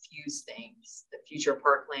to confuse things, the future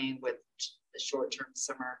Park Lane with the short-term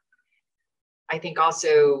summer. I think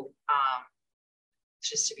also,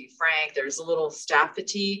 just to be frank, there's a little staff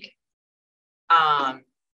fatigue.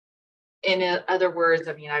 In other words,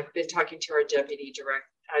 I've been talking to our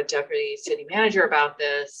deputy city manager about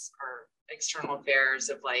this, or external affairs,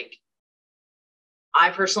 of like, I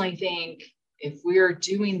personally think if we're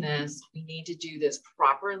doing this, we need to do this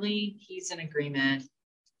properly. He's in agreement.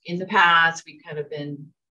 In the past, we've kind of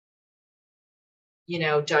been,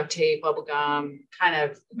 duct tape, bubble gum kind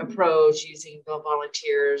of approach, using the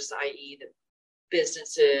volunteers, i.e. the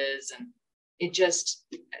businesses, and it just,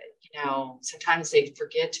 sometimes they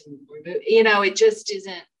forget to remove, it just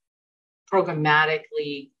isn't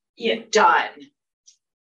programmatically done.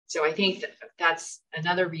 So I think that's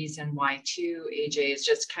another reason why too, AJ, is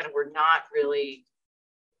just kind of, we're not really,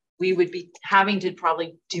 we would be having to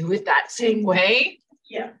probably do it that same way.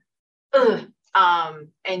 Yeah.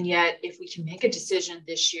 And yet if we can make a decision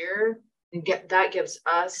this year and that gives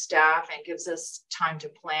us staff and gives us time to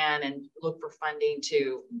plan and look for funding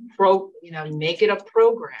to make it a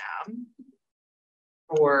program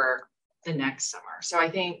for the next summer. So I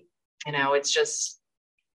think, it's just,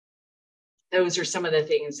 those are some of the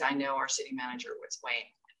things I know our city manager was weighing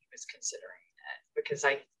when he was considering it, because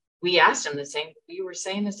we asked him we were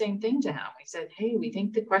saying the same thing to him. We said, hey, we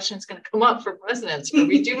think the question is going to come up for presidents. Are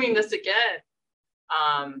we doing this again?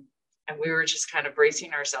 And we were just kind of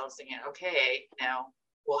bracing ourselves thinking, okay,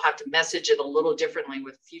 we'll have to message it a little differently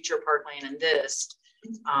with future parkland and this.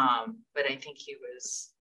 But I think he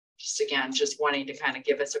was just wanting to kind of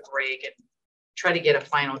give us a break and try to get a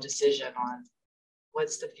final decision on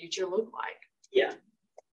what's the future look like. Yeah.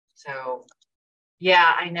 So,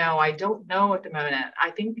 yeah, I know. I don't know at the moment.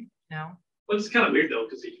 I think, Well, it's kind of weird though,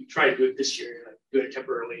 because if you try to do it this year, like do it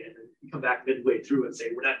temporarily, and then you come back midway through and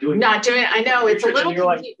say, we're not doing it. I know it's a little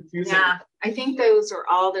confusing. Yeah, I think those are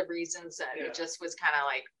all the reasons that it just was kind of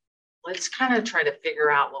like, let's kind of try to figure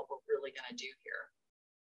out what we're really going to do here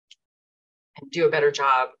and do a better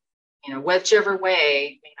job, whichever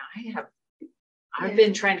way. I've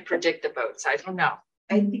been trying to predict the votes. I don't know.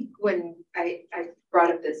 I think when I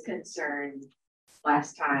brought up this concern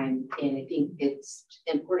last time, and I think it's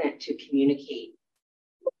important to communicate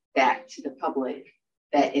back to the public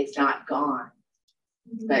that it's not gone,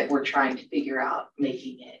 but we're trying to figure out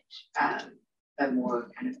making it a more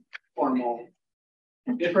kind of formal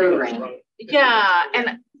program. Yeah,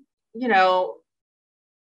 and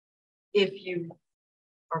if you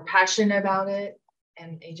are passionate about it,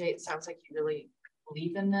 and AJ, it sounds like you really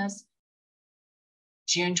believe in this,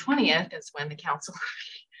 June 20th is when the council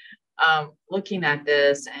looking at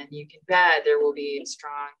this, and you can bet there will be a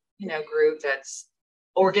strong, group that's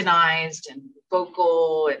organized and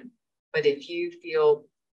vocal. But if you feel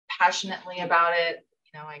passionately about it,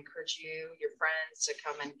 I encourage you, your friends, to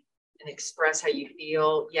come and express how you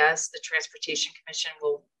feel. Yes, the Transportation Commission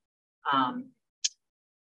will,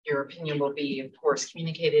 your opinion will be, of course,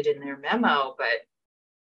 communicated in their memo, but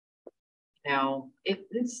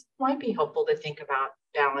this might be helpful to think about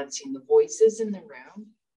balancing the voices in the room,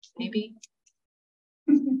 maybe.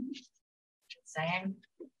 Just saying.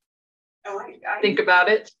 Oh, I think about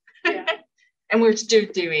it. Yeah. And we're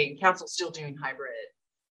council's still doing hybrid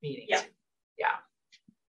meetings. Yeah.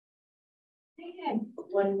 I had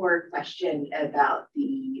one more question about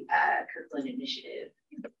the Kirkland initiative,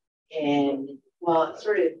 and it's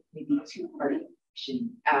sort of maybe two-part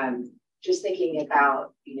question. Just thinking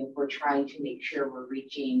about, we're trying to make sure we're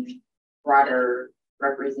reaching broader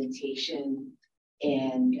representation.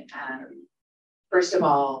 And first of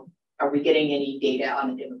all, are we getting any data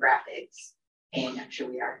on the demographics? And I'm sure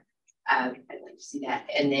we are. I'd like to see that.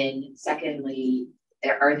 And then secondly,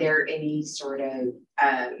 are there any sort of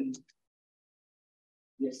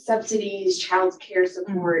subsidies, child care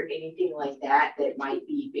support, anything like that might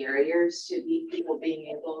be barriers to people being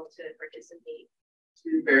able to participate?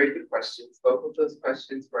 Two very good questions. Both of those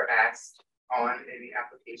questions were asked on any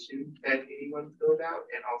application that anyone filled out,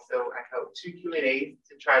 and also I held 2 Q&As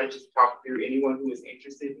to try to just talk through anyone who is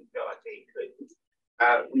interested and felt like they could.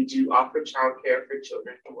 We do offer childcare for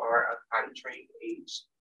children who are of potty trained age,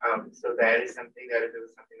 so that is something that if it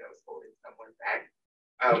was something that was holding someone back.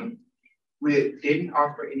 We didn't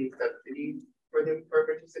offer any subsidies for them for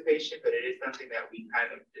participation, but it is something that we kind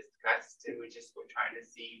of discussed, and we just were trying to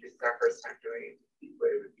see. This is our first time doing it, to see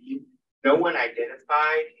what it would be. No one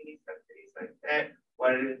identified any subsidies like that.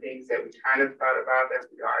 One of the things that we kind of thought about that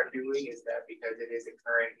we are doing is that because it is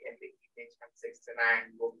occurring in the evenings from 6 to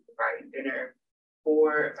 9, we'll be providing dinner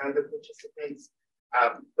for the participants.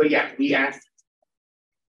 But yeah, we asked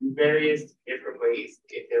various different ways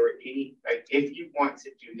if there were any, if you want to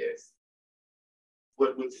do this,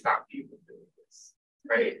 what would stop you from doing this,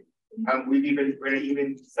 right? We're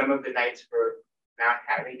even some of the nights for not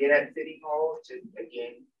having it at City Hall, just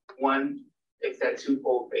again, one, it's that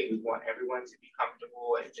twofold thing. We want everyone to be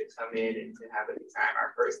comfortable and to come in and to have a good time.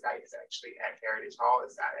 Our first night is actually at Heritage Hall,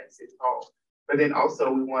 it's not at City Hall. But then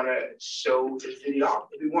also we want to show the city off.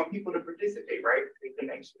 We want people to participate, right? The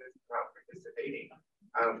connection is about participating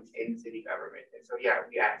in city government. And so yeah,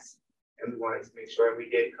 we asked and we wanted to make sure we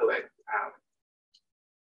did collect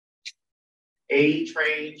age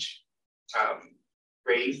range,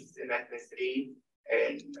 race and ethnicity,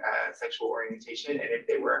 and sexual orientation, and if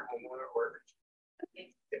they were a homeowner or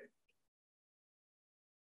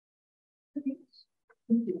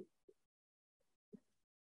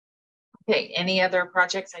Okay, any other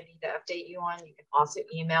projects I need to update you on? You can also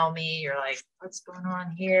email me. You're like, what's going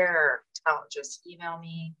on here? Just email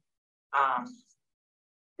me. I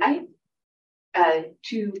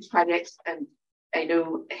two projects I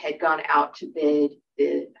know had gone out to bid,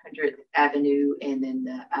 the 100th Avenue and then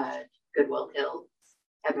the Goodwill Hill.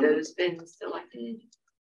 Have those been selected?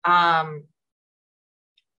 Yeah,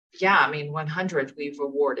 I mean 100 we've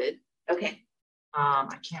awarded. Okay.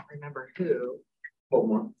 I can't remember who.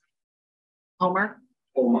 Homer.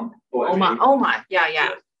 Yeah.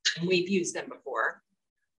 And we've used them before.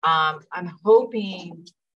 I'm hoping,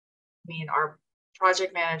 our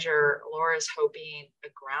project manager, Laura's hoping a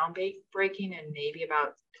groundbreaking in maybe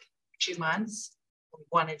about 2 months. We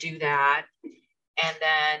want to do that. And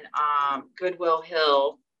then Goodwill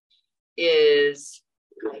Hill is,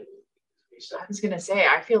 I was going to say,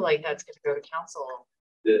 I feel like that's going to go to council.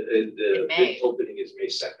 The May. bid opening is May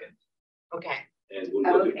 2nd. Okay. And we'll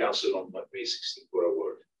go to council on May 16th for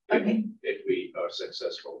award. Okay. If we are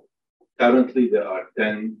successful. Currently, there are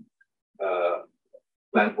 10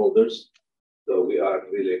 plan holders. So we are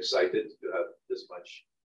really excited to have this much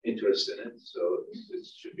interest in it. So it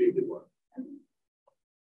should be a good one.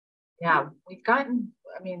 Yeah, we've gotten,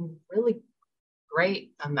 really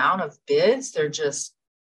great amount of bids. They're just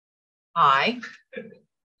high,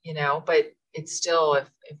 but it's still, if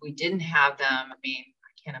we didn't have them, I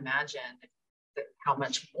can't imagine how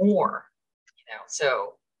much more,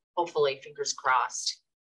 so hopefully fingers crossed.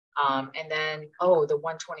 And then, the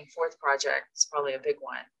 124th project is probably a big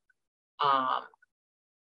one.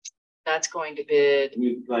 That's going to bid.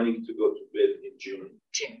 We're planning to go to bid in June.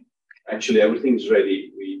 Actually, everything's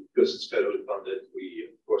ready. Because it's federally funded, we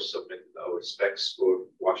of course submitted our specs for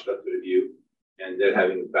WashDOT review, and they're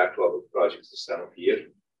having a backlog of projects this time of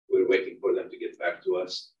year. We're waiting for them to get back to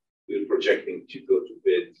us. We're projecting to go to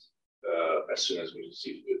bid as soon as we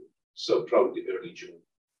receive it. So probably early June.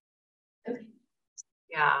 Okay.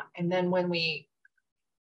 Yeah, and then when this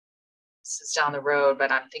is down the road,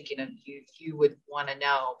 but I'm thinking of you would want to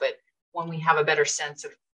know, but when we have a better sense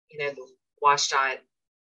of, the WashDOT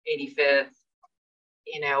 85th,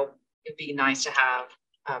 it'd be nice to have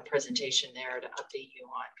a presentation there to update you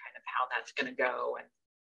on kind of how that's going to go, and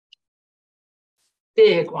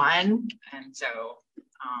big one. And so,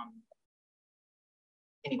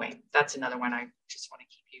 anyway, that's another one I just want to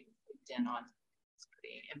keep you looped in on. It's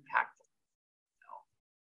pretty impactful.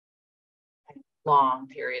 Long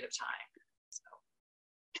period of time. So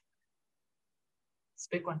it's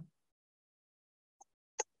a big one.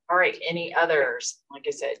 All right, any others? Like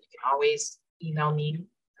I said, you can always email me and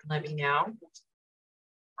let me know.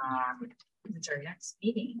 When's our next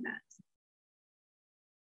meeting then?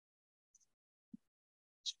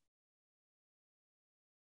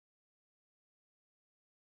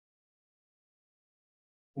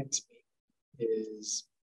 Next is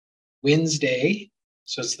Wednesday.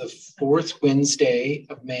 So it's the 4th Wednesday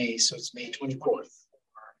of May. So it's May 24th.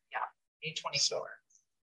 Yeah, May 24th.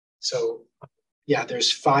 So yeah,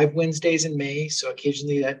 there's 5 Wednesdays in May. So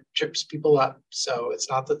occasionally that trips people up. So it's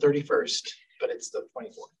not the 31st, but it's the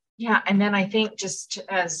 24th. Yeah, and then I think just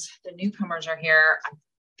as the newcomers are here, I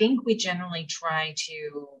think we generally try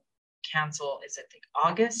to cancel, is it the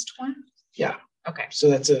August one? Yeah. Okay. So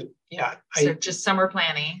that's so just summer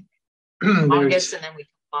planning, August, and then we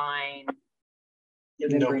combine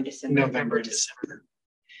November and December.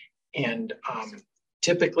 And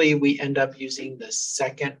typically we end up using the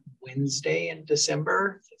 2nd Wednesday in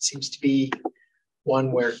December. It seems to be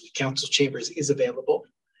one where council chambers is available,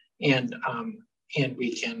 and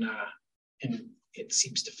we can and it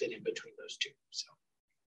seems to fit in between those two. So.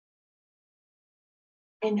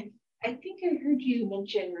 And I think I heard you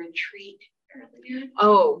mention retreat earlier.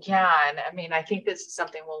 Oh yeah, and I think this is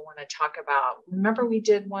something we'll want to talk about. Remember we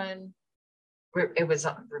did one. It was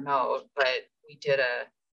remote, but we did a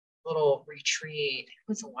little retreat. It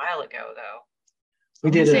was a while ago, though. We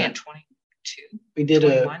did in 22. We did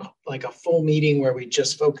 21? a full meeting where we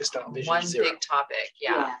just focused on Vision one Zero. Big topic.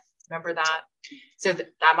 Yeah. Remember that? So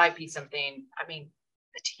that might be something. The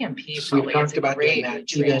TMP probably is a great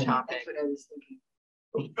retreat topic. That's what I was thinking.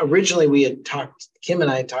 Originally, we had talked. Kim and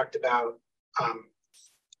I had talked about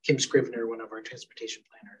Kim Scrivener, one of our transportation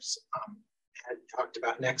planners. Had talked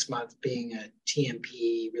about next month being a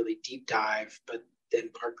TMP really deep dive, but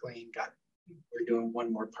then Park Lane we're doing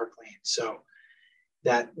one more Park Lane. So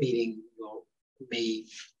that meeting may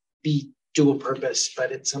be dual purpose,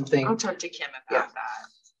 but it's something. I'll talk to Kim about that.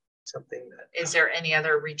 Something that. Is there any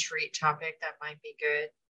other retreat topic that might be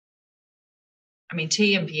good?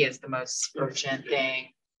 TMP is the most urgent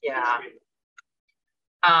thing. Yeah.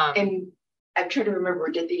 And I'm trying to remember,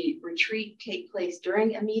 did the retreat take place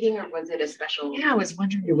during a meeting or was it a special? Yeah, I was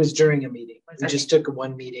wondering. It was during a meeting. We Okay. just took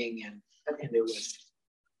one meeting and Okay. it was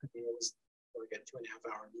like a 2.5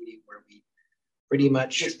 hour meeting where we pretty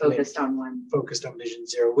much Just focused on one. focused on Vision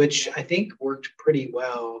Zero, which I think worked pretty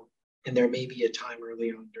well. And there may be a time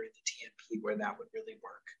early on during the TMP where that would really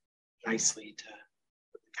work nicely to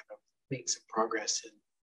kind of make some progress and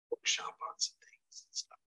workshop on some things and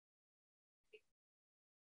stuff.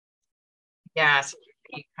 Yeah, so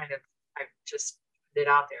we kind of, I've just put it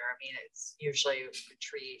out there. I mean, it's usually a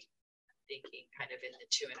retreat, I'm thinking kind of in the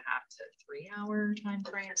 2.5 to 3 hour time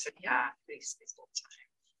frame. So yeah, basically full time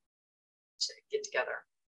to get together.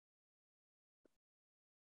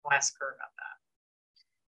 I'll ask her about that.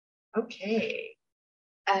 Okay.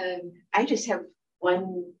 I just have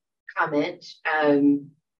one comment.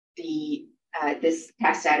 This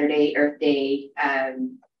past Saturday, Earth Day,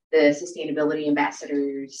 the Sustainability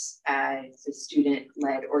Ambassadors, it's a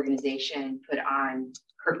student-led organization, put on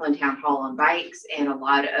Kirkland Town Hall on bikes, and a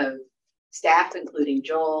lot of staff, including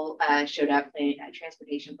Joel, showed up,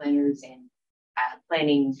 transportation planners and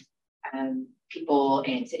planning people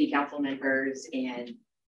and city council members and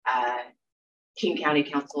King County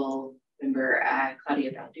Council member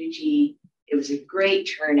Claudia Balducci. It was a great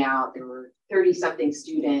turnout. There were 30-something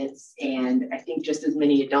students and I think just as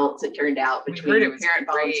many adults, it turned out, between parent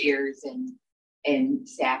volunteers and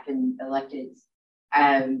staff and electeds.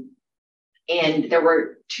 And there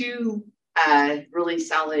were two really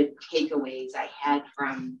solid takeaways I had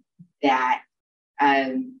from that.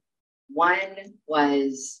 One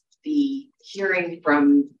was the hearing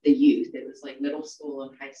from the youth. It was like middle school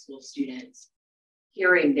and high school students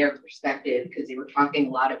hearing their perspective, because they were talking a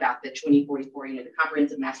lot about the 2044, the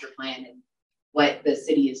comprehensive master plan and what the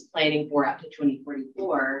city is planning for up to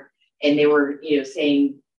 2044. And they were,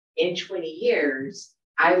 saying in 20 years,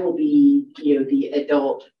 I will be, the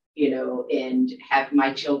adult, and have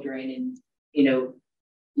my children and,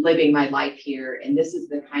 living my life here. And this is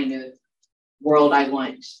the kind of world I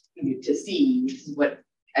want to see. This is what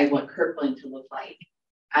I want Kirkland to look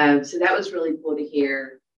like. So that was really cool to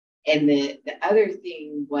hear. And the other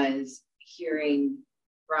thing was hearing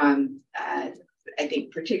from, I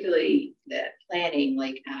think particularly the planning,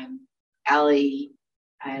 like Ali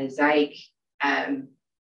Zyke,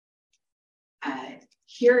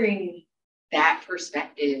 hearing that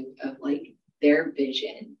perspective of like their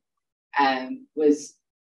vision was,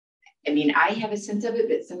 I have a sense of it,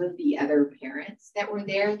 but some of the other parents that were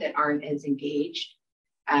there that aren't as engaged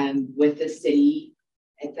with the city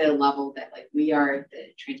at the level that like we are at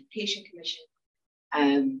the Transportation Commission,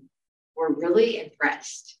 were really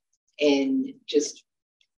impressed, and just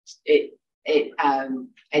it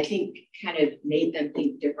I think kind of made them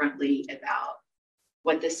think differently about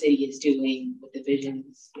what the city is doing, what the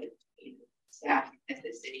visions with staff at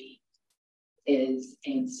the city is.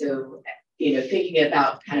 And so, thinking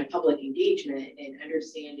about kind of public engagement and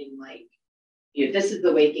understanding like, this is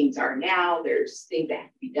the way things are now. There's things that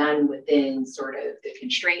have to be done within sort of the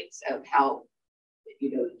constraints of how,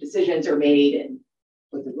 decisions are made and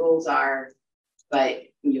what the rules are. But,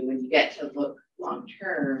 when you get to look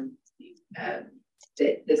long-term, that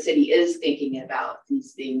the city is thinking about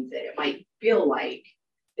these things, that it might feel like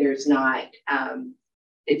there's not,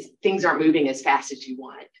 things aren't moving as fast as you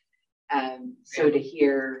want. So to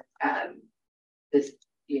hear this,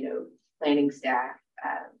 planning staff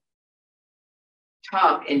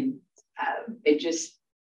talk, and I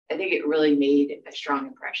think it really made a strong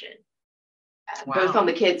impression, both on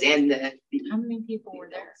the kids and the how many people were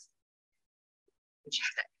there?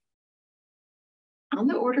 On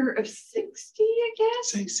the order of 60, I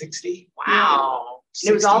guess. Say 60. Wow.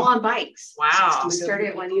 And it was all on bikes. Wow. We started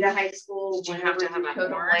at Juanita High School, Did you went have over to have a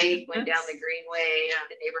Totem horn? Lake, went down the Greenway,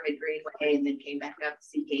 the neighborhood Greenway, and then came back up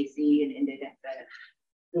to CKC and ended at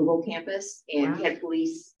the Google campus. And we had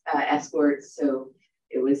police escorts, so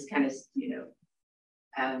it was kind of,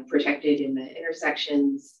 protected in the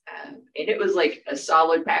intersections. And it was like a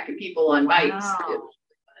solid pack of people on bikes. Wow. It was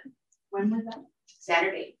fun. When was that?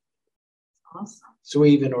 Saturday. Awesome. So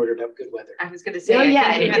we even ordered up good weather. I was going to say, Oh,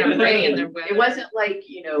 yeah, and it it didn't rain. It It wasn't like,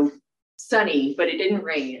 sunny, but it didn't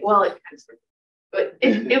rain. Well, it kind of, but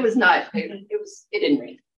it was not, it didn't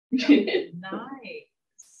rain. Nice.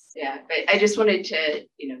 Yeah, but I just wanted to,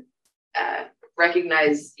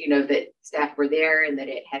 recognize, that staff were there and that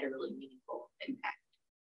it had a really meaningful impact.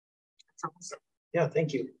 That's awesome. Yeah,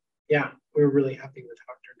 thank you. Yeah, we're really happy with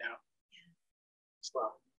how it turned out as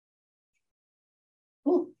well.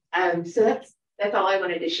 Cool. So that's all I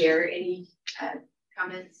wanted to share. Any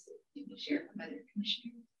comments you can share from other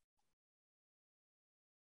commissioners?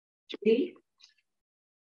 Judy?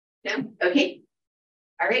 No? Okay.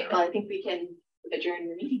 All right, well, I think we can adjourn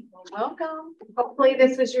the meeting. Well, welcome. Hopefully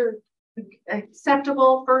this was your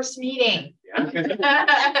acceptable first meeting.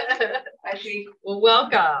 Actually, Well,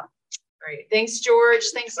 welcome. All right. Thanks, George.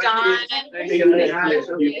 Thanks, Don. Thank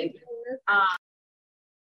you.